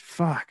COVID.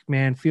 Fuck,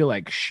 man, feel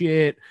like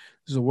shit.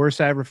 This is the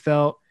worst I ever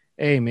felt.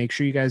 Hey, make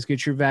sure you guys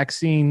get your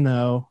vaccine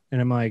though. And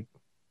I'm like,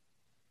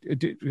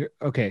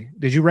 okay,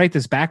 did you write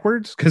this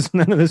backwards? Because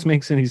none of this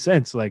makes any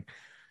sense. Like,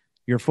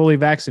 you're fully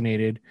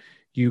vaccinated,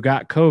 you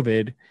got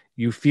COVID,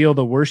 you feel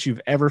the worst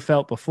you've ever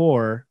felt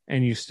before,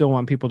 and you still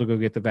want people to go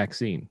get the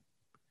vaccine.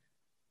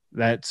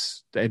 I'm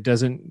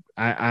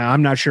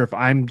not sure if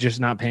I'm just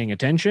not paying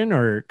attention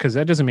or because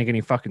that doesn't make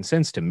any fucking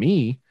sense to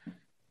me.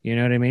 You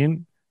know what I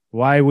mean?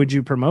 Why would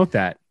you promote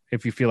that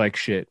if you feel like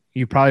shit?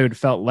 you probably would have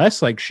felt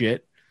less like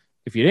shit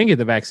if you didn't get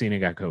the vaccine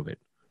and got COVID.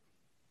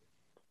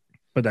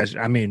 But that's,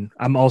 I mean,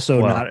 I'm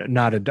also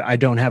I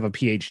don't have a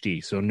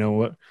PhD, so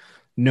no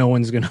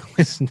one's going to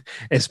listen,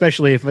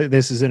 especially if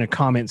this is in a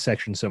comment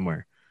section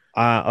somewhere.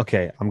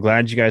 Okay. I'm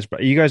glad you guys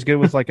good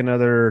with like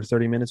another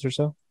 30 minutes or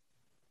so?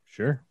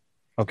 Sure.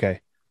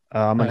 Okay.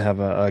 I'm going to have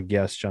a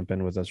guest jump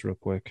in with us real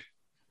quick.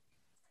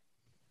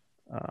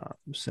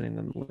 I'm sending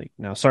them the link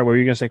now. Sorry, what were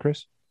you going to say,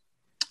 Chris?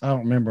 I don't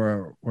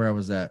remember where I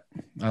was at.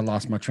 I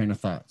lost my train of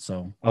thought.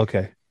 So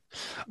okay.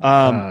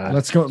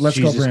 Let's go,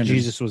 Brandon.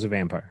 Jesus was a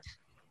vampire.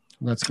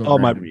 Let's go. Oh,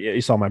 Brandon.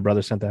 you saw my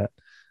brother sent that.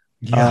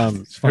 Yeah,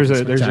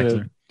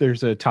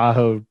 there's a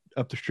Tahoe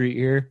up the street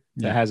here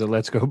that has a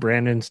 "Let's Go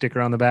Brandon"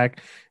 sticker on the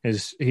back.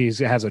 He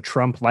has a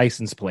Trump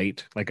license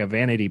plate, like a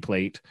vanity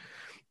plate,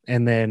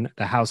 and then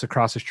the house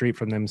across the street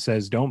from them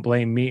says, "Don't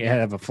blame me." I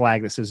have a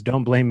flag that says,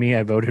 "Don't blame me.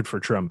 I voted for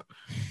Trump."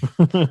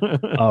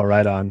 Oh,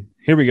 right on.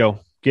 Here we go.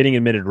 Getting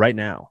admitted right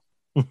now.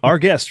 Our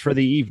guest for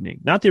the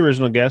evening, not the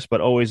original guest,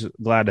 but always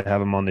glad to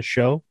have him on the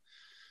show.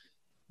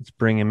 Let's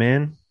bring him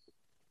in.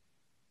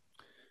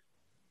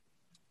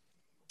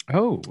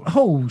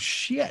 Oh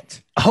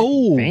shit!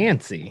 Oh,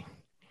 fancy!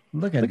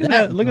 Look at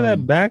that! Look at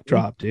that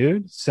backdrop,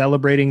 dude!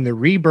 Celebrating the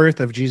rebirth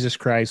of Jesus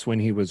Christ when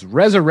he was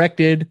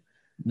resurrected,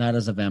 not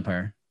as a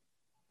vampire.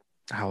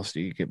 How else do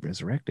you get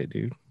resurrected,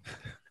 dude?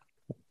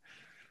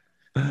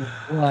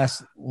 We'll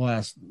ask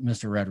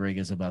Mr.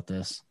 Rodriguez about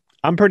this.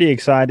 I'm pretty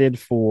excited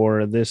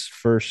for this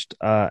first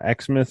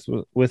Xmas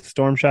with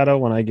Storm Shadow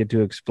when I get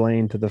to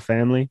explain to the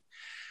family.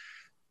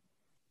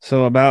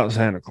 So about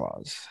Santa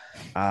Claus.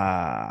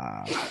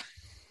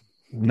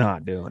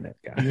 Not doing it,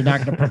 guys. You're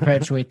not going to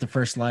perpetuate the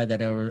first lie that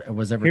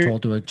was ever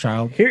told to a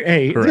child.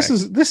 Hey,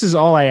 correct. This is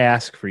all I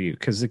ask for you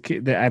because I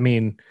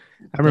remember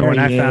when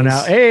I found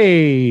out.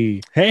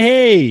 Hey,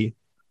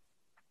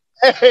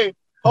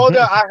 hold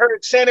on! I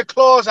heard Santa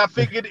Claus. I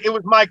figured it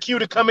was my cue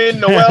to come in.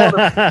 Noel,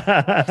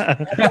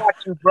 I got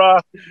you, bro.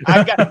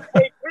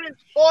 Hey, Chris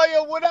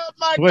Boyer, what up,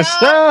 my guy?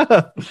 What's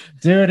up,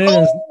 dude?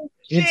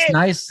 It's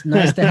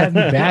nice to have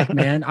you back,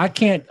 man.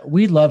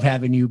 We love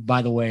having you,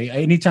 by the way.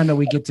 Anytime that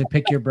we get to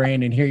pick your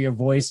brain and hear your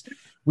voice,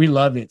 we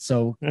love it.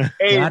 So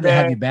glad to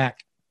have you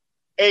back.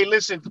 Hey,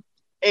 listen.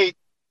 Hey,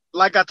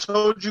 like I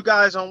told you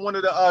guys on one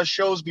of the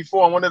shows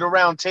before, on one of the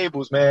round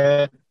tables,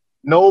 man,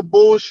 no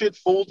bullshit,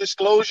 full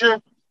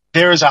disclosure.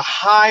 There is a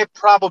high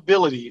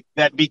probability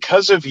that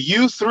because of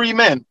you three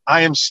men,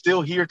 I am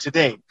still here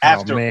today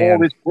after all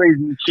this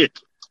crazy shit.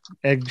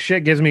 And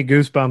shit gives me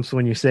goosebumps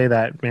when you say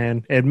that,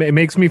 man. It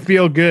makes me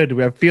feel good.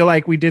 I feel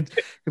like we did.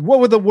 What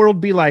would the world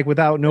be like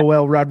without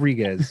Noel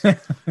Rodriguez?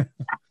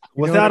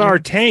 Without our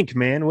tank,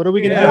 man. What are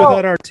we going to do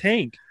without our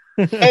tank?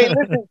 Hey,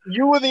 listen,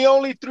 you were the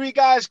only three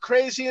guys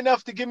crazy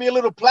enough to give me a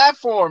little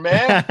platform,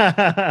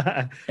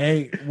 man.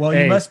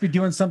 You must be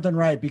doing something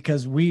right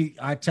because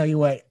I tell you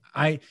what,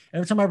 every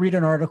time I read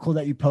an article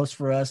that you post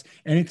for us,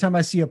 anytime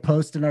I see a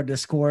post in our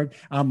Discord,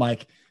 I'm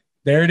like,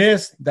 there it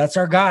is. That's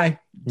our guy.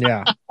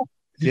 Yeah.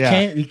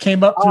 He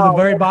came up to the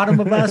very bottom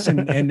of us,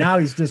 and now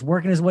he's just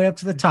working his way up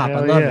to the top.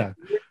 I love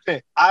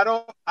it. I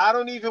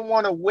don't even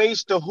want to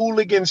waste the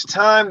hooligans'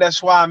 time.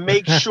 That's why I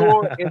make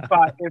sure if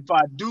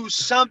I do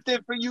something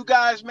for you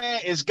guys,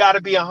 man, it's got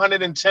to be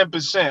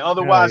 110%.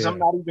 Otherwise, I'm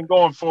not even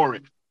going for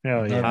it.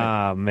 Hell yeah!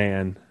 Ah,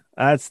 man.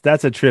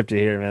 That's a trip to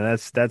hear, man.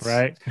 That's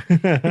right.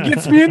 It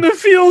gets me in the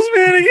feels,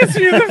 man. It gets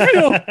me in the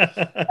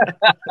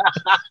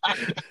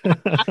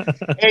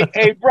feels.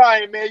 hey,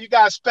 Brian, man, you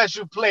got a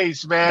special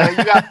place, man.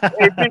 You got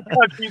big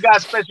country. You got a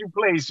special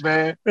place,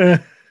 man.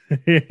 That's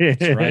right.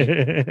 You know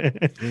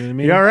what I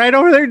mean? You all right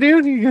over there,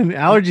 dude?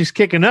 Allergies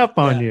kicking up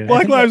on you.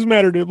 Black Lives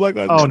Matter, dude. Black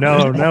Lives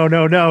Matter.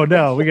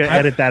 No. We gotta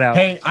edit that out.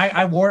 Hey,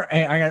 I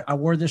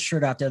wore this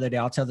shirt out the other day.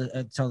 I'll tell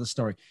the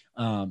story.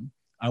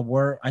 I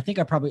wore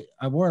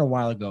it a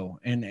while ago,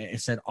 and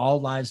it said "All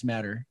Lives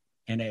Matter,"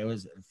 and it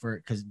was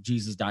because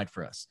Jesus died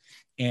for us.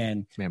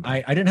 And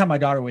I didn't have my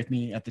daughter with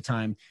me at the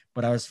time,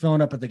 but I was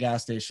filling up at the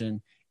gas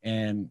station,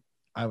 and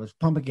I was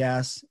pumping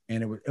gas,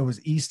 and it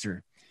was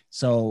Easter,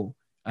 so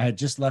I had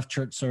just left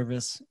church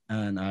service,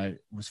 and I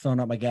was filling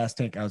up my gas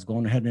tank. I was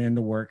going ahead and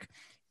into work,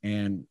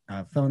 and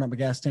filling up my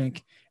gas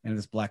tank, and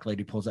this black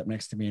lady pulls up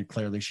next to me, and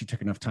clearly she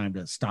took enough time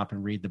to stop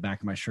and read the back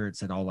of my shirt. It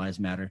said "All Lives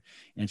Matter,"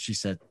 and she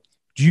said,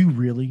 do you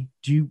really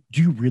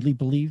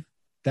believe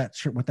that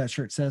shirt, what that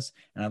shirt says?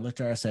 And I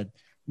looked at her, I said,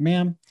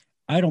 ma'am,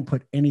 I don't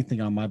put anything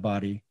on my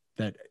body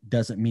that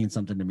doesn't mean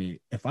something to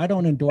me. If I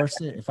don't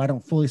endorse it, if I don't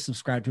fully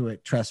subscribe to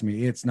it, trust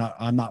me,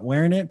 I'm not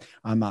wearing it.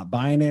 I'm not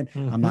buying it.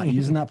 I'm not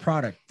using that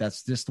product.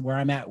 That's just where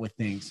I'm at with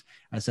things.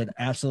 I said,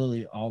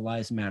 absolutely. All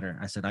lives matter.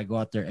 I said, I go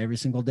out there every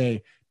single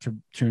day to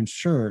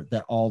ensure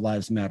that all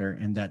lives matter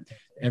and that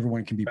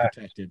everyone can be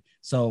protected.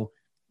 So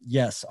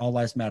yes, all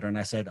lives matter. And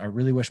I said, I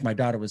really wish my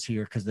daughter was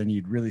here because then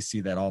you'd really see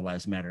that all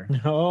lives matter.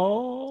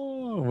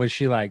 Oh, was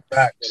she like?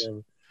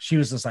 She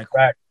was just like,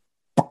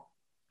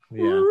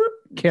 yeah.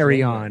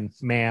 Carry on,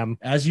 ma'am.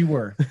 As you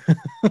were.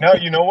 No,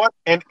 you know what?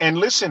 And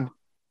listen,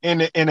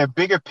 in a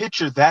bigger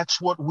picture,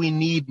 that's what we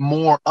need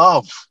more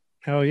of.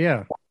 Hell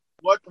yeah.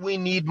 what we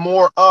need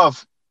more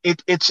of.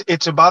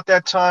 It's about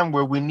that time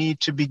where we need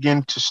to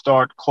begin to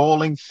start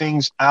calling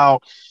things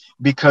out,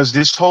 because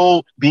this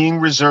whole being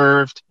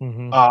reserved,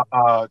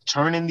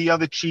 turning the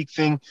other cheek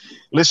thing,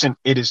 listen,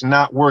 it is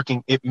not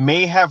working. It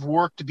may have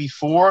worked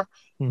before,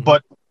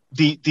 but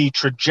the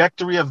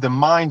trajectory of the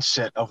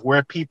mindset of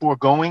where people are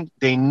going,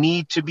 they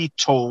need to be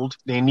told.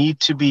 They need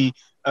to be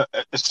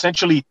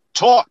essentially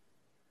taught.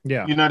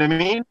 Yeah. You know what I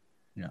mean?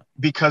 Yeah.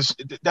 Because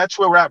that's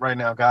where we're at right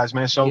now, guys,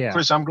 man. So, Yeah.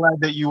 Chris, I'm glad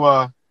that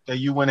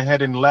you went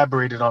ahead and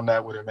elaborated on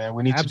that with it, man.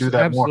 We need to do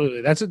that more.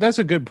 Absolutely. That's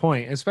a good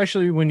point,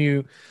 especially when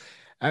you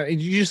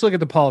just look at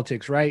the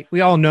politics, right?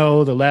 We all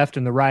know the left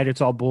and the right,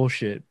 it's all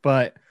bullshit,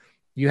 but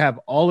you have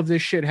all of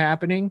this shit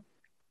happening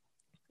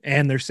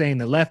and they're saying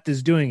the left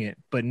is doing it,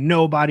 but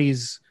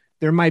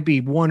there might be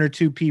one or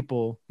two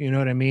people, you know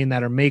what I mean,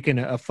 that are making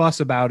a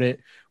fuss about it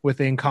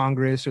within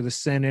Congress or the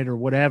Senate or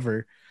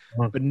whatever,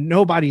 but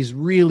nobody's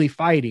really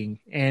fighting.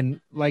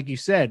 And like you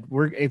said,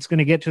 it's going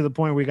to get to the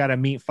point where we got to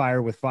meet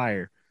fire with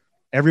fire.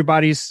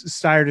 Everybody's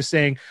tired of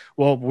saying,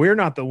 well, we're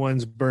not the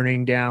ones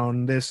burning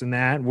down this and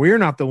that. We're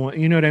not the one,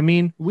 you know what I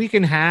mean? We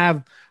can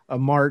have a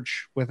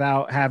march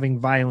without having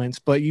violence,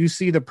 but you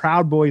see the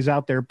Proud Boys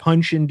out there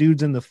punching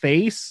dudes in the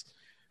face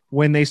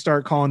when they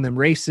start calling them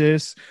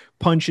racist,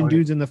 punching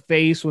dudes in the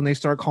face when they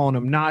start calling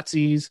them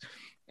Nazis.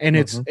 And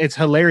it's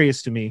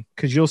hilarious to me,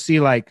 because you'll see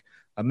like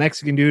a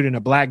Mexican dude and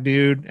a black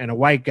dude and a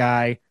white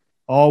guy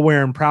all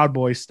wearing Proud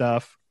Boy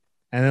stuff.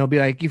 And they'll be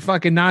like, you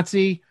fucking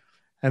Nazi.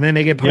 And then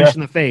they get punched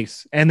in the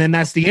face. And then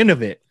that's the end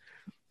of it.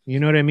 You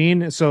know what I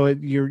mean? So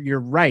you're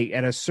right.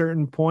 At a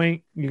certain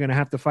point, you're going to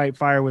have to fight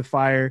fire with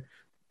fire.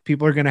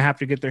 People are going to have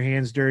to get their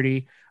hands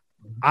dirty.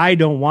 I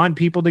don't want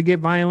people to get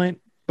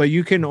violent, but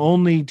you can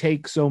only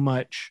take so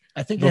much.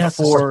 I think it has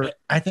to start.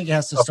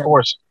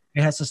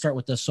 It has to start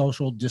with the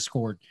social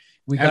discord.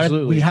 We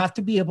have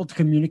to be able to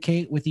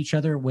communicate with each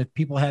other, with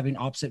people having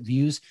opposite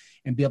views,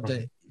 and be able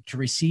to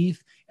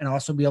receive, and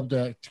also be able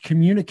to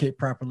communicate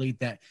properly.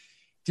 That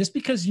just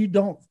because you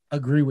don't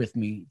agree with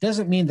me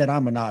doesn't mean that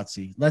I'm a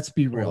Nazi. Let's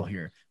be real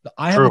here.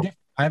 I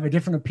have a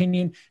different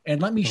opinion,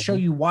 and let me show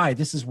you why.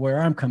 This is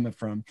where I'm coming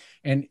from.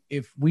 And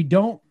if we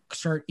don't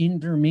start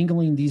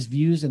intermingling these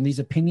views and these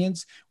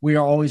opinions, we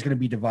are always going to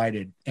be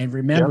divided. And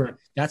remember,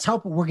 that's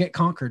how we'll get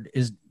conquered,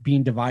 is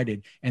being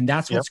divided. And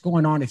that's what's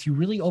going on. If you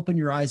really open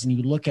your eyes and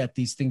you look at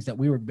these things that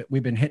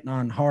we've been hitting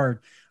on hard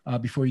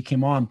before you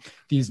came on,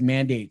 these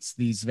mandates,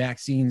 these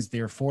vaccines,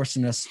 they're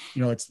forcing us,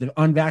 it's the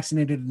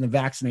unvaccinated and the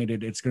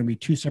vaccinated. It's going to be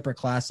two separate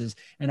classes.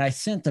 And I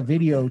sent a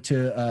video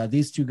to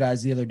these two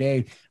guys the other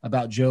day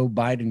about Joe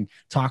Biden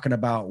talking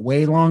about,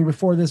 way long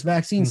before this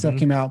vaccine stuff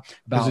came out,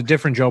 about a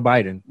different Joe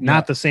Biden,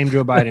 not the same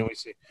Joe Biden we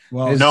see.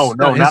 Well, his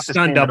not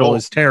stunt double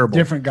is terrible.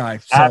 Different guy.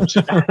 So,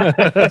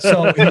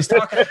 so he's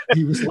talking.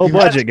 Low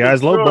budget,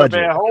 guys. Low budget.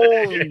 Man.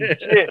 Holy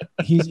shit.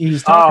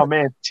 He's talking. Oh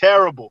man,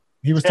 terrible.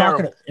 He was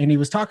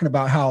talking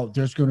about how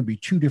there's going to be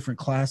two different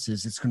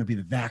classes. It's going to be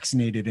the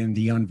vaccinated and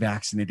the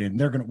unvaccinated, and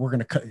we're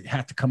going to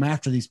have to come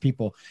after these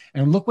people.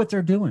 And look what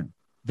they're doing.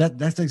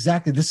 That's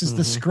exactly, this is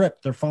the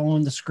script. They're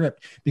following the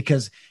script,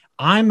 because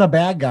I'm the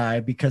bad guy,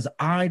 because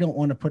I don't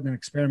want to put an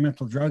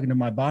experimental drug into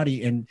my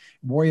body and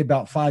worry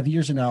about 5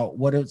 years from now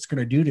what it's going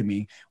to do to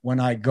me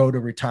when I go to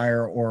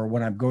retire, or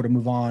when I go to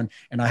move on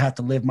and I have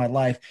to live my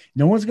life.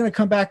 No one's going to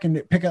come back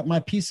and pick up my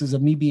pieces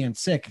of me being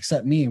sick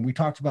except me. And we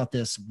talked about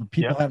this,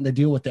 people having to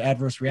deal with the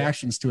adverse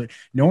reactions to it.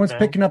 No one's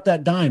picking up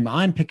that dime.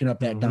 I'm picking up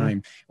that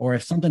dime. Or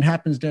if something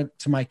happens to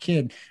my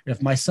kid,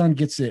 if my son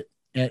gets it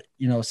at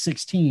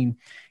 16,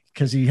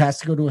 because he has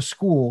to go to a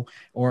school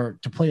or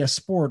to play a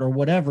sport or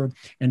whatever.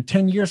 And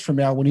 10 years from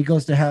now, when he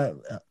goes to have,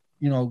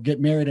 get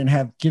married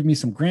and give me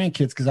some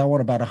grandkids, because I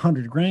want about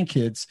 100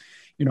 grandkids,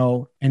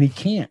 and he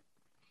can't,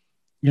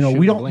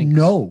 we don't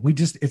know.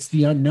 It's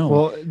the unknown.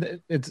 Well,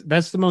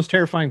 that's the most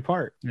terrifying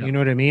part. Yeah. You know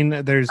what I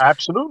mean? There's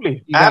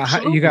absolutely.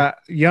 You got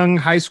young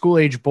high school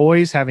age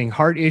boys having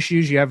heart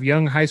issues. You have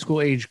young high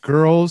school age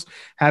girls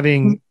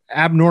having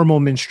abnormal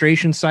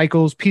menstruation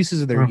cycles,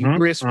 pieces of their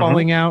uterus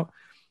falling out.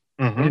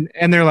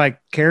 And they're like,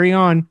 carry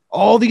on.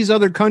 All these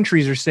other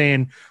countries are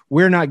saying,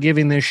 we're not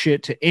giving this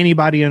shit to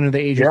anybody under the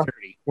age of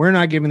 30. We're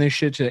not giving this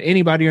shit to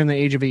anybody under the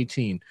age of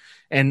 18.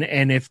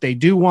 And if they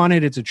do want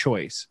it, it's a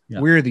choice. Yeah.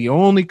 We're the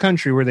only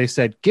country where they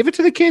said, give it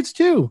to the kids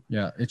too.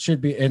 Yeah, it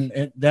should be.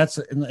 And that's,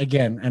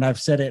 again, and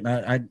I've said it,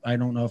 and I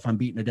don't know if I'm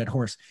beating a dead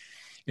horse.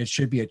 It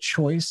should be a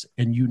choice,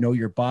 and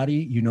your body,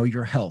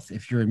 your health.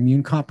 If you're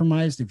immune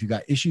compromised, if you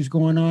got issues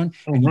going on,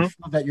 and you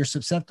feel that you're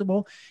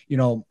susceptible,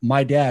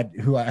 my dad,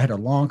 who I had a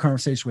long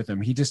conversation with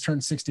him, he just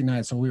turned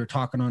 69, so we were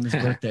talking on his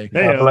birthday.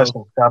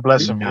 God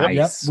bless him.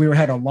 Nice. Yep, we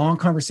had a long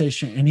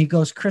conversation, and he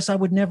goes, Chris, I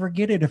would never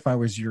get it if I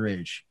was your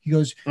age. He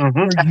goes, you're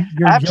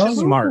young,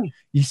 smart.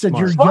 He said,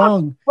 you're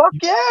young. Fuck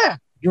yeah.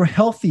 You're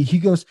healthy. He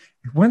goes,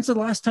 when's the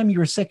last time you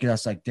were sick? And I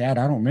was like, Dad,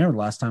 I don't remember the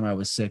last time I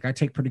was sick. I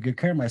take pretty good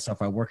care of myself.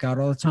 I work out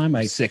all the time.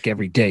 I'm sick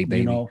every day,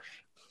 baby.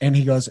 And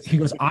he goes,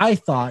 I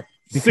thought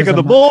Sick of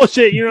the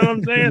bullshit. You know what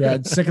I'm saying? Yeah,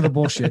 sick of the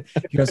bullshit.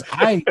 He goes,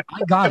 I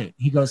got it.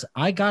 He goes,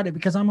 I got it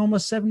because I'm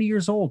almost 70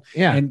 years old.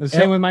 Yeah, and the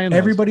same with my in-laws.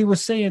 everybody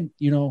was saying,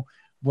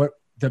 what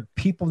the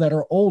people that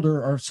are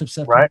older are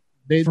susceptible. Right.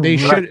 They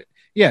should.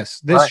 Yes,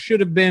 this should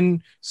have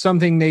been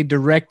something they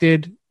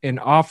directed and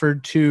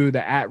offered to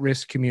the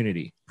at-risk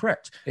community.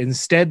 Correct.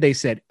 Instead, they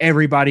said,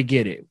 everybody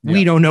get it. Yeah.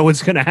 We don't know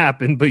what's going to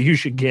happen, but you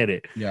should get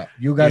it. Yeah.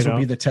 You guys will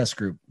be the test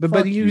group.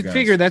 But you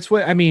figure that's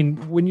what, I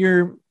mean, when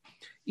you're,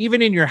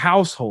 even in your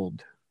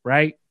household,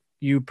 right?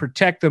 You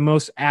protect the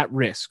most at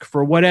risk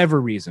for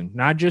whatever reason,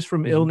 not just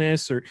from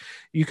illness, or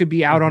you could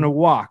be out on a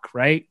walk,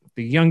 right?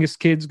 The youngest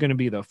kid's going to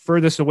be the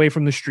furthest away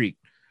from the street.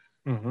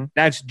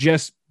 That's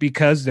just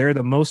because they're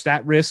the most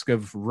at risk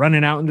of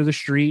running out into the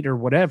street or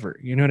whatever.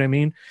 You know what I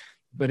mean?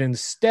 But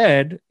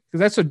instead,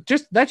 because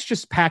that's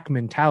just pack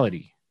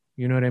mentality.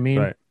 You know what I mean?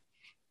 Right.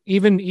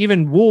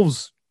 Even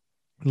wolves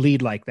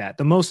lead like that.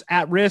 The most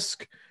at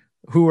risk,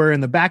 who are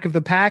in the back of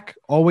the pack,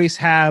 always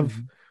have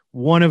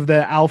one of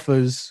the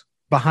alphas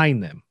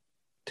behind them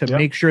to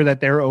make sure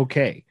that they're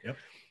okay. Yep.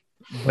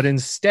 But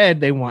instead,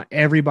 they want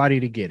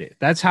everybody to get it.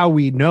 That's how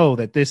we know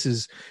that this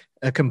is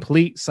a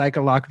complete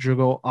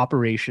psychological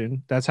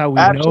operation. That's how we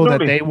know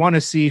that they want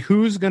to see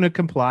who's going to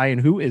comply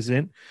and who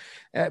isn't.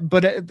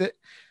 But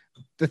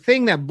the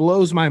thing that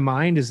blows my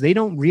mind is they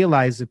don't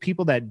realize the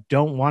people that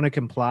don't want to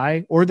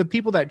comply, or the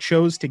people that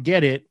chose to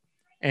get it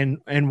and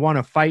want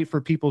to fight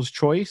for people's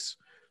choice,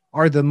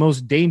 are the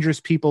most dangerous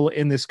people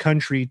in this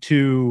country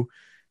to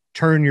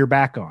turn your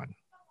back on.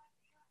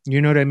 You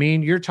know what I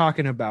mean? You're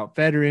talking about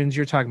veterans,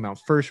 you're talking about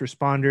first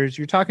responders,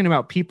 you're talking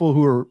about people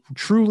who are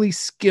truly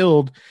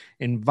skilled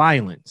in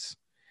violence,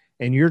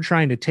 and you're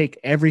trying to take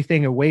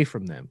everything away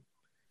from them.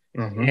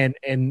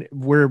 And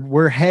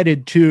we're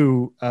headed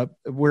to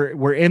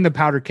we're in the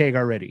powder keg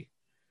already,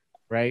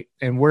 right?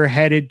 And we're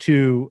headed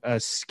to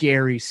a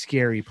scary,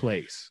 scary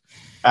place.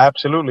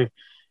 Absolutely.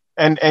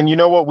 And you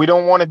know what? We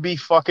don't want to be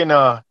fucking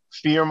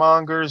fear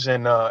mongers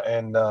and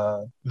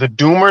the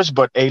doomers,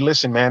 but hey,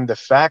 listen, man, the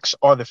facts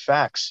are the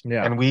facts.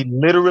 Yeah. And we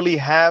literally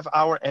have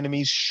our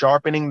enemies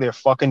sharpening their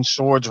fucking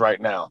swords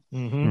right now.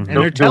 And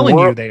they're telling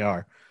you they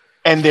are.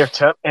 And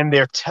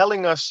they're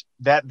telling us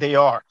that they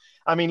are.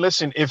 I mean,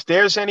 listen, if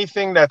there's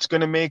anything that's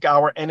going to make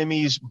our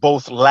enemies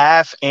both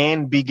laugh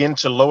and begin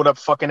to load up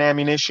fucking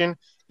ammunition,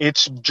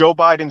 it's Joe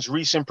Biden's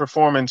recent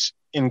performance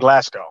in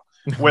Glasgow,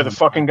 where the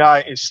fucking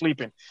guy is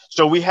sleeping.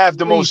 So we have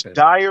the most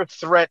dire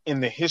threat in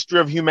the history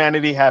of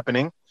humanity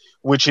happening,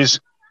 which is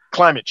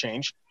climate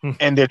change.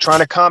 And they're trying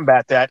to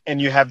combat that.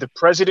 And you have the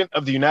president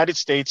of the United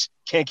States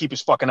can't keep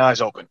his fucking eyes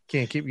open.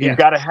 You've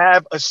got to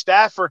have a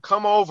staffer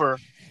come over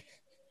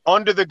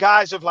under the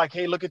guise of like,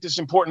 hey, look at this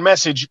important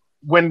message,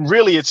 when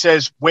really it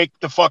says, wake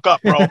the fuck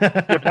up, bro.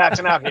 You're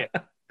passing out here.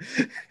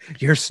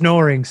 You're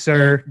snoring,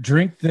 sir.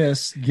 Drink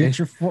this, get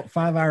your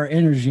 5-hour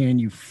energy, and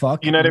you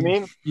fuck. You know what I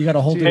mean? You got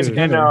to hold it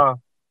together.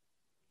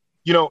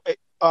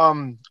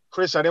 And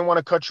Chris, I didn't want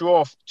to cut you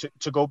off.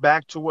 To go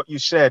back to what you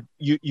said,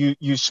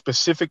 you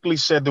specifically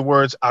said the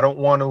words, I don't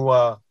want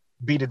to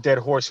beat a dead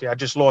horse here. I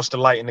just lost the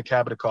light in the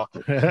cab of the car.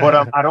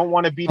 But I don't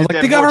want to beat a dead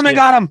horse. The government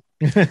got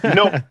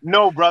him.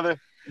 No, brother.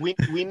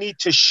 We need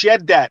to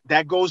shed that.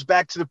 That goes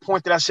back to the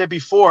point that I said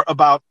before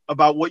about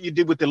what you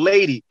did with the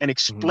lady and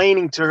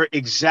explaining to her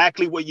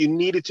exactly what you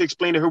needed to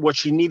explain to her, what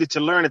she needed to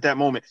learn at that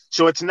moment.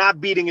 So it's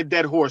not beating a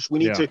dead horse. We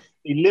need to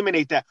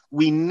eliminate that.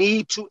 We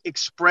need to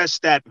express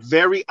that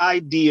very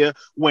idea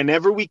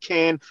whenever we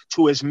can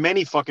to as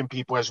many fucking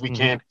people as we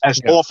can, as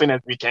often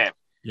as we can.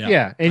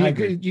 Yeah.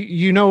 And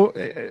you know,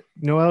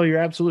 Noel, you're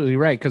absolutely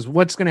right. Because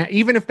what's going to,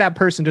 even if that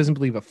person doesn't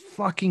believe a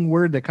fucking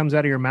word that comes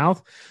out of your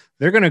mouth,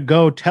 they're going to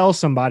go tell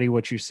somebody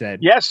what you said.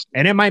 Yes.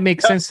 And it might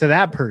make sense to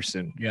that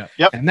person. Yeah.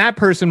 Yep. And that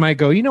person might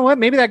go, you know what?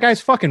 Maybe that guy's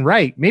fucking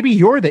right. Maybe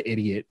you're the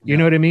idiot. You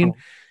know what I mean?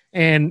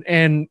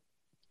 And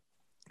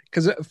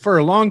because for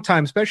a long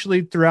time,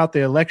 especially throughout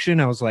the election,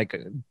 I was like,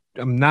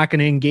 I'm not going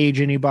to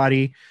engage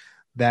anybody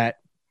that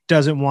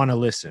doesn't want to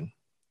listen.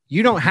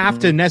 You don't have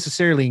to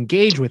necessarily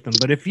engage with them,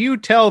 but if you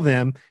tell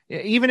them,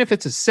 even if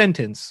it's a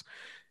sentence,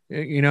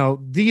 you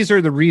know, these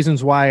are the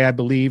reasons why I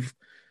believe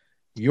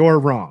you're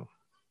wrong.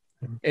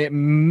 It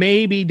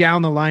may be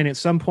down the line at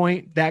some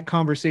point that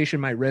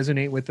conversation might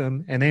resonate with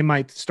them, and they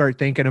might start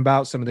thinking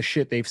about some of the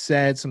shit they've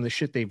said, some of the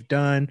shit they've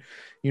done.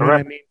 You know what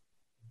I mean?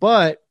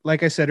 But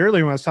like I said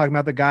earlier, when I was talking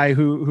about the guy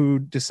who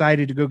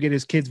decided to go get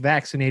his kids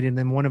vaccinated, and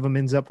then one of them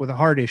ends up with a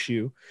heart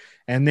issue,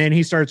 and then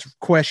he starts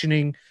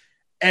questioning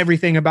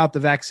everything about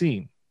the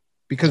vaccine,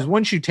 because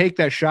once you take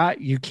that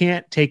shot, you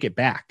can't take it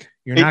back.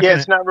 You're not.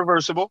 It's not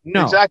reversible.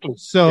 No, exactly.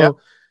 So.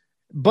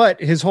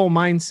 But his whole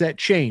mindset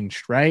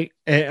changed, right?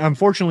 And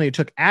unfortunately, it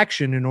took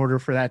action in order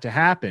for that to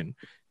happen.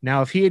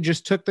 Now, if he had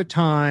just took the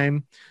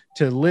time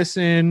to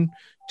listen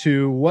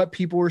to what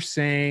people were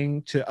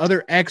saying, to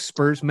other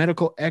experts,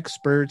 medical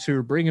experts who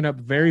are bringing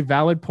up very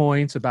valid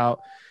points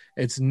about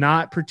it's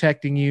not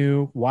protecting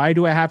you. Why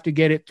do I have to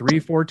get it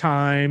 3-4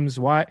 times?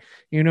 Why?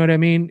 You know what I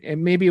mean?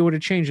 And maybe it would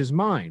have changed his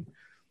mind.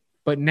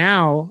 But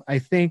now I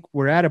think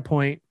we're at a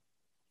point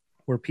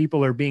where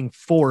people are being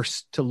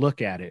forced to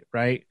look at it,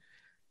 right?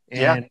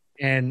 And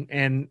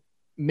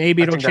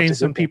maybe it'll change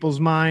some people's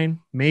mind,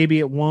 maybe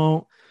it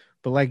won't.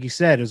 But like you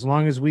said, as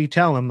long as we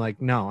tell them,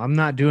 like, no, I'm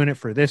not doing it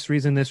for this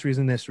reason, this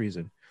reason, this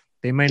reason.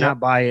 They may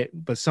not buy it,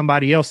 but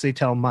somebody else they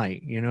tell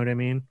might. You know what I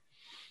mean?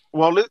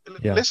 Well,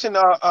 listen,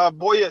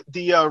 boy,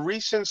 the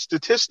recent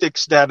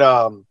statistics that,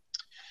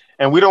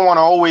 and we don't want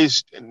to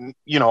always,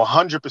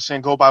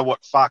 100% go by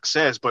what Fox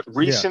says, but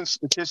recent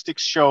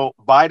statistics show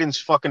Biden's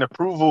fucking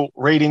approval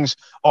ratings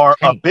are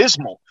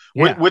abysmal.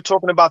 Yeah. We're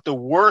talking about the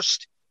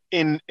worst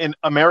in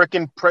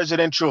American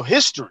presidential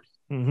history.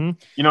 Mm-hmm.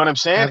 You know what I'm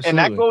saying? Absolutely. And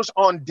that goes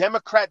on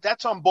Democrat.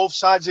 That's on both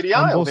sides of the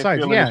aisle. On both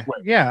sides.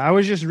 Yeah. I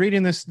was just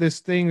reading this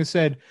thing that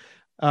said,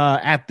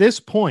 at this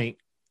point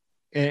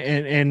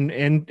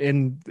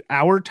in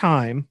our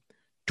time,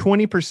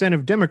 20%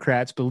 of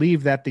Democrats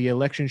believe that the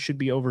election should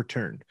be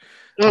overturned.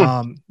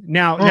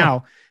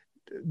 Now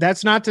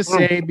that's not to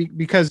say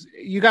because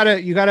you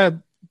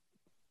gotta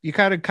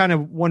kind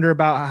of wonder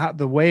about how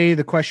the way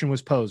the question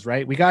was posed,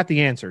 right? We got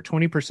the answer.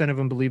 20% of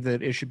them believe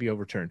that it should be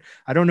overturned.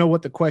 I don't know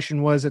what the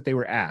question was that they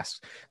were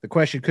asked. The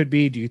question could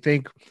be, do you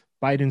think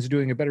Biden's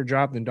doing a better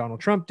job than Donald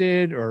Trump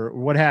did, or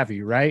what have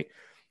you, right?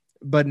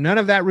 But none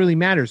of that really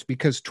matters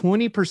because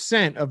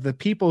 20% of the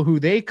people who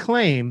they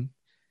claim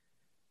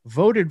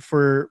voted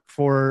for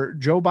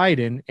Joe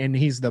Biden, and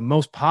he's the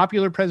most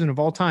popular president of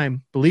all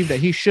time, believe that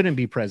he shouldn't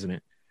be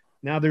president.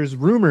 Now there's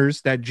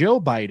rumors that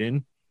Joe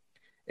Biden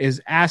is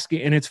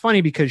asking, and it's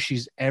funny because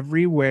she's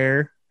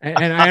everywhere, and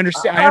I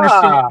understand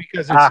it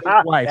because it's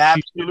his wife.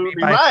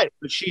 Absolutely right.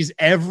 But she's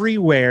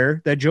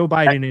everywhere that Joe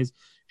Biden is.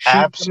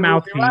 She's the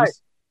mouthpiece. Right.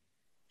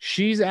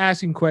 She's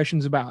asking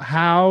questions about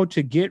how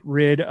to get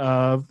rid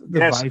of the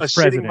vice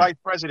president. Vice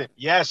president.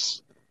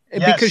 Yes.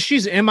 Because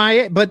she's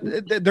MIA, but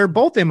they're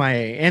both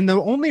MIA. And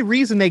the only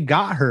reason they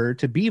got her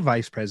to be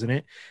vice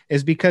president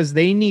is because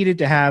they needed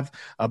to have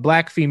a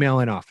black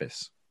female in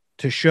office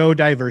to show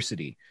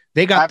diversity.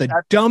 They got the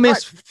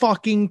dumbest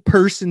fucking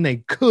person they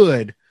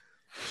could.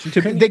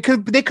 They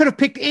could have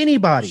picked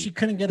anybody. She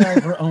couldn't get out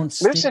of her own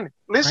state. Listen.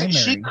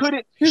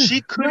 Primary.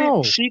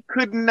 She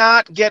could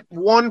not get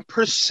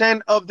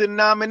 1% of the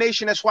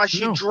nomination. That's why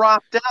she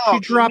dropped out. She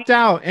dropped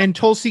out, and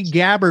Tulsi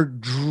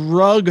Gabbard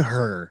drug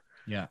her.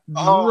 Yeah,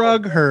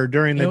 drug her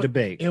during the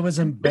debate. It was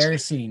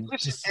embarrassing.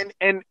 Listen,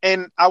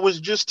 and I was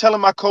just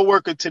telling my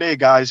coworker today,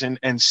 guys,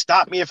 and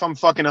stop me if I'm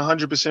fucking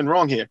 100%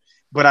 wrong here.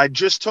 But I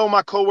just told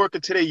my coworker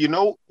today,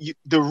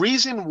 the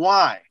reason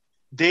why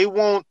they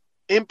won't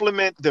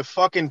implement the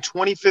fucking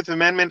 25th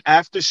Amendment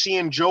after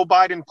seeing Joe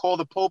Biden call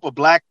the Pope a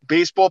black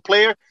baseball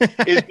player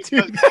is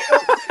because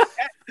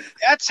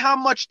that's how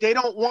much they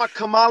don't want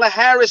Kamala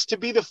Harris to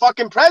be the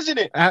fucking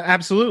president.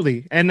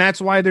 Absolutely. And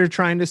that's why they're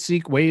trying to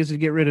seek ways to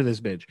get rid of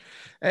this bitch.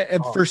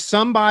 For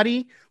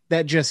somebody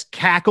that just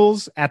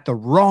cackles at the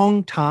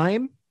wrong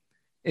time,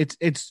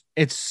 it's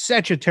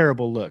such a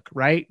terrible look,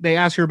 right? They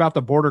ask her about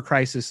the border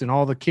crisis and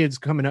all the kids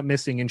coming up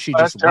missing, and she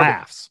just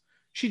laughs.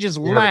 She just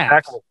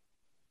laughs. Exactly.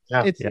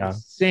 Yeah. It's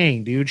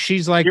insane, dude.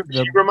 She's like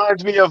she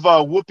reminds me of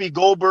Whoopi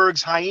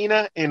Goldberg's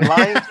hyena in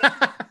Lion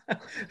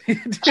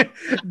King.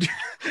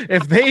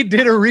 If they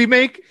did a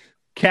remake,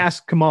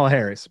 cast Kamala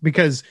Harris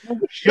because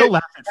she'll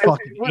laugh at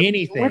fucking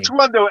anything. Which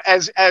one though?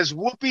 As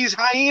Whoopi's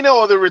hyena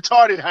or the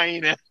retarded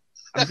hyena?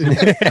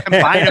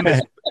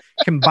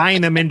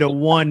 Combine them into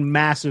one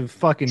massive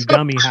fucking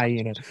dummy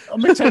hyena. I'm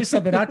gonna tell you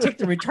something. I'll take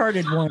the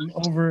retarded one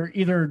over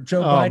either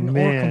Joe Biden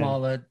or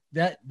Kamala.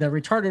 That the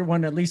retarded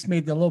one at least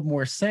made a little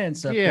more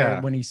sense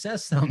when he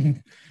says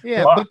something.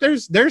 Yeah, but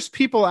there's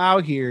people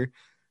out here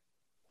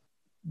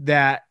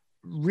that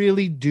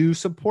really do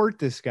support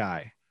this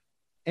guy.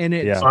 And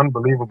it's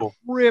unbelievable.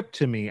 Rip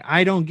to me.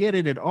 I don't get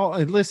it at all.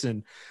 And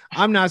listen,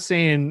 I'm not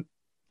saying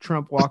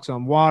Trump walks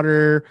on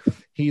water.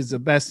 He's the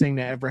best thing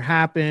that ever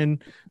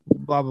happened.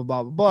 Blah, blah,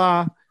 blah, blah,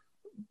 blah.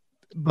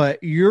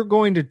 But you're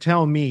going to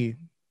tell me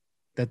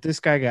that this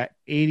guy got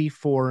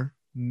 84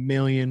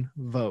 million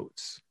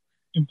votes.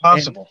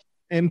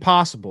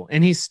 Impossible.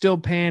 And he's still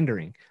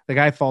pandering. The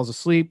guy falls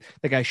asleep.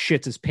 The guy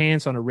shits his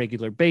pants on a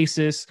regular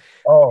basis.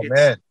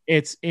 Man.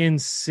 It's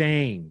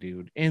insane,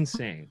 dude.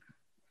 Insane.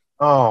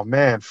 Oh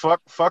man,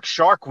 fuck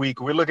Shark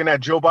Week. We're looking at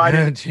Joe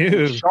Biden,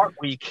 dude. Shark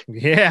Week.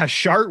 Yeah,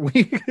 Shark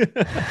Week.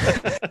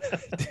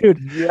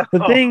 Dude,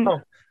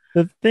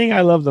 the thing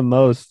I love the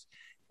most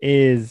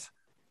is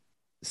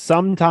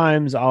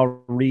sometimes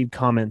I'll read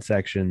comment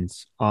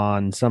sections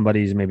on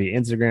somebody's maybe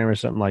Instagram or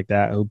something like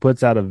that who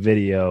puts out a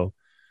video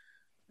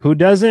who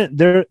doesn't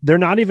they're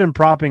not even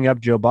propping up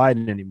Joe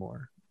Biden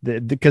anymore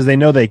because they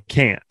know they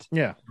can't.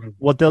 Yeah.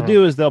 What they'll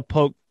do is they'll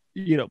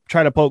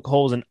try to poke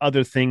holes in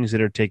other things that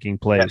are taking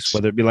place,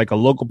 whether it be like a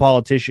local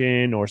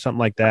politician or something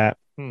like that.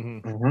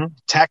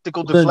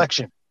 Tactical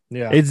deflection.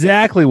 Yeah,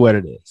 exactly what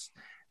it is.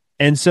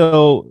 And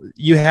so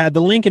you had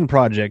the Lincoln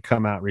Project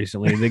come out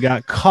recently. They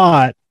got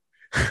caught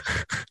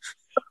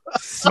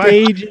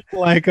staging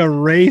like a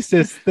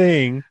racist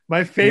thing.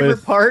 My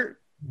favorite part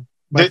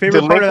of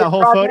that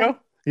whole photo.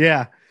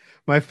 Yeah.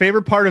 My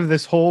favorite part of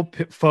this whole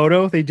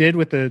photo they did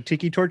with the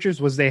tiki torches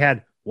was they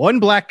had one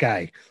black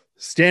guy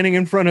standing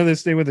in front of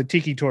this thing with a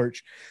tiki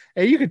torch,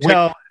 and you could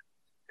tell.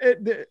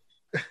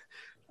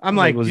 I'm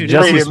like, was dude,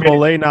 Jesse wait,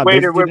 Smollett not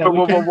wait, busy that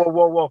weekend?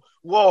 whoa,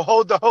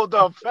 hold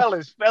on,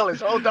 fellas,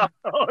 hold on,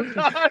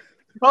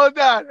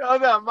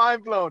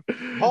 mind blown.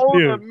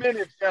 Hold a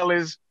minute,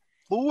 fellas.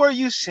 Who are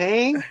you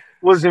saying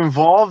was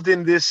involved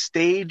in this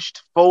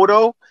staged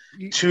photo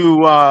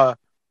to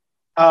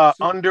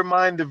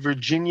undermine the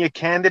Virginia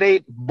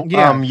candidate,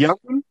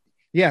 Youngman?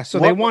 Yeah, so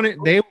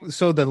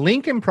so the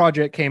Lincoln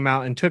Project came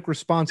out and took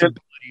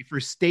responsibility for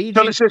staging.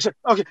 So listen,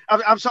 okay,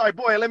 I'm sorry,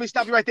 boy. Let me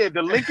stop you right there.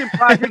 The Lincoln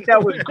Project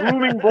that was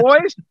grooming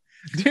boys,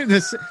 dude.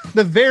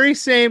 The very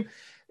same.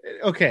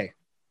 Okay,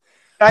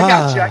 I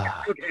got you.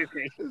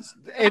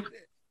 Okay.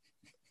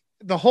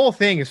 The whole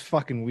thing is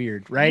fucking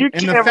weird, right?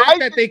 And the fact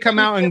that they come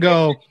out and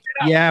go,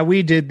 "Yeah,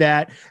 we did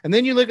that," and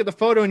then you look at the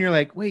photo and you're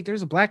like, "Wait,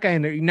 there's a black guy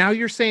in there." Now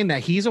you're saying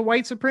that he's a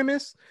white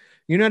supremacist.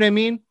 You know what I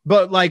mean?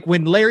 But like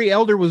when Larry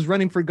Elder was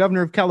running for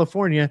governor of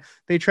California,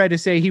 they tried to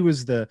say he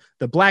was the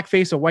black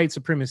face of white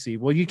supremacy.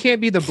 Well, you can't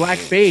be the black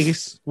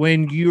face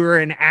when you're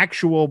an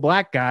actual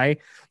black guy.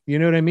 You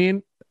know what I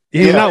mean?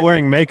 He's not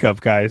wearing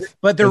makeup, guys.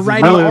 But they're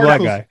writing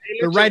articles.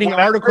 They're writing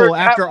article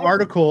after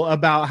article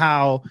about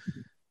how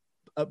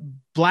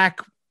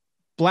black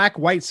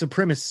white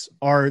supremacists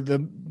are the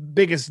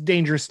biggest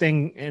dangerous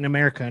thing in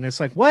America. And it's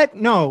like, what?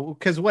 No,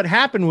 because what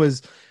happened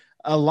was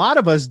a lot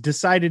of us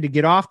decided to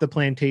get off the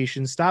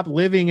plantation, stop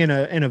living in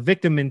a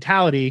victim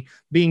mentality,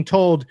 being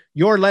told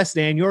you're less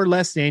than,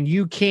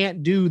 you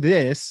can't do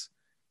this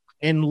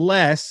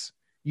unless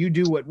you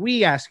do what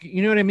we ask you.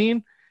 You know what I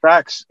mean?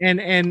 Facts.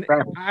 And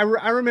I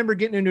remember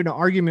getting into an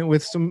argument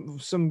with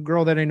some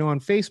girl that I know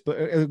on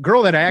Facebook, a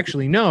girl that I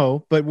actually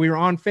know, but we were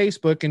on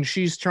Facebook and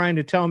she's trying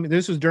to tell me,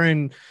 this was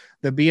during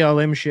the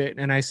BLM shit.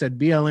 And I said,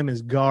 BLM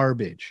is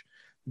garbage.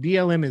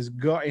 BLM is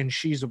and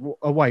she's a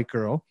white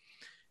girl.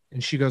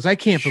 And she goes, I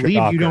can't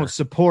believe you don't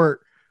support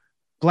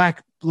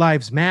Black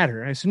Lives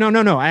Matter. I said,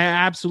 no. I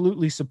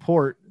absolutely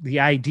support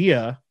the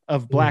idea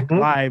of Black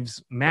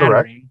Lives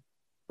Mattering.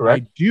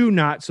 Correct. I do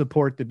not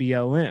support the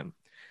BLM.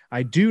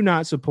 I do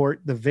not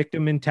support the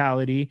victim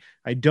mentality.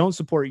 I don't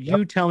support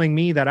you telling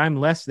me that I'm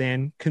less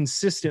than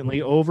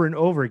consistently over and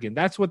over again.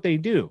 That's what they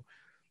do.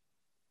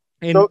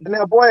 And so,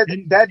 now, boy,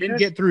 that didn't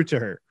get through to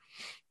her.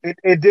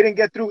 It didn't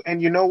get through.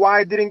 And you know why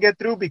it didn't get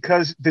through?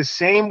 Because the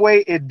same way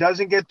it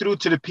doesn't get through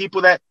to the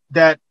people that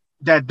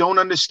don't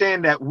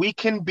understand that we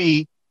can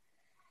be,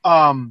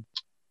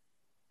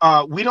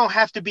 we don't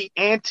have to be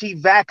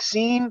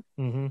anti-vaccine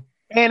and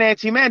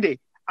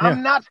anti-mandate. Yeah.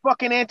 I'm not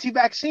fucking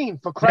anti-vaccine.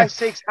 For Christ's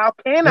sakes, how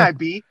can I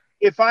be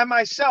if I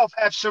myself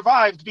have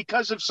survived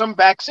because of some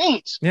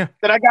vaccines that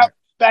I got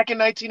back in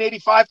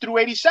 1985 through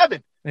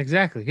 87?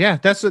 Exactly. Yeah,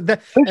 that's what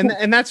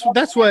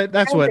that's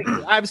what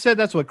I've said.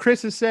 That's what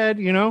Chris has said.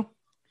 You know.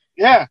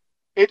 Yeah,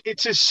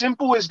 it's as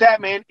simple as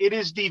that, man. It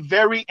is the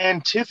very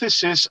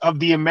antithesis of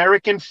the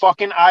American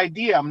fucking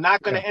idea. I'm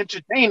not going to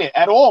entertain it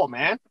at all,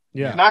 man.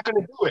 Yeah, not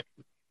going to do it.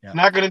 Yeah.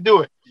 Not going to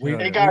do it.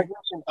 Hey guys,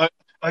 listen,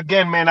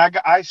 again, man.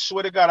 I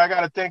swear to God, I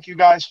got to thank you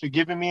guys for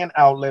giving me an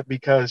outlet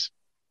because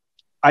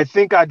I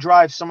think I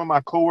drive some of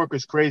my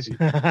coworkers crazy.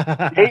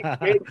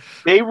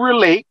 they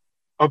relate.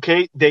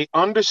 Okay, they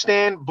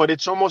understand, but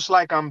it's almost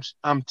like I'm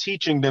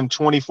teaching them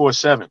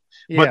 24/7.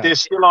 But they're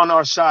still on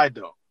our side,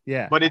 though.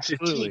 Yeah, but it's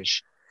absolutely a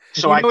teach.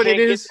 So you know I what can't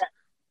it is.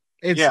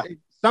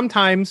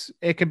 Sometimes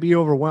it can be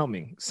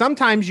overwhelming.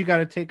 Sometimes you got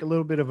to take a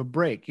little bit of a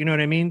break. You know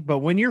what I mean? But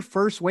when you're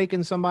first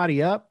waking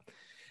somebody up,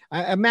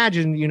 I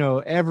imagine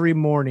every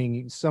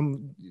morning.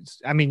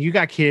 You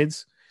got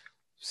kids.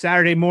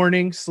 Saturday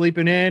morning,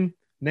 sleeping in.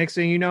 Next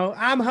thing you know,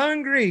 I'm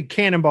hungry.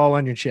 Cannonball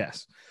on your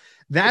chest.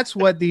 That's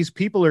what these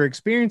people are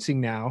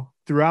experiencing now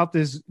throughout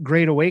this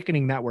great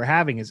awakening that we're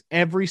having is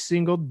every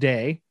single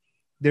day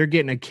they're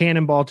getting a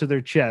cannonball to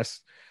their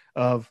chest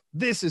of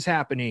this is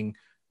happening.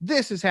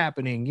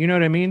 You know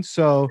what I mean?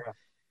 So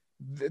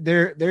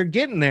they're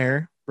getting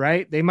there,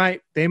 right? They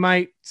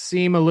might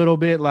seem a little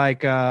bit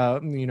like,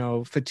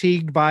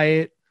 fatigued by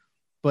it,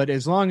 but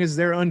as long as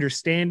they're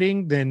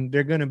understanding, then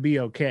they're going to be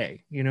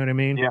okay. You know what I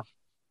mean?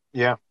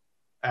 Yeah.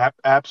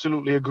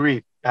 Absolutely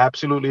agreed.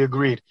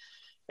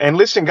 And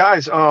listen,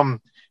 guys,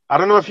 I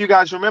don't know if you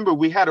guys remember,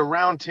 we had a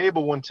round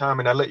table one time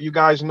and I let you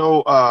guys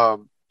know,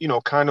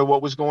 kind of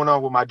what was going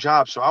on with my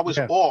job. So I was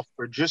off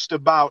for just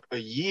about a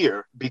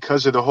year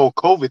because of the whole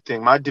COVID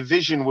thing. My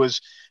division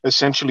was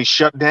essentially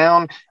shut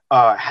down.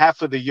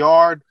 Half of the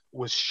yard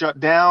was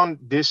shut down.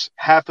 This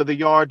half of the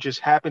yard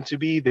just happened to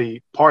be the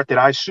part that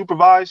I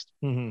supervised.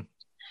 Mm-hmm.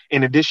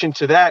 In addition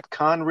to that,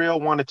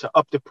 Conrail wanted to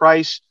up the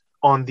price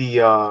on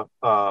the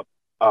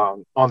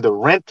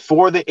rent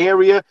for the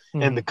area,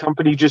 and the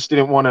company just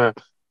didn't want to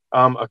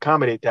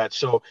accommodate that.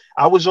 So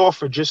I was off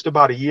for just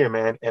about a year,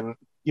 man. And,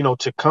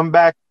 to come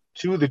back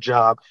to the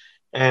job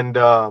and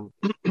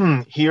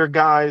hear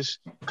guys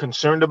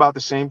concerned about the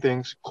same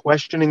things,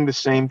 questioning the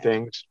same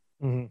things,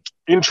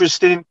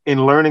 interested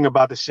in learning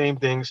about the same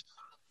things,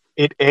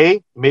 it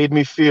made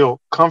me feel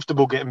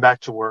comfortable getting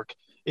back to work.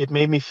 It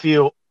made me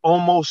feel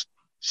almost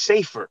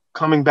safer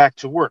coming back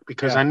to work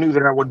because Yeah. I knew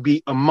that I would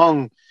be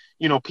among,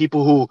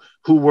 people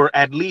who were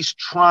at least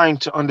trying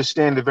to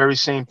understand the very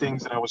same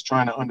things that I was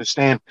trying to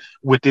understand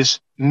with this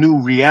new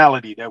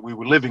reality that we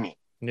were living in.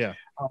 Yeah.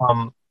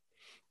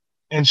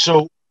 And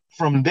so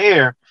from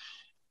there,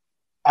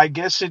 I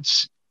guess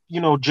it's,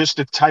 just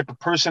the type of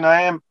person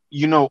I am.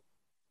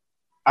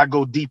 I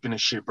go deep in the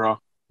shit, bro.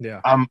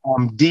 Yeah. I'm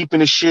deep in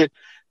the shit.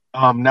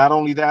 Not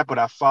only that, but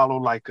I follow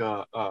like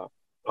a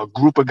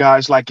group of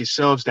guys like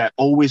yourselves that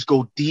always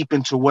go deep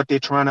into what they're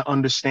trying to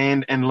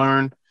understand and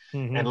learn.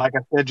 Mhm. And like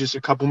I said just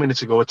a couple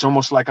minutes ago, it's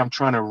almost like I'm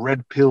trying to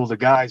red pill the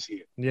guys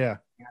here. Yeah.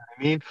 You know what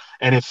I mean?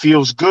 And it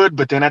feels good,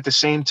 but then at the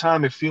same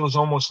time, it feels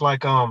almost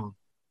like I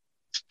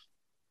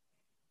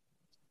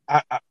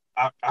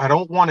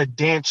don't want to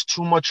dance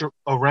too much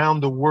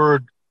around the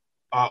word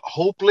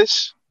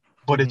hopeless,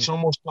 but it's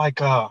almost like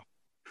am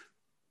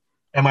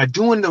I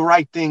doing the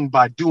right thing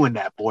by doing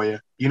that, boy?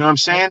 You know what I'm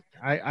saying?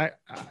 I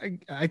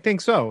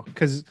think so,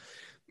 because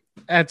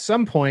at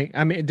some point,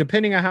 I mean,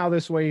 depending on how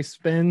this way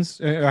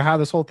spins or how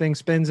this whole thing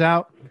spins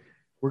out,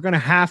 we're gonna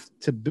have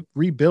to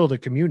rebuild a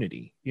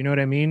community. You know what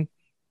I mean?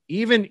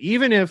 Even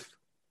if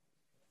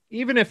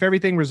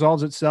everything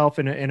resolves itself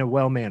in a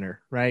well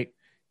manner, right?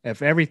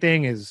 If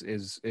everything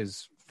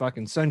is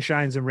fucking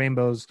sunshines and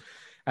rainbows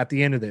at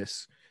the end of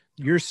this,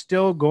 you're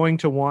still going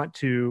to want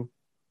to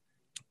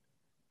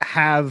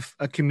have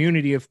a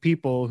community of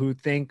people who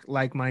think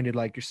like-minded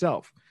like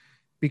yourself,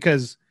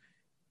 because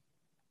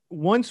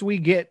once we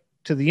get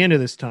to the end of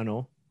this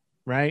tunnel,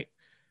 right,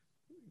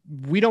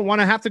 we don't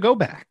want to have to go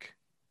back.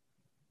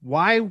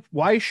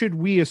 Why should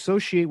we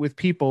associate with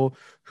people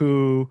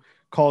who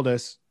called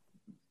us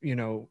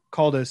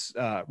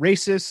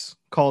racist,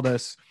 called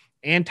us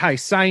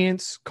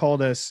anti-science,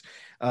 called us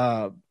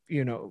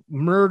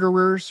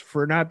murderers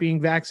for not being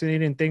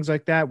vaccinated and things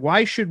like that?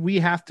 Why should we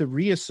have to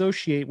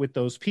reassociate with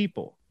those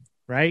people?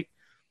 Right.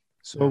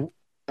 So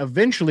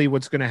eventually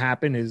what's going to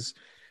happen is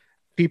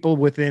people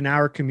within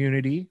our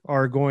community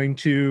are going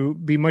to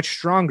be much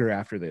stronger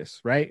after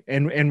this. Right.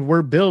 And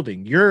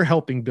you're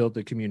helping build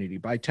the community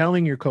by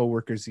telling your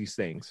coworkers these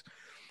things.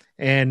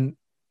 And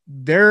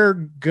they're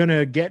going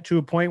to get to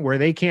a point where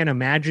they can't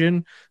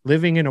imagine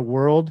living in a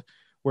world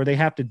where they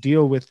have to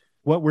deal with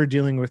what we're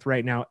dealing with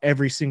right now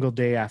every single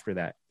day after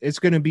that. It's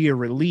going to be a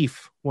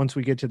relief once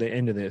we get to the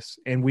end of this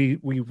and we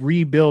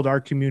rebuild our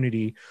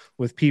community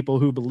with people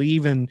who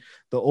believe in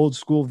the old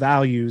school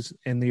values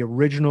and the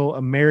original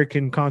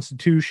American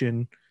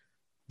Constitution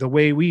the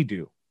way we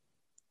do.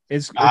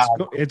 It's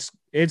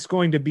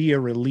going to be a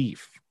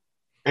relief.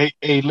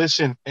 Hey,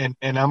 listen, and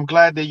I'm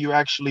glad that you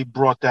actually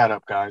brought that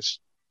up, guys,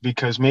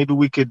 because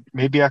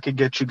maybe I could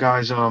get you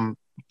guys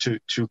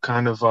to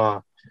kind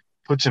of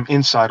put some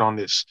insight on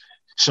this.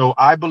 So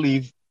I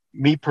believe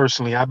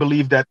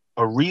that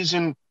a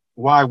reason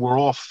why we're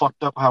all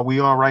fucked up how we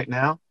are right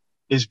now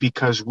is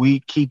because we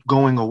keep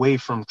going away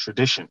from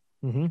tradition,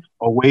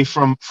 away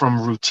from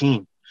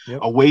routine,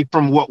 away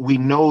from what we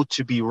know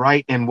to be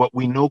right and what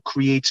we know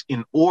creates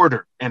an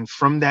order. And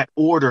from that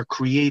order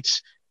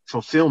creates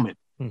fulfillment,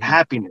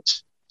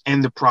 happiness,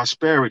 and the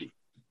prosperity.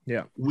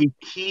 Yeah. We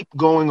keep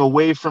going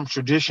away from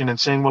tradition and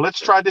saying, well, let's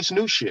try this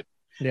new shit.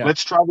 Yeah.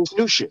 Let's try this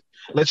new shit.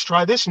 Let's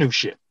try this new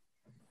shit.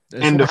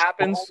 And the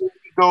happens. farther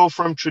we go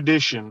from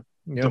tradition,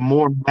 the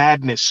more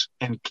madness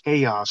and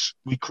chaos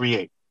we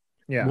create.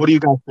 Yeah. What do you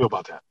guys feel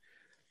about that?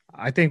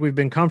 I think we've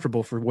been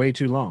comfortable for way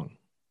too long.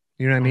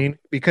 You know what I mean?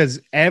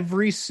 Because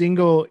every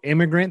single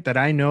immigrant that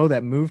I know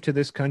that moved to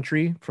this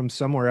country from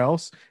somewhere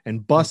else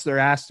and bust their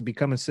ass to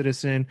become a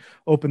citizen,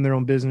 open their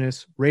own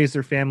business, raise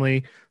their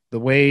family the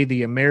way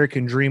the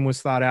American dream was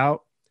thought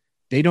out,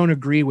 they don't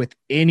agree with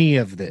any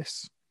of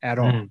this at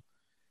all.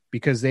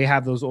 Because they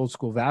have those old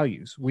school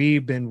values.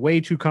 We've been way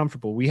too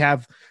comfortable. We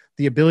have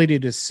the ability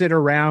to sit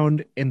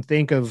around and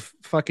think of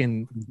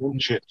fucking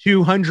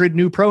 200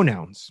 new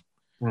pronouns.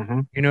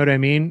 You know what I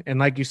mean? And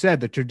like you said,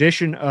 the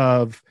tradition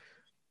of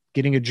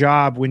getting a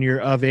job when you're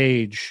of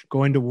age,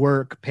 going to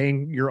work,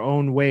 paying your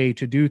own way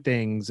to do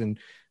things, and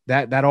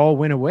that all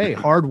went away.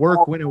 Hard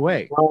work went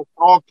away. Bro,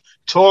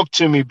 talk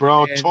to me,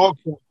 bro.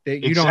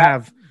 You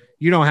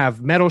don't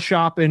have metal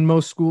shop in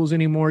most schools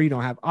anymore. You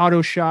don't have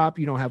auto shop.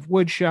 You don't have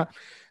wood shop.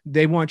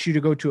 They want you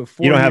to go to a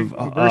you don't have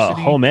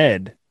home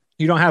ed.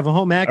 You don't have a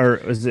home ec, or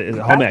is it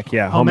home ec?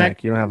 Yeah, home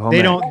ec. You don't have home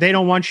ec. They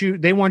don't want you.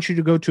 They want you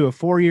to go to a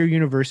 4-year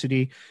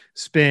university,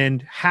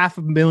 spend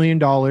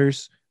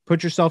 $500,000,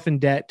 put yourself in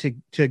debt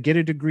to get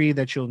a degree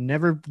that you'll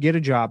never get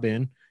a job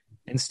in,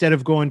 instead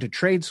of going to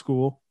trade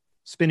school,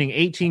 spending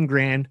 18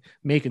 grand,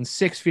 making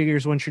 6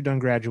 figures once you're done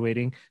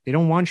graduating. They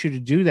don't want you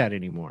to do that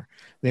anymore.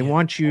 They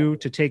want you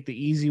to take the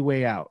easy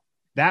way out.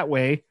 That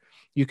way,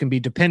 you can be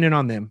dependent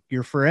on them.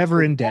 You're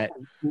forever in debt.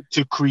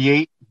 To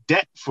create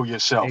debt for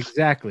yourself.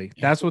 Exactly.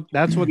 That's what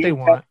they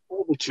want.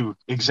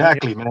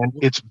 Exactly, man.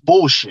 It's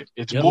bullshit.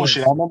 It's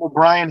bullshit. I remember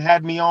Brian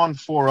had me on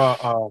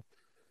for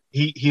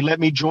he let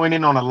me join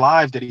in on a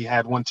live that he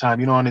had one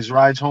time, on his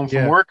rides home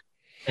from work.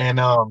 And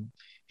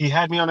he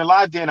had me on the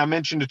live day, and I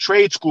mentioned the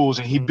trade schools,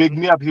 and he bigged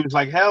me up. He was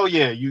like, "Hell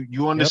yeah,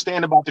 you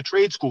understand about the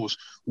trade schools?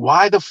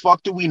 Why the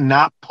fuck do we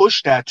not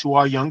push that to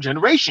our young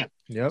generation?"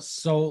 Yep.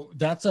 So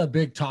that's a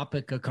big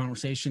topic of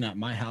conversation at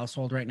my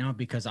household right now,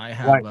 because I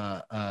have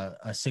a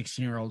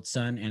 16-year-old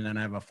son, and then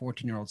I have a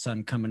 14-year-old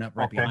son coming up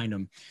right behind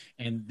him,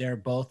 and they're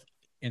both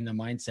in the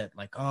mindset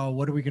like, "Oh,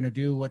 what are we gonna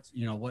do?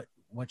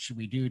 What should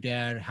we do,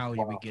 Dad? How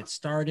do we get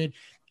started?"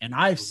 And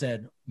I've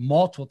said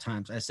multiple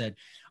times, I said,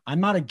 I'm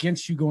not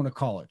against you going to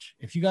college.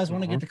 If you guys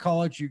want to get to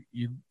college,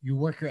 you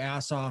work your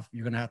ass off.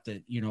 You're going to have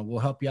to, we'll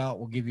help you out.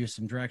 We'll give you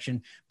some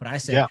direction. But I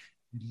said,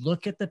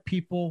 look at the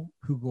people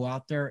who go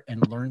out there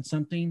and learn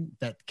something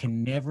that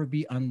can never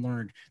be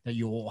unlearned, that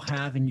you will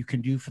have and you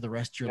can do for the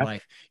rest of your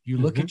life. You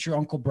look at your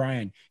Uncle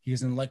Brian.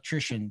 He's an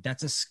electrician.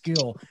 That's a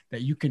skill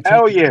that you can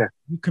take.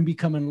 You can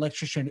become an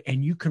electrician,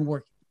 and you can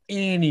work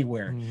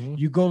anywhere.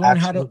 You go learn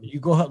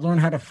learn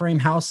how to frame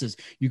houses.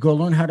 You go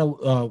learn how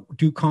to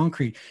do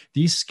concrete.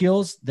 These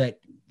skills that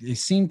they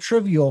seem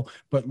trivial,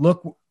 but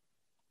look,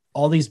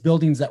 all these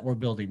buildings that we're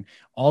building,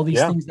 all these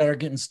things that are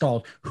getting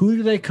installed, who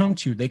do they come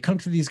to? They come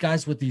to these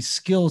guys with these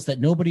skills that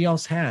nobody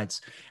else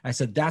has. I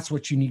said, that's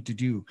what you need to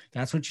do.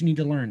 That's what you need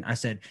to learn. I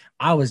said,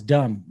 I was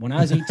dumb. When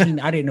I was 18,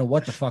 I didn't know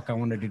what the fuck I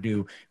wanted to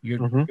do. Your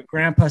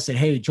grandpa said,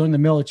 hey, join the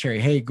military.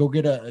 Hey, go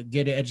get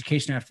an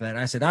education after that.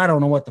 I said, I don't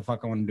know what the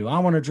fuck I want to do. I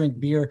want to drink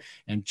beer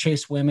and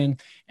chase women,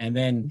 and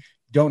then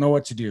don't know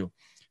what to do.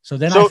 So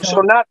then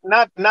not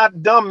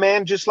dumb,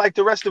 man. Just like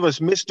the rest of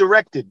us,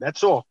 misdirected.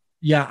 That's all.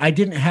 Yeah, I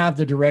didn't have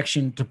the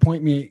direction to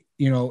point me,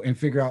 and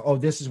figure out, oh,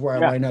 this is where I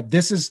line up.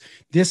 This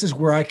is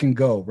where I can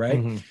go,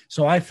 right?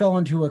 So I fell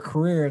into a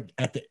career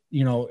at the,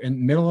 in the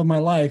middle of my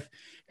life,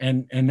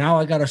 and now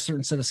I got a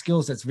certain set of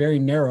skills that's very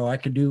narrow. I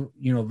can do,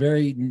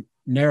 very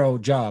narrow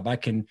job. I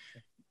can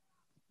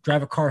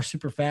drive a car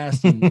super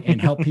fast and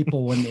help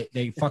people when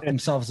they fuck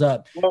themselves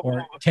up,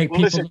 or take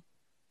people. Listen,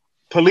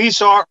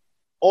 police are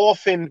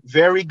often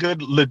very good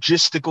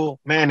logistical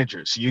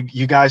managers.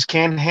 You guys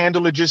can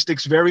handle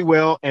logistics very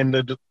well, and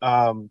the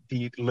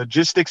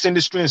logistics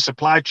industry and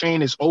supply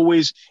chain is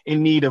always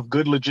in need of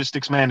good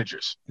logistics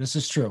managers. This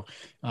is true.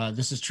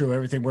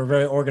 Everything, we're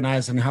very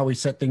organized in how we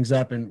set things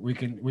up, and we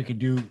can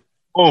do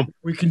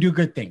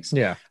good things.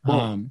 Yeah.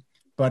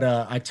 But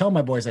I tell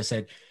my boys, I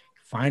said,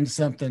 find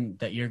something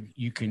that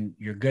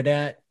you're good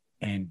at,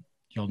 and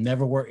you'll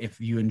never work. If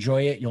you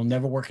enjoy it, you'll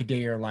never work a day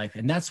of your life.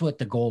 And that's what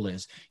the goal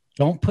is.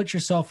 Don't put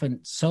yourself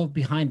so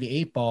behind the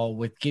eight ball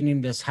with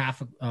getting this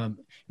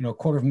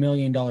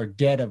 $250,000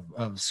 debt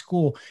of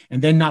school,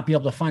 and then not be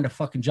able to find a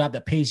fucking job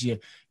that pays you,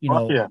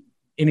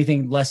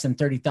 anything less than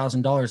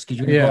 $30,000, because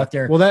you're gonna go out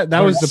there. Well,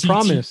 that was the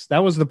promise. That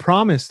was the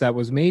promise that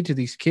was made to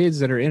these kids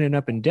that are ending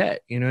up in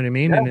debt. You know what I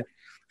mean? Yeah. And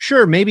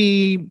sure,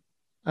 maybe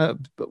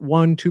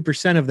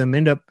 1-2% of them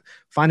end up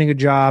finding a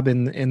job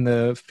in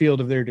the field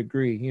of their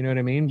degree. You know what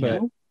I mean?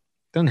 But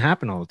doesn't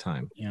happen all the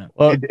time. Yeah.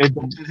 Well, it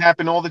doesn't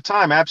happen all the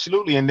time.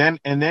 Absolutely. And then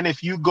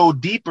if you go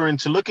deeper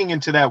into looking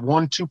into that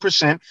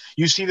 1-2%,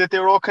 you see that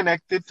they're all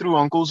connected through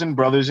uncles and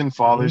brothers and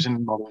fathers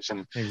and mothers.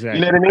 And exactly.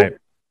 You know what I mean? Right.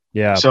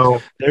 Yeah.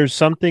 So there's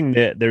a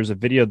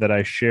video that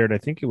I shared. I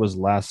think it was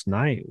last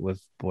night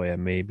with Boya,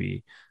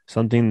 maybe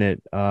something that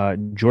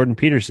Jordan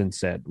Peterson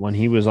said when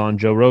he was on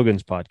Joe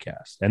Rogan's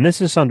podcast. And this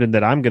is something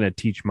that I'm going to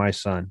teach my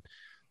son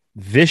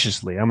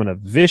viciously. I'm going to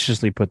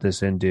viciously put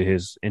this into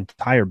his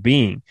entire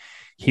being.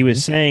 He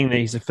was saying that,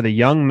 he said, for the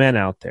young men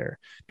out there,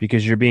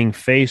 because you're being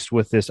faced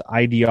with this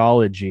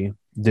ideology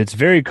that's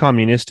very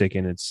communistic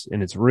in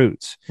its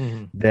roots,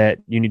 that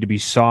you need to be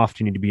soft,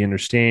 you need to be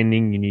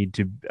understanding, you need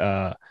to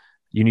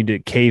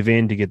cave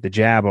in to get the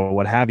jab or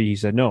what have you. He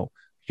said, no,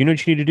 you know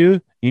what you need to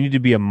do? You need to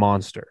be a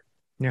monster.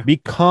 Yeah.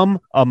 Become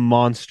a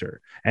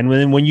monster. And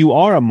when you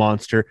are a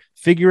monster,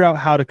 figure out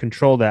how to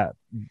control that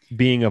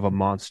being of a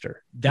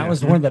monster. That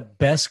was one of the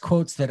best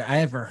quotes that I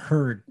ever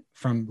heard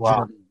from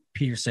Jordan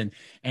Peterson,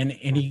 and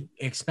he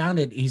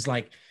expounded. He's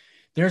like,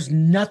 there's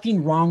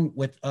nothing wrong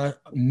with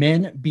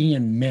men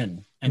being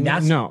men, and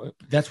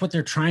that's what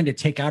they're trying to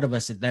take out of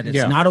us, that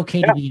it's not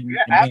okay to be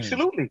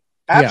absolutely.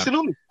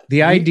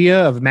 The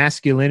idea of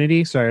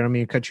masculinity, sorry, I don't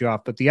mean to cut you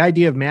off, but the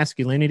idea of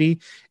masculinity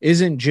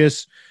isn't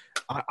just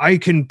I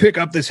can pick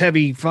up this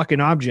heavy fucking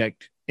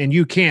object and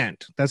you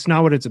can't. That's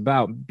not what it's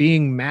about.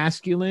 Being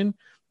masculine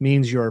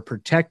means you're a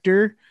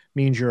protector,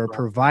 means you're a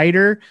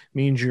provider,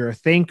 means you're a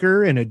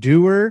thinker and a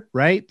doer,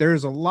 right?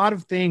 There's a lot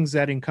of things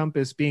that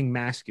encompass being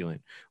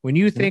masculine. When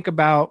you think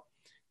about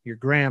your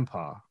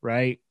grandpa,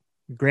 right?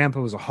 Your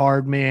grandpa was a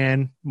hard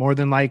man, more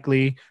than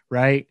likely,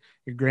 right?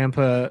 Your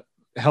grandpa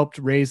helped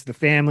raise the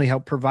family,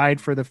 helped provide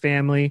for the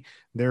family.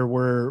 There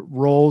were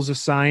roles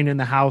assigned in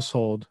the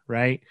household,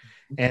 right?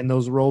 And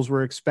those roles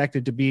were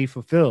expected to be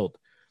fulfilled.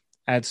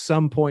 At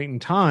some point in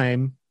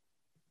time,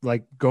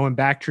 like going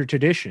back to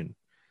tradition,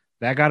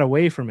 that got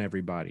away from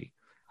everybody.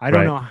 I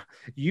don't know.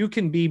 You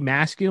can be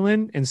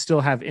masculine and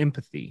still have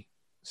empathy,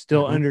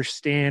 still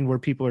understand where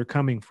people are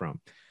coming from.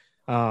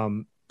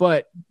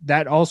 But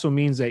that also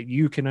means that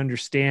you can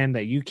understand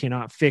that you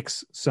cannot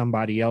fix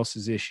somebody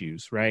else's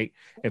issues, right?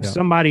 If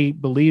somebody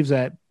believes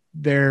that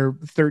they're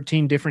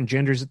 13 different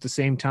genders at the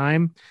same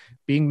time.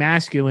 Being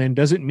masculine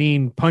doesn't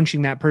mean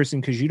punching that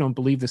person because you don't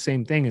believe the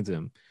same thing as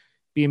them.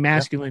 Being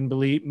masculine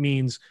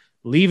means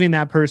leaving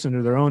that person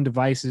to their own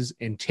devices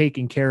and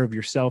taking care of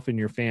yourself and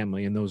your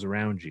family and those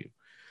around you.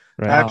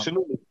 Right.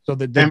 Absolutely. So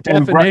the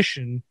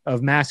definition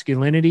of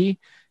masculinity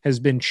has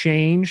been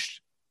changed,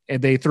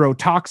 and they throw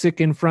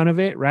toxic in front of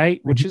it, right?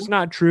 Which is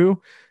not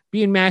true.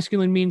 Being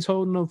masculine means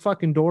holding a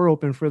fucking door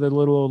open for the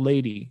little old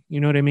lady. You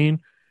know what I mean?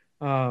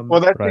 Well,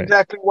 that's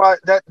exactly why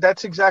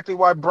that's exactly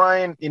why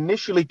Brian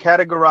initially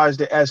categorized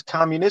it as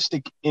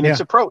communistic in its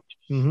approach,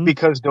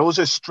 because those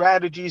are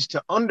strategies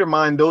to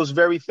undermine those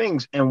very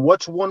things. And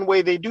what's one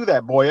way they do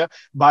that, Boya?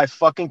 By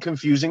fucking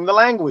confusing the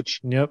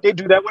language. Yep. They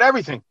do that with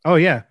everything. Oh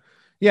yeah,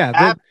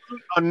 yeah.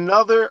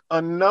 Another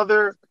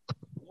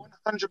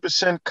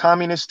 100%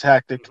 communist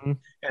tactic, and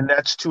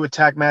that's to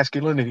attack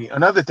masculinity.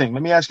 Another thing.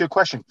 Let me ask you a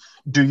question.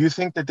 Do you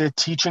think that they're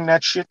teaching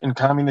that shit in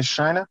communist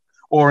China?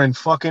 Or in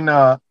fucking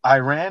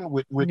Iran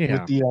with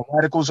the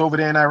radicals over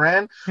there in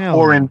Iran,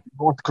 in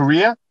North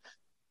Korea?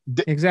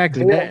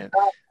 Exactly. They're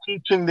not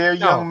teaching their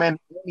young men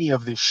any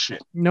of this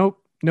shit.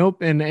 Nope.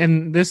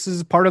 And this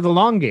is part of the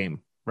long game,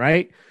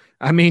 right?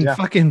 I mean,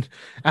 fucking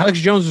Alex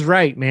Jones was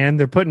right, man.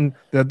 They're putting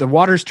the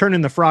water's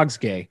turning the frogs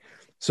gay.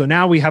 So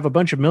now we have a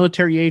bunch of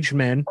military-aged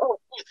men.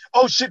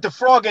 Oh shit, the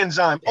frog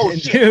enzyme. Oh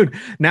shit. Dude,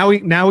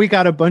 now we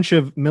got a bunch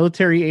of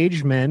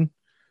military-aged men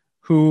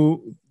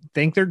who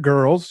think they're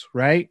girls,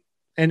 right?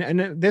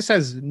 And this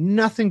has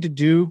nothing to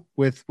do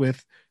with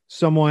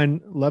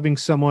someone loving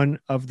someone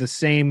of the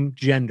same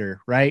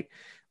gender, right?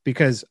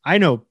 Because I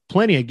know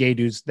plenty of gay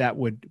dudes that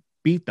would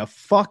beat the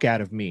fuck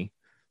out of me.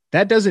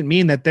 That doesn't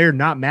mean that they're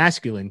not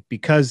masculine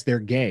because they're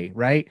gay,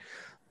 right?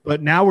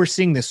 But now we're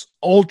seeing this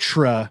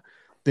ultra,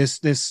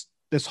 this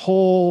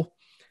whole,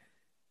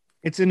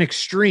 it's an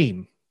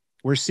extreme.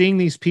 We're seeing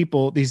these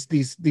people, these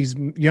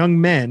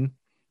young men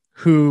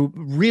who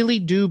really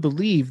do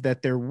believe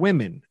that they're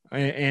women.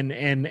 And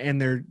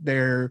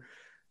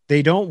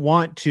they don't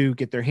want to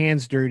get their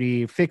hands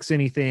dirty, fix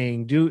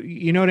anything, do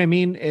you know what I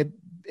mean?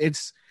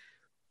 It's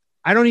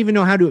I don't even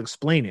know how to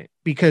explain it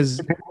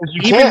because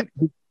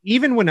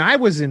even when I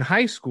was in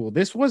high school,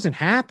 this wasn't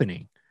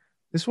happening.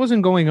 This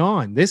wasn't going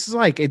on. This is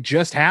like it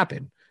just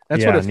happened.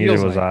 That's what it feels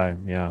neither was like. I.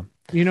 Yeah.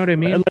 You know what I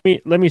mean?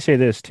 Let me say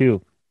this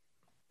too.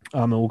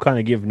 And we'll kind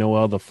of give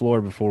Noel the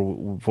floor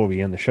before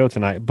we end the show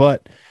tonight.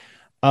 But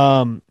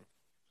I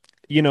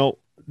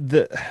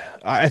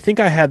think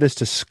I had this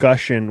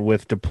discussion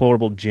with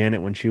Deplorable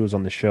Janet when she was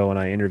on the show and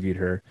I interviewed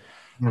her.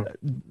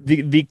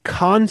 The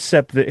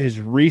concept that has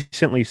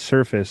recently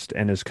surfaced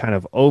and has kind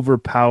of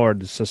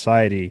overpowered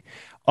society,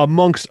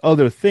 amongst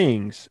other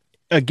things,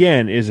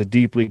 again, is a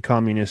deeply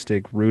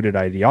communistic rooted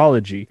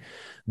ideology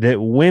that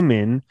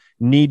women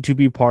need to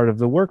be part of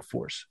the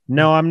workforce.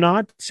 Now, I'm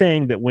not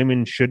saying that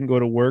women shouldn't go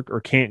to work or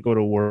can't go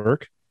to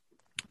work.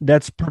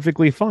 That's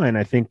perfectly fine.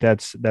 I think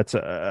that's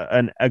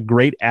a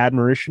great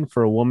admiration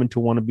for a woman to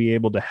want to be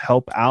able to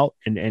help out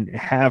and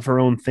have her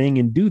own thing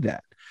and do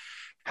that.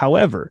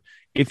 However,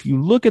 if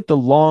you look at the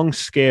long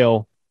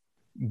scale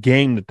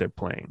game that they're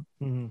playing,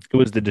 it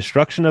was the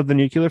destruction of the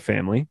nuclear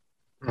family.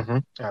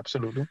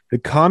 Absolutely. The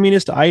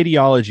communist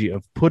ideology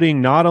of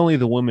putting not only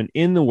the woman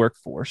in the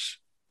workforce,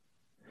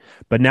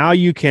 but now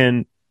you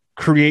can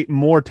create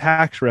more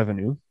tax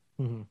revenue.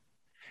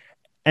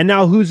 And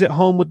now who's at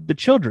home with the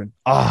children?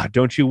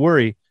 Don't you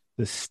worry.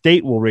 The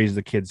state will raise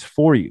the kids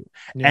for you.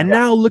 Yeah. And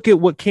now look at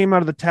what came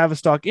out of the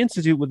Tavistock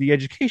Institute with the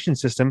education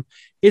system.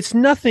 It's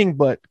nothing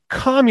but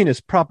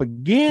communist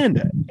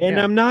propaganda. And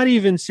I'm not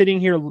even sitting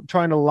here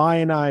trying to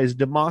lionize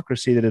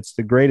democracy, that it's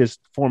the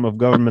greatest form of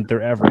government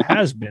there ever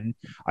has been.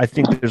 I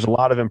think there's a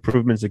lot of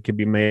improvements that can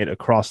be made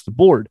across the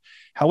board.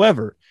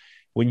 However,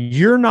 when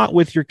you're not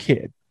with your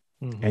kid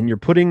and you're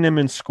putting them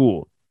in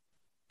school,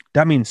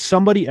 that means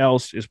somebody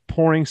else is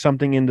pouring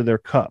something into their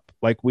cup.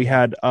 Like we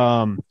had,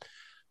 what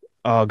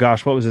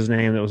was his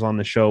name that was on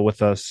the show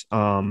with us?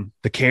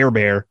 The Care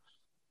Bear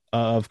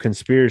of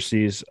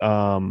conspiracies.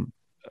 Damn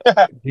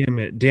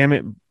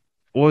it.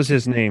 What was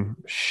his name?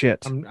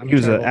 Shit. He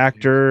was an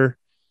actor.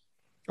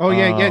 Oh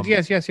yeah.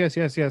 Yes.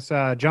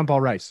 John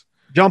Paul Rice.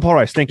 John Paul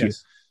Rice. Thank you.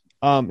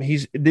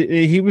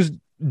 He was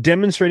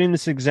demonstrating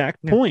this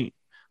exact point,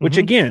 which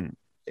again,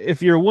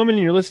 if you're a woman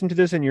and you're listening to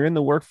this and you're in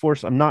the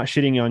workforce, I'm not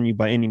shitting on you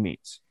by any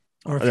means.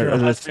 Or if you're a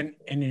husband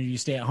and you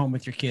stay at home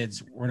with your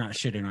kids, we're not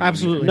shitting on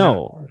Absolutely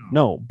you.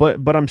 No.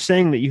 But I'm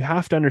saying that you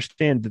have to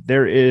understand that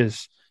there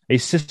is a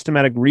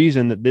systematic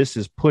reason that this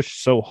is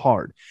pushed so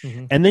hard.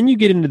 And then you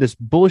get into this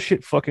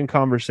bullshit fucking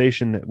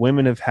conversation that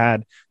women have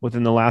had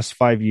within the last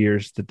 5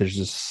 years, that there's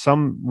just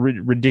some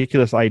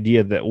ridiculous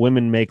idea that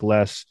women make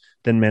less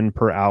than men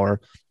per hour,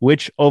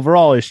 which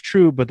overall is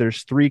true, but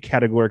there's 3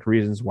 categorical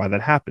reasons why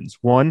that happens.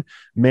 1,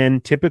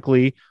 men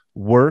typically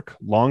work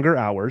longer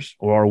hours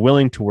or are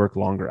willing to work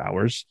longer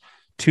hours.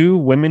 2,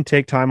 women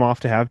take time off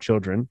to have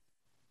children.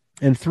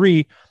 And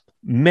 3,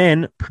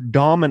 men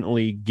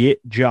predominantly get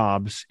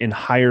jobs in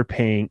higher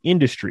paying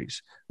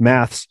industries,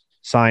 maths,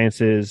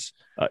 sciences,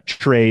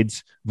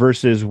 trades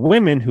versus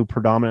women who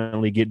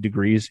predominantly get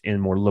degrees in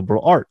more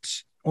liberal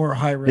arts or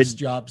high risk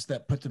jobs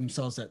that put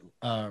themselves at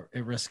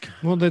risk.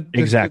 Well,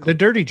 exactly the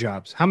dirty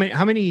jobs. How much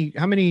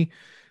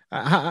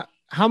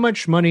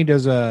money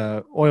does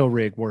a oil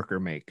rig worker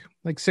make?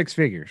 Like 6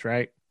 figures,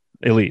 right?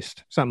 At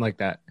least something like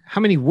that.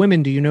 How many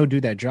women do you know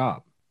do that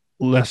job?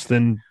 Less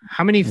than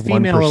how many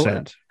female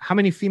 1%. How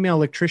many female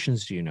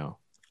electricians do you know?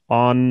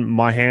 On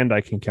my hand,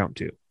 I can count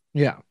 2.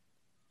 Yeah.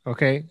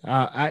 Okay.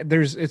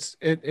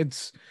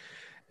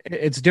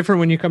 It's different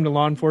when you come to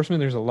law enforcement.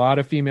 There's a lot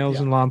of females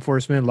in law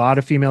enforcement, a lot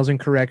of females in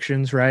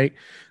corrections, right?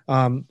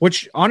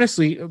 Which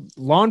honestly,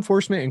 law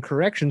enforcement and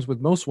corrections with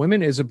most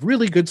women is a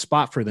really good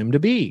spot for them to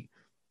be,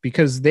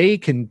 because they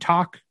can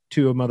talk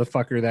to a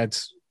motherfucker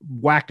that's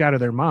whacked out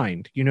of their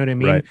mind. You know what I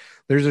mean? Right.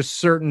 There's a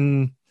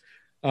certain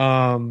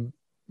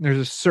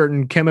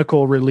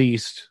chemical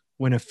released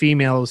when a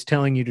female is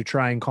telling you to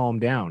try and calm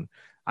down.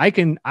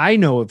 I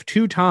know of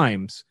 2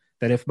 times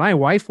that if my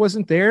wife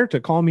wasn't there to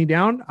calm me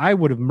down, I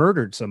would have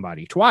murdered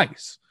somebody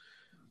twice.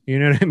 You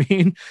know what I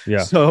mean?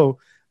 Yeah. So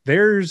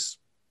there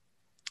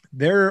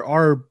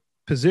are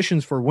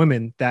positions for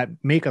women that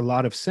make a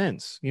lot of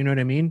sense. You know what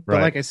I mean?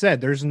 But like I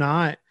said,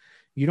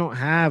 you don't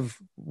have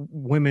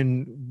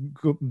women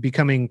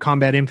becoming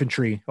combat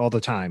infantry all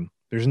the time.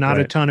 There's not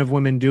a ton of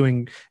women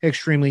doing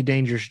extremely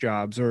dangerous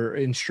jobs or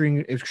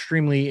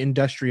extremely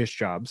industrious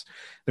jobs.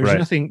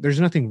 There's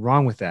nothing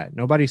wrong with that.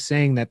 Nobody's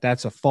saying that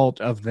that's a fault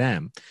of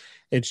them.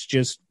 It's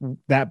just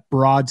that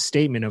broad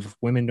statement of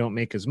women don't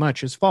make as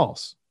much is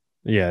false.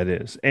 Yeah, it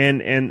is.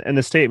 And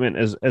the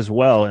statement as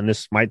well, and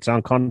this might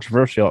sound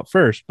controversial at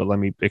first, but let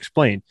me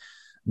explain.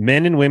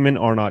 Men and women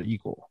are not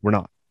equal. We're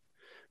not.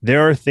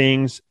 There are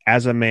things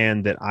as a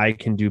man that I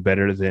can do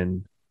better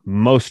than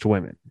most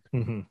women.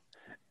 Mm-hmm.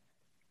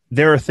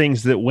 There are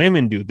things that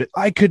women do that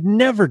I could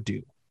never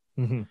do.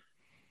 Mm-hmm.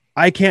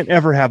 I can't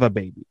ever have a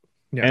baby.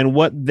 Yeah. And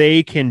what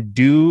they can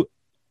do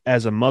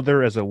as a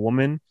mother, as a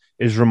woman,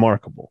 is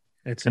remarkable.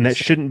 That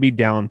shouldn't be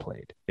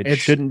downplayed. It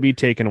shouldn't be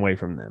taken away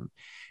from them.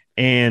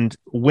 And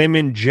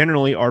women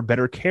generally are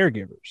better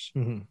caregivers,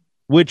 mm-hmm.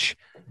 which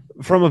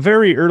from a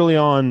very early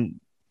on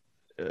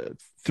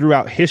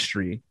throughout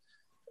history,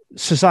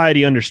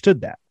 society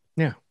understood that.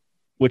 Yeah.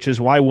 Which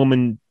is why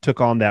women took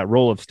on that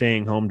role of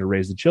staying home to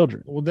raise the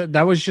children. Well,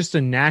 that was just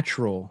a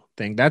natural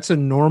thing. That's a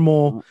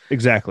normal,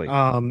 exactly,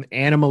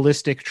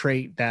 animalistic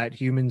trait that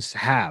humans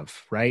have,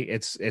 right?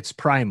 It's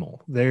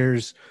primal.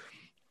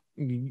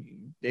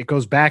 It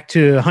goes back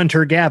to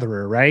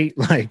hunter-gatherer, right?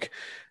 Like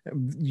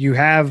you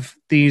have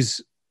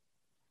these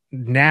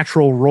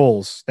natural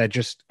roles that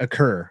just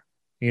occur,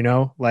 you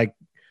know, like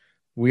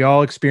we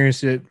all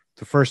experienced it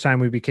the first time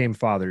we became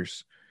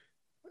fathers.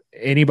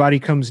 Anybody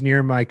comes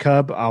near my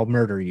cub, I'll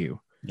murder you.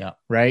 Yeah.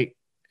 Right.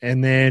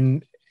 And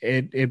then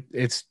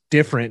it's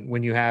different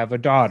when you have a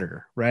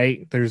daughter,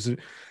 right?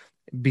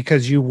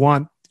 Because you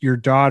want your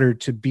daughter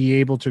to be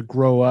able to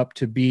grow up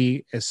to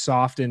be as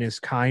soft and as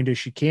kind as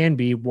she can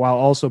be while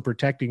also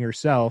protecting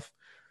herself.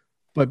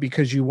 But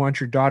because you want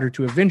your daughter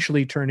to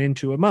eventually turn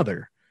into a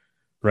mother.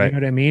 Right. You know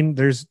what I mean?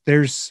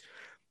 There's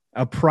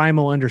a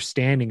primal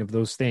understanding of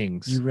those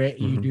things.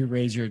 You do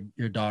raise your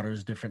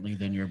daughters differently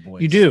than your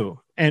boys. You do.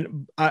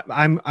 And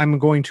I'm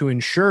going to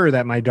ensure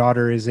that my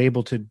daughter is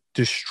able to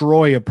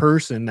destroy a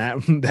person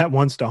that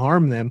wants to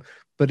harm them.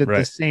 But at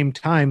the same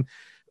time,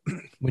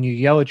 when you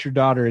yell at your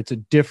daughter, it's a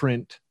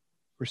different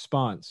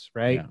response,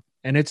 right? Yeah.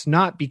 And it's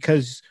not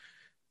because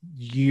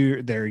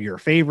they're your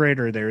favorite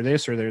or they're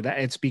this or they're that.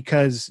 It's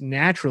because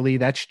naturally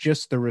that's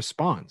just the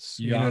response.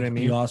 You know what I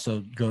mean? You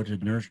also go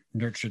to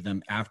nurture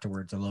them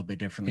afterwards a little bit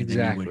differently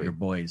than you would your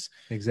boys.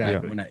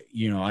 Exactly. When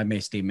I may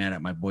stay mad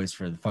at my boys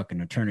for the fucking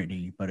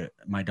eternity, but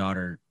my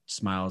daughter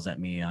smiles at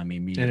me, I'm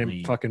immediately, and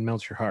it fucking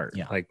melts your heart.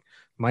 Yeah. Like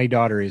my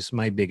daughter is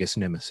my biggest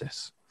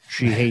nemesis.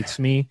 She hates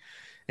me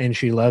and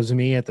she loves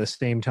me at the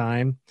same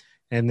time.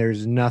 And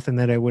there's nothing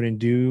that I wouldn't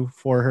do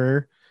for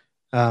her.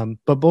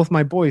 But both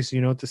my boys,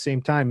 at the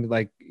same time,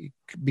 like,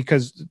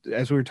 because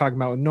as we were talking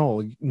about with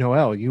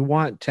Noel, you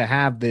want to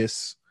have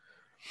this,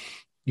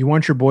 you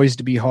want your boys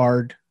to be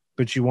hard,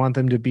 but you want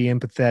them to be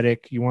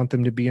empathetic. You want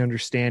them to be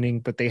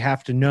understanding, but they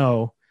have to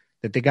know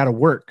that they got to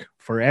work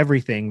for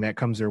everything that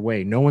comes their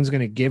way. No one's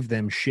going to give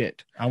them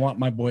shit. I want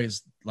my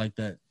boys like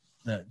that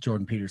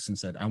Jordan Peterson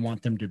said. I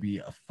want them to be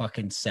a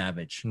fucking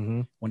savage.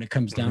 Mm-hmm. When it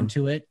comes down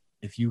to it,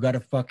 if you got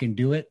to fucking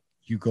do it,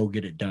 you go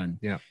get it done.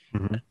 Yeah.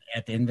 Mm-hmm.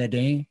 At the end of the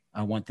day,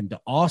 I want them to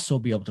also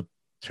be able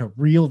to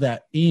reel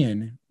that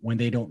in when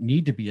they don't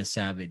need to be a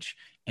savage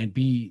and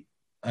be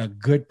a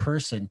good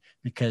person,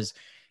 because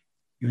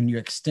when you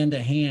extend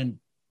a hand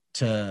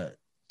to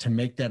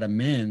make that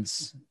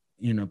amends,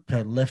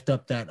 to lift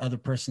up that other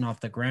person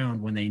off the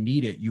ground when they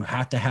need it, you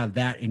have to have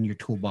that in your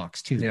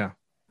toolbox too. Yeah.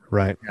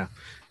 Right. Yeah.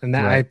 And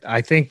that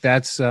I think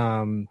that's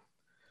where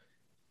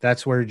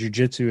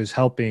jiu-jitsu is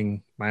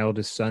helping my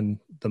oldest son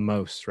the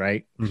most,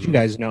 right? Mm-hmm. You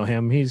guys know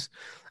him.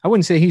 I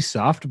wouldn't say he's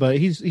soft, but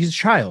he's a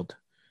child.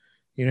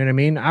 You know what I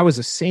mean? I was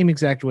the same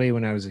exact way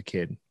when I was a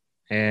kid.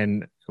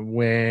 And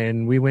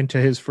when we went to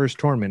his first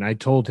tournament, I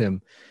told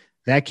him,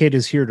 that kid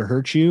is here to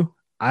hurt you.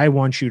 I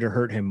want you to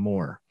hurt him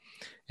more.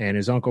 And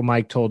his Uncle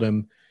Mike told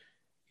him,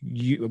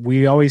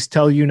 we always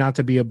tell you not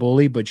to be a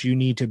bully, but you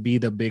need to be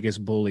the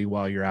biggest bully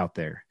while you're out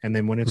there. And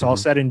then when it's all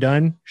said and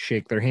done,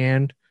 shake their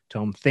hand,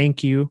 tell them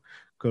thank you,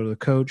 go to the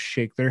coach,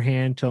 shake their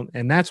hand. Tell them,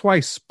 and that's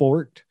why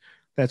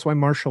that's why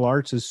martial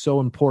arts is so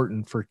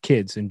important for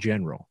kids in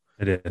general.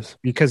 It is.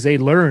 Because they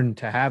learn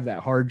to have that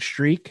hard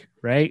streak,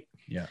 right?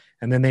 Yeah.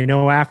 And then they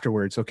know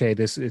afterwards, okay,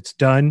 it's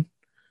done.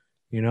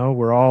 You know,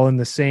 we're all in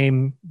the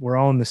same,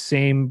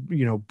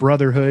 you know,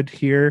 brotherhood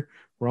here.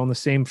 We're all in the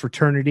same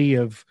fraternity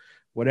of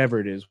whatever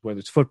it is, whether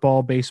it's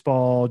football,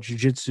 baseball,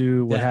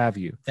 jiu-jitsu, what have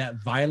you.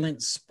 That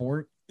violent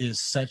sport is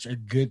such a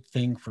good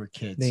thing for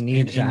kids. They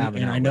need to have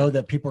it. And I know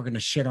that people are going to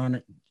shit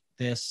on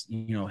this,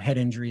 you know, head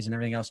injuries and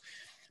everything else.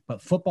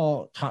 But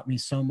football taught me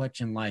so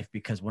much in life,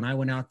 because when I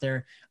went out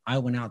there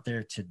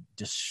to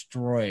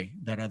destroy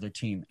that other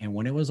team. And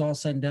when it was all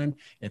said and done,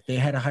 if they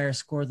had a higher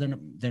score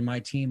than my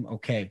team,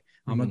 okay,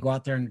 I'm going to go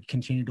out there and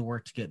continue to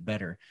work to get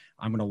better.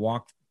 I'm going to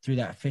walk through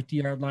that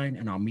 50-yard line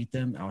and I'll meet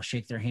them. I'll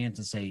shake their hands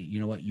and say, you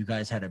know what, you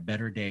guys had a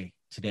better day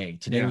today.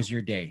 Today was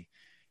your day.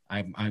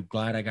 I'm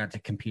glad I got to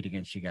compete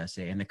against you guys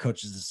today. And the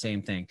coach is the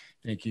same thing.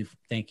 Thank you,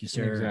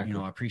 sir. Exactly. You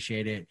know, I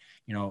appreciate it.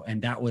 You know,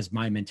 and that was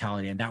my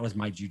mentality, and that was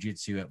my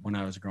jiu-jitsu when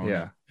I was growing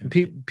up.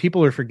 And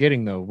people are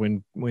forgetting though,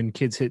 when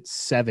kids hit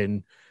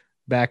 7,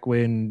 back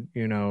when,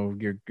 you know,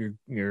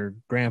 your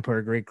grandpa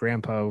or great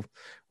grandpa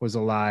was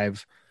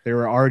alive, they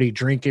were already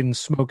drinking,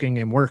 smoking,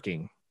 and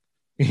working.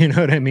 You know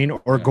what I mean?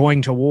 Or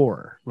going to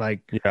war.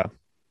 Like,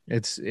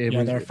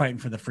 they're fighting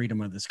for the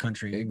freedom of this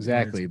country.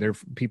 Exactly.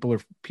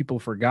 People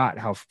forgot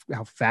how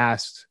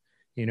fast,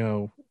 you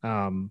know,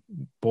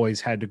 boys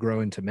had to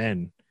grow into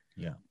men.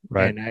 Yeah.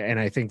 Right. And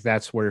I think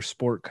that's where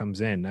sport comes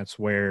in. That's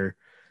where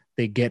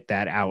they get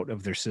that out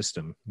of their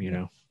system, you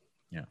know?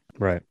 Yeah.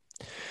 Right.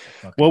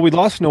 Okay. Well, we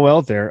lost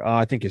Noel there.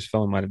 I think his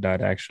phone might've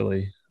died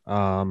actually.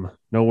 No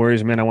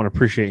worries, man. I want to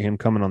appreciate him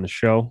coming on the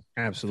show.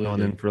 Absolutely.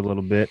 Filling in for a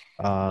little bit.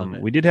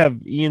 We did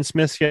have Ian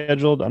Smith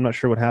scheduled. I'm not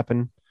sure what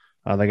happened.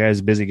 That guy's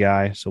a busy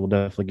guy, so we'll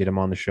definitely get him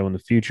on the show in the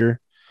future.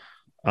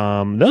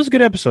 That was a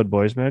good episode,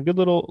 boys, man. A good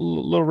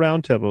little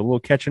round table, a little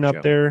catching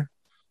up there.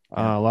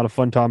 A lot of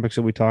fun topics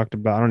that we talked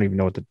about. I don't even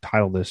know what to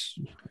title this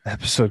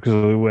episode because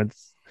we went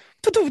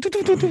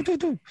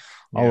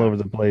all over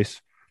the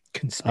place.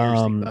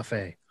 Conspiracy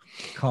buffet.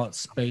 Call it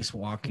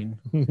spacewalking.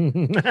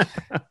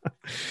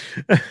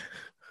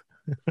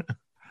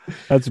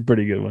 That's a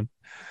pretty good one.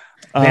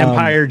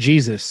 Vampire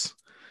Jesus.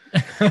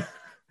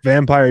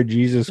 Vampire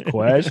Jesus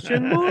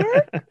question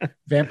mark?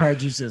 Vampire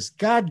Jesus.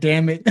 God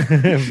damn it.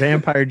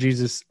 Vampire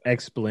Jesus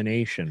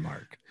explanation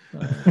mark.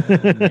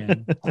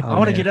 Man. I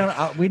want to get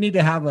on. We need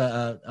to have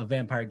a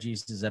Vampire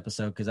Jesus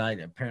episode, because I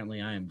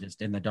am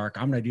just in the dark.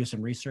 I'm going to do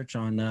some research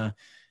on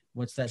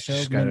what's that show?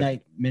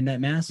 Midnight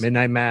Mass?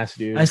 Midnight Mass,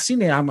 dude. I've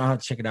seen it. I'll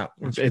check it out.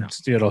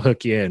 It'll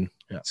hook you in.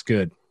 Yeah. It's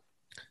good.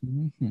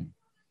 Mm-hmm.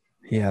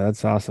 Yeah,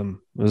 that's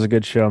awesome. It was a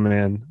good show,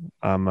 man.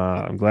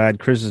 I'm glad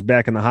Chris is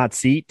back in the hot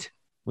seat.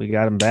 We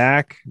got him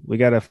back. We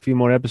got a few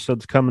more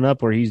episodes coming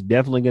up where he's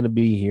definitely going to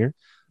be here.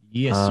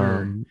 Yes,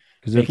 sir.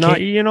 Because if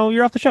not, you know,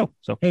 you're off the show.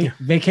 So hey,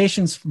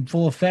 vacation's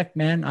full effect,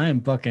 man. I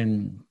am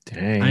fucking.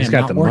 Dang, he's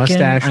got the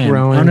mustache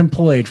growing.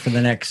 Unemployed for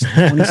the next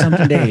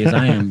 20-something days.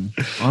 I am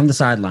on the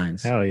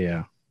sidelines. Hell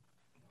yeah,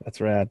 that's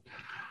rad.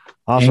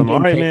 Awesome. All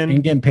right, man.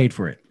 And getting paid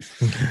for it.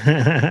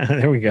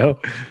 There we go.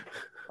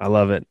 I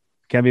love it.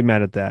 Can't be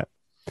mad at that.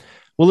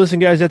 Well, listen,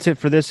 guys, that's it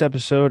for this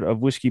episode of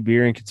Whiskey,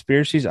 Beer, and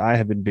Conspiracies. I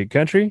have been Big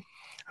Country.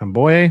 I'm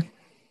Boye.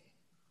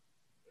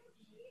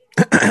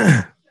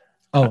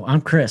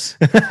 I'm Chris.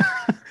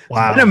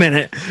 Wow. Wait a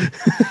minute.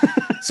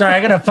 Sorry,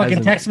 I got a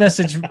fucking text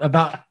message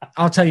about.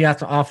 I'll tell you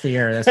after off the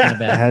air. That's not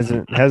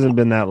bad. Hasn't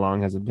been that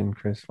long, has it been,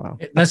 Chris? Wow.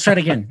 Let's try it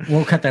again.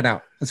 We'll cut that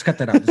out. Let's cut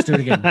that out. Let's do it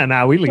again.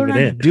 Nah, we leave it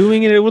in.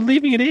 Doing it. We're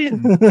leaving it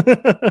in.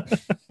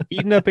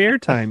 Eating up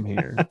airtime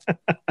here.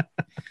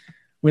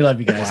 We love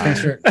you guys.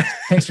 Wow.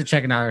 Thanks for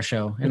checking out our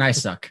show. And I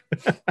suck.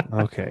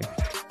 Okay.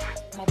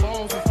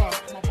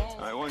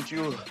 I want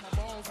you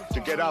to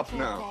get up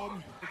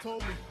now.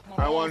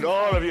 I want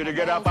all of you to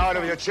get up out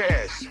of your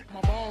chairs.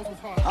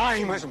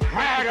 I'm as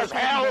mad as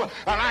hell,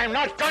 and I'm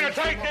not going to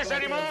take this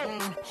anymore.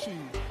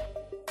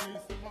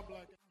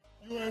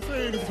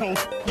 USA in this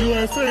house.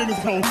 USA in this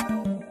house.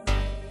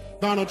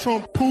 Donald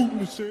Trump, Putin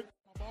and shit.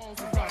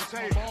 I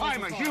say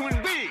I'm a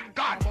human being.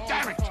 God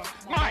damn it.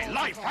 My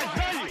life has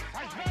value.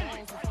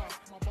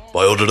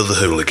 By order of the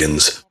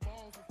hooligans,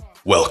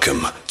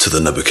 welcome to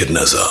the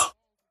Nebuchadnezzar.